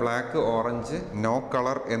black orange no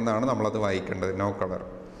colour എന്നാണ് നമ്മളത് വായിക്കേണ്ടത്, നോ കളർ.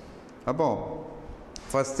 അപ്പോൾ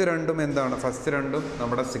ഫസ്റ്റ് രണ്ടും എന്താണ്? ഫസ്റ്റ് രണ്ടും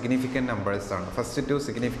നമ്മുടെ സിഗ്നിഫിക്കൻറ്റ് നമ്പേഴ്സാണ്. ഫസ്റ്റ് 2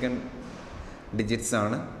 സിഗ്നിഫിക്കൻറ്റ് ഡിജിറ്റ്സ്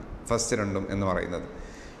ആണ് ഫസ്റ്റ് രണ്ടും എന്ന് പറയുന്നത്.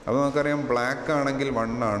 അപ്പോൾ നമുക്കറിയാം ബ്ലാക്ക് ആണെങ്കിൽ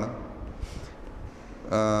 1 ആണ്,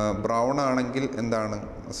 ബ്രൗൺ ആണെങ്കിൽ എന്താണ്?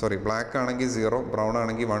 ബ്ലാക്ക് ആണെങ്കിൽ 0, ബ്രൗൺ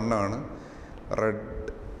ആണെങ്കിൽ 1 ആണ്.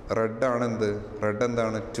 റെഡ് ആണ് റെഡ്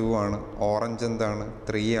എന്താണ്? 2 ആണ്. ഓറഞ്ച് എന്താണ്?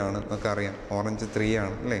 3 ആണ്. എന്നൊക്കെ അറിയാം, ഓറഞ്ച് 3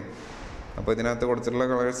 ആണ് അല്ലേ? അപ്പോൾ ഇതിനകത്ത് കൊടുത്തിട്ടുള്ള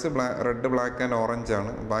colours red black and orange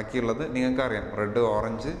ആണ്. ബാക്കിയുള്ളത് നിങ്ങൾക്കറിയാം, റെഡ്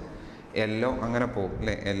ഓറഞ്ച് യെല്ലോ അങ്ങനെ പോവും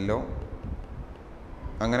അല്ലേ? യെല്ലോ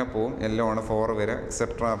അങ്ങനെ പോവും, യെല്ലോ ആണ് 4 വരെ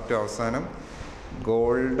എക്സെട്ര അപ് ടു അവസാനം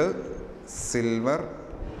ഗോൾഡ് സിൽവർ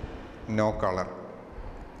നോ കളർ.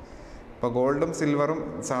 അപ്പോൾ ഗോൾഡും സിൽവറും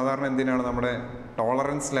സാധാരണ എന്തിനാണ്? നമ്മുടെ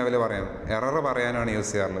ടോളറൻസ് ലെവൽ പറയാൻ, എറർ പറയാനാണ്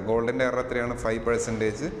യൂസ് ചെയ്യാറുള്ളത്. ഗോൾഡിൻ്റെ എറർ എത്രയാണ്?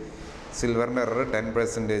 5%, സിൽവറിൻ്റെ എറർ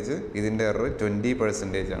 10%, ഇതിൻ്റെ എറർ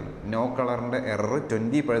 20% ആണ്. നോ കളറിൻ്റെ എറർ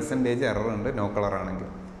 20% എറർ ഉണ്ട് നോ കളർ ആണെങ്കിൽ.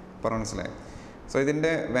 അപ്പോൾ മനസ്സിലായി? സോ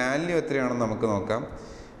ഇതിൻ്റെ വാല്യൂ എത്രയാണെന്ന് നമുക്ക് നോക്കാം.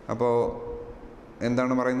 അപ്പോൾ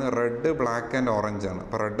എന്താണ് പറയുന്നത്? റെഡ് ബ്ലാക്ക് ആൻഡ് ഓറഞ്ച് ആണ്.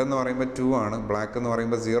 അപ്പോൾ റെഡ് എന്ന് പറയുമ്പോൾ 2 ആണ്, ബ്ലാക്ക് എന്ന്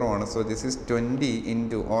പറയുമ്പോൾ 0 ആണ്. So this is 20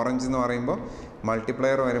 into orange എന്ന് പറയുമ്പോൾ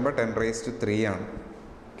മൾട്ടിപ്ലയർ വരുമ്പോൾ 10⁻³ ആണ്.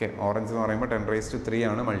 ഓക്കെ, ഓറഞ്ച് എന്ന് പറയുമ്പോൾ 10⁻³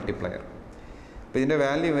 ആണ് മൾട്ടിപ്ലയർ. അപ്പോൾ ഇതിൻ്റെ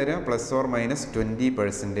വാല്യൂ വരിക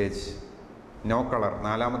 +or-20%. നോ കളർ,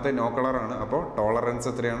 നാലാമത്തെ നോ കളറാണ്. അപ്പോൾ ടോളറൻസ്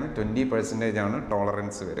എത്രയാണ്? 20% ആണ്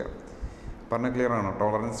ടോളറൻസ് വരിക. പറഞ്ഞ ക്ലിയർ ആണോ?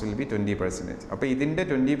 Tolerance will be 20%. അപ്പോൾ ഇതിൻ്റെ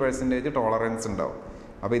 20% ടോളറൻസ് ഉണ്ടാവും.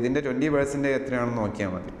 അപ്പോൾ ഇതിൻ്റെ 20% എത്രയാണെന്ന് നോക്കിയാൽ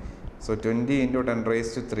മതി. So 20 into 10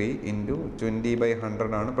 raised to 3 into 20 by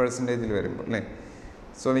 100 ആണ് പെർസെൻറ്റേജിൽ വരുമ്പോൾ അല്ലേ.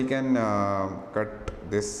 So we can cut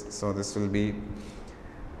this. So this will be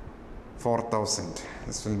 4000.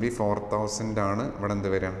 This will be 4000 ആണ് ഇവിടെ എന്ത്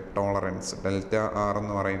വരിക ടോളറൻസ് ഡെൽറ്റ ആർ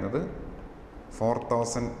എന്ന് പറയുന്നത്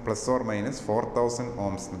 4000 പ്ലസ് ഓർ മൈനസ് 4000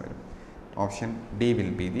 ഓംസ് എന്ന് വരും. Option D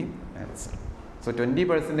will be the answer. So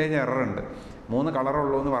 20% error ഉണ്ട്. 3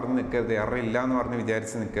 കളറുള്ളൂ എന്ന് പറഞ്ഞ് നിൽക്കരുത്, എറർ ഇല്ല എന്ന് പറഞ്ഞ്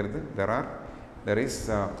വിചാരിച്ച് നിൽക്കരുത്. There is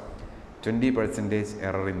 20%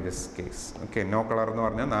 error in this case. Okay, no colour എന്ന്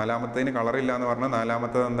പറഞ്ഞാൽ നാലാമത്തേന് കളറില്ല എന്ന് പറഞ്ഞാൽ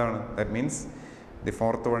നാലാമത്തത് എന്താണ്? That means the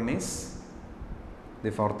fourth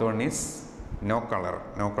one is no colour.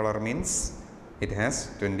 No colour means it has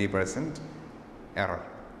 20% error.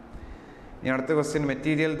 ഇനി അടുത്ത question,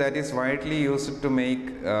 material that is widely used to make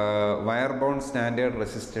wire bound standard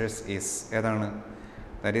resistors is. ഏതാണ്?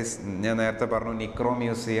 That is ഞാൻ നേരത്തെ പറഞ്ഞു, നിക്രോം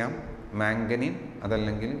യൂസ് ചെയ്യാം, മാംഗനീൻ,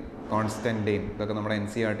 അതല്ലെങ്കിൽ Constantine. ഇതൊക്കെ നമ്മുടെ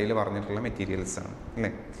NCERT പറഞ്ഞിട്ടുള്ള മെറ്റീരിയൽസ് ആണ്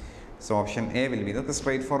അല്ലേ. So option A will be, ഇതൊക്കെ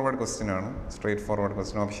സ്ട്രേറ്റ് ഫോർവേഡ് ക്വസ്റ്റ്യൻ ആണ്. Straight forward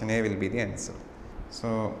question, option A will be the answer. So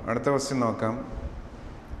അടുത്ത ക്വസ്റ്റ്യൻ നോക്കാം.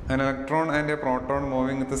 An electron and a proton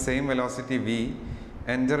moving with the same velocity v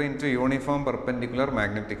enter into uniform perpendicular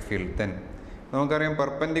magnetic field. Then നമുക്കറിയാം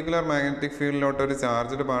perpendicular magnetic ഫീൽഡിലോട്ട് ഒരു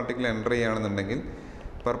charged particle enter ചെയ്യുകയാണെന്നുണ്ടെങ്കിൽ,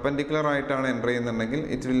 perpendicular ആയിട്ടാണ് enter ചെയ്യുന്നുണ്ടെങ്കിൽ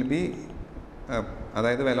it will be,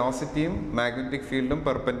 അതായത് വെലോസിറ്റിയും magnetic ഫീൽഡും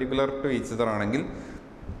perpendicular to each other ആണെങ്കിൽ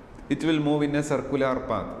it will move in A circular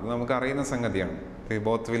path. നമുക്കറിയുന്ന സംഗതിയാണ്.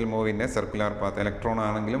 Both will move in A circular path. Electron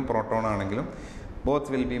ആണെങ്കിലും പ്രോട്ടോൺ ആണെങ്കിലും both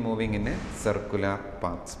will be moving in a circular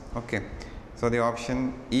path. Okay, so the option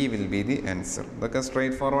E will be the answer. ഇതൊക്കെ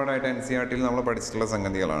straight forward ആയിട്ട് NCERT നമ്മൾ പഠിച്ചിട്ടുള്ള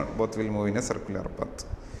സംഗതികളാണ്. both will move in a circular path.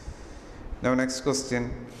 Now next question,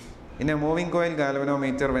 in a moving coil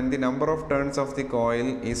galvanometer, when the number of turns of the coil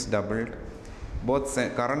is doubled, both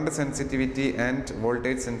current sensitivity and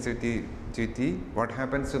voltage sensitivity, what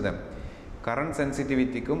happens to them? Current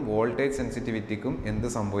സെൻസിറ്റിവിറ്റിക്കും voltage സെൻസിറ്റിവിറ്റിക്കും എന്ത്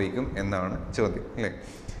സംഭവിക്കും എന്നാണ് ചോദ്യം അല്ലേ.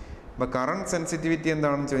 അപ്പോൾ current sensitivity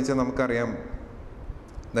എന്താണെന്ന് ചോദിച്ചാൽ നമുക്കറിയാം,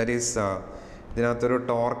 that is ഇതിനകത്തൊരു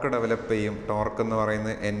ടോർക്ക് ഡെവലപ്പ് ചെയ്യും. ടോർക്ക് എന്ന്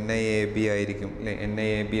പറയുന്നത് NIAB ആയിരിക്കും അല്ലേ.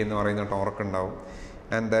 NIAB എന്ന് പറയുന്ന ടോർക്ക് ഉണ്ടാവും.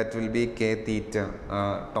 And that will be K theta,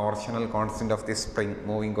 torsional constant of the spring.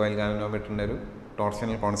 Moving coil ഗാൽവനോമീറ്ററിൻ്റെ ഒരു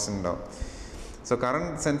ടോർഷണൽ കോൺസ്റ്റൻറ്റ് ഉണ്ടാവും. സോ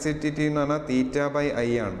കറണ്ട് സെൻസിറ്റിവിറ്റി എന്ന് പറഞ്ഞാൽ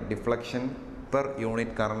θ/I ആണ്. ഡിഫ്ലക്ഷൻ പെർ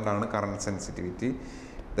യൂണിറ്റ് കറണ്ട് ആണ് current sensitivity.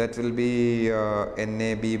 That will be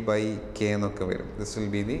NAB/K എന്നൊക്കെ വരും. This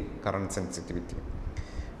will be the current sensitivity.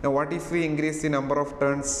 Now what if we increase the number of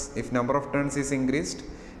turns? If number of turns is increased,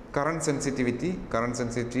 current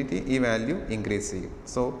sensitivity ഈ value increase ചെയ്യും.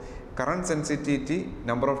 So current sensitivity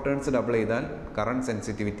number of turns double ചെയ്താൽ current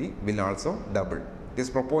sensitivity will also double. It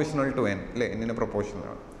is proportional to n അല്ലേ, n proportional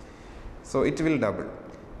ആണ്. So it will double.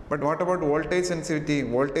 But what about voltage sensitivity?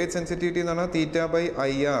 Voltage sensitivity എന്ന് പറഞ്ഞാൽ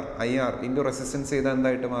θ/IR into resistance ചെയ്താൽ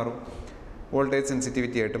എന്തായിട്ട് മാറും? Voltage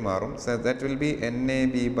sensitivity ആയിട്ട് മാറും. So that will be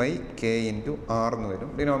NAB/K into R എന്ന് വരും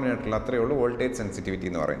ഡിനോമിനേറ്ററിൽ. അത്രയേ ഉള്ളൂ വോൾട്ടേജ് സെൻസിറ്റിവിറ്റി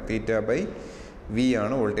എന്ന് പറയും. θ/V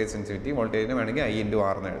ആണ് വോൾട്ടേജ് സെൻസിറ്റിവിറ്റി. വോൾട്ടേജിന് വേണമെങ്കിൽ I ഇൻറ്റു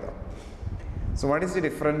R എന്ന് എഴുതാം. So what is the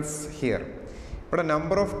difference here? ഇവിടെ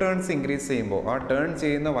നമ്പർ ഓഫ് ടേൺസ് ഇൻക്രീസ് ചെയ്യുമ്പോൾ, ആ ടേൺ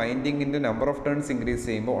ചെയ്യുന്ന വൈൻഡിങ്ങിൻ്റെ നമ്പർ ഓഫ് ടേൺസ് ഇൻക്രീസ്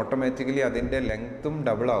ചെയ്യുമ്പോൾ ഓട്ടോമാറ്റിക്കലി അതിൻ്റെ ലെങ്ത്തും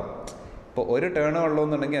ഡബിൾ ആവും. ഇപ്പോൾ ഒരു ടേൺ ഉള്ളൂ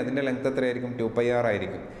എന്നുണ്ടെങ്കിൽ അതിൻ്റെ ലെങ്ത് എത്രയായിരിക്കും? 2πr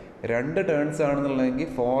ആയിരിക്കും. 2 ടേൺസ് ആണെന്നുണ്ടെങ്കിൽ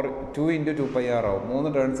 2 × 2πr ആവും.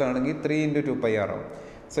 3 ടേൺസ് ആണെങ്കിൽ 3 × 2πr ആവും.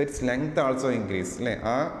 So its length also increase അല്ലേ.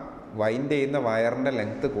 ആ വൈൻഡ് ചെയ്യുന്ന വയറിൻ്റെ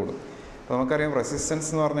ലെങ്ത് കൂടും. അപ്പോൾ നമുക്കറിയാം റെസിസ്റ്റൻസ്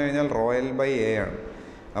എന്ന് പറഞ്ഞു കഴിഞ്ഞാൽ ρl/A ആണ്.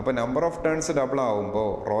 അപ്പോൾ നമ്പർ ഓഫ് ടേൺസ് ഡബിൾ ആവുമ്പോൾ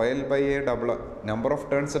ρl/A number of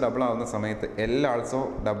turns double ആവുന്ന സമയത്ത് L ആൾസോ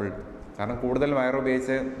ഡബിൾ. കാരണം കൂടുതൽ വയർ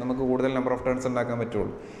ഉപയോഗിച്ച് നമുക്ക് കൂടുതൽ നമ്പർ ഓഫ് ടേൺസ് ഉണ്ടാക്കാൻ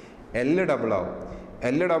പറ്റുള്ളൂ. L ഡബിൾ ആവും.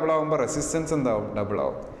 L ഡബിൾ ആകുമ്പോൾ റെസിസ്റ്റൻസ് എന്താവും? ഡബിൾ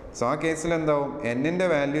ആവും. സോ ആ കേസിൽ എന്താവും? N-ൻ്റെ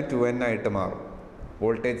വാല്യൂ 2N ആയിട്ട് മാറും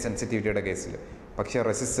വോൾട്ടേജ് സെൻസിറ്റിവിറ്റിയുടെ കേസിൽ. പക്ഷേ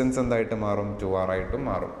റെസിസ്റ്റൻസ് എന്തായിട്ട് മാറും? 2R ആയിട്ടും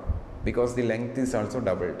മാറും. Because the length is also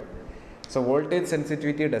doubled. So voltage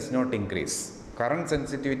sensitivity does not increase. Current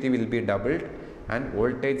sensitivity will be doubled and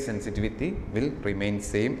voltage sensitivity will remain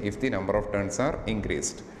same if the number of turns are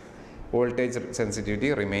increased. Voltage sensitivity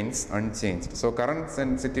remains unchanged. So current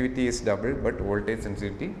sensitivity is doubled but voltage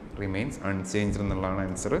sensitivity remains unchanged എന്നുള്ളതാണ്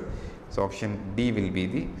answer. So option D will be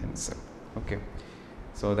the answer. Okay,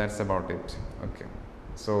 so that's about it. Okay,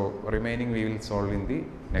 so remaining we will solve in the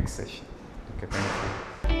next session. Okay, thank you.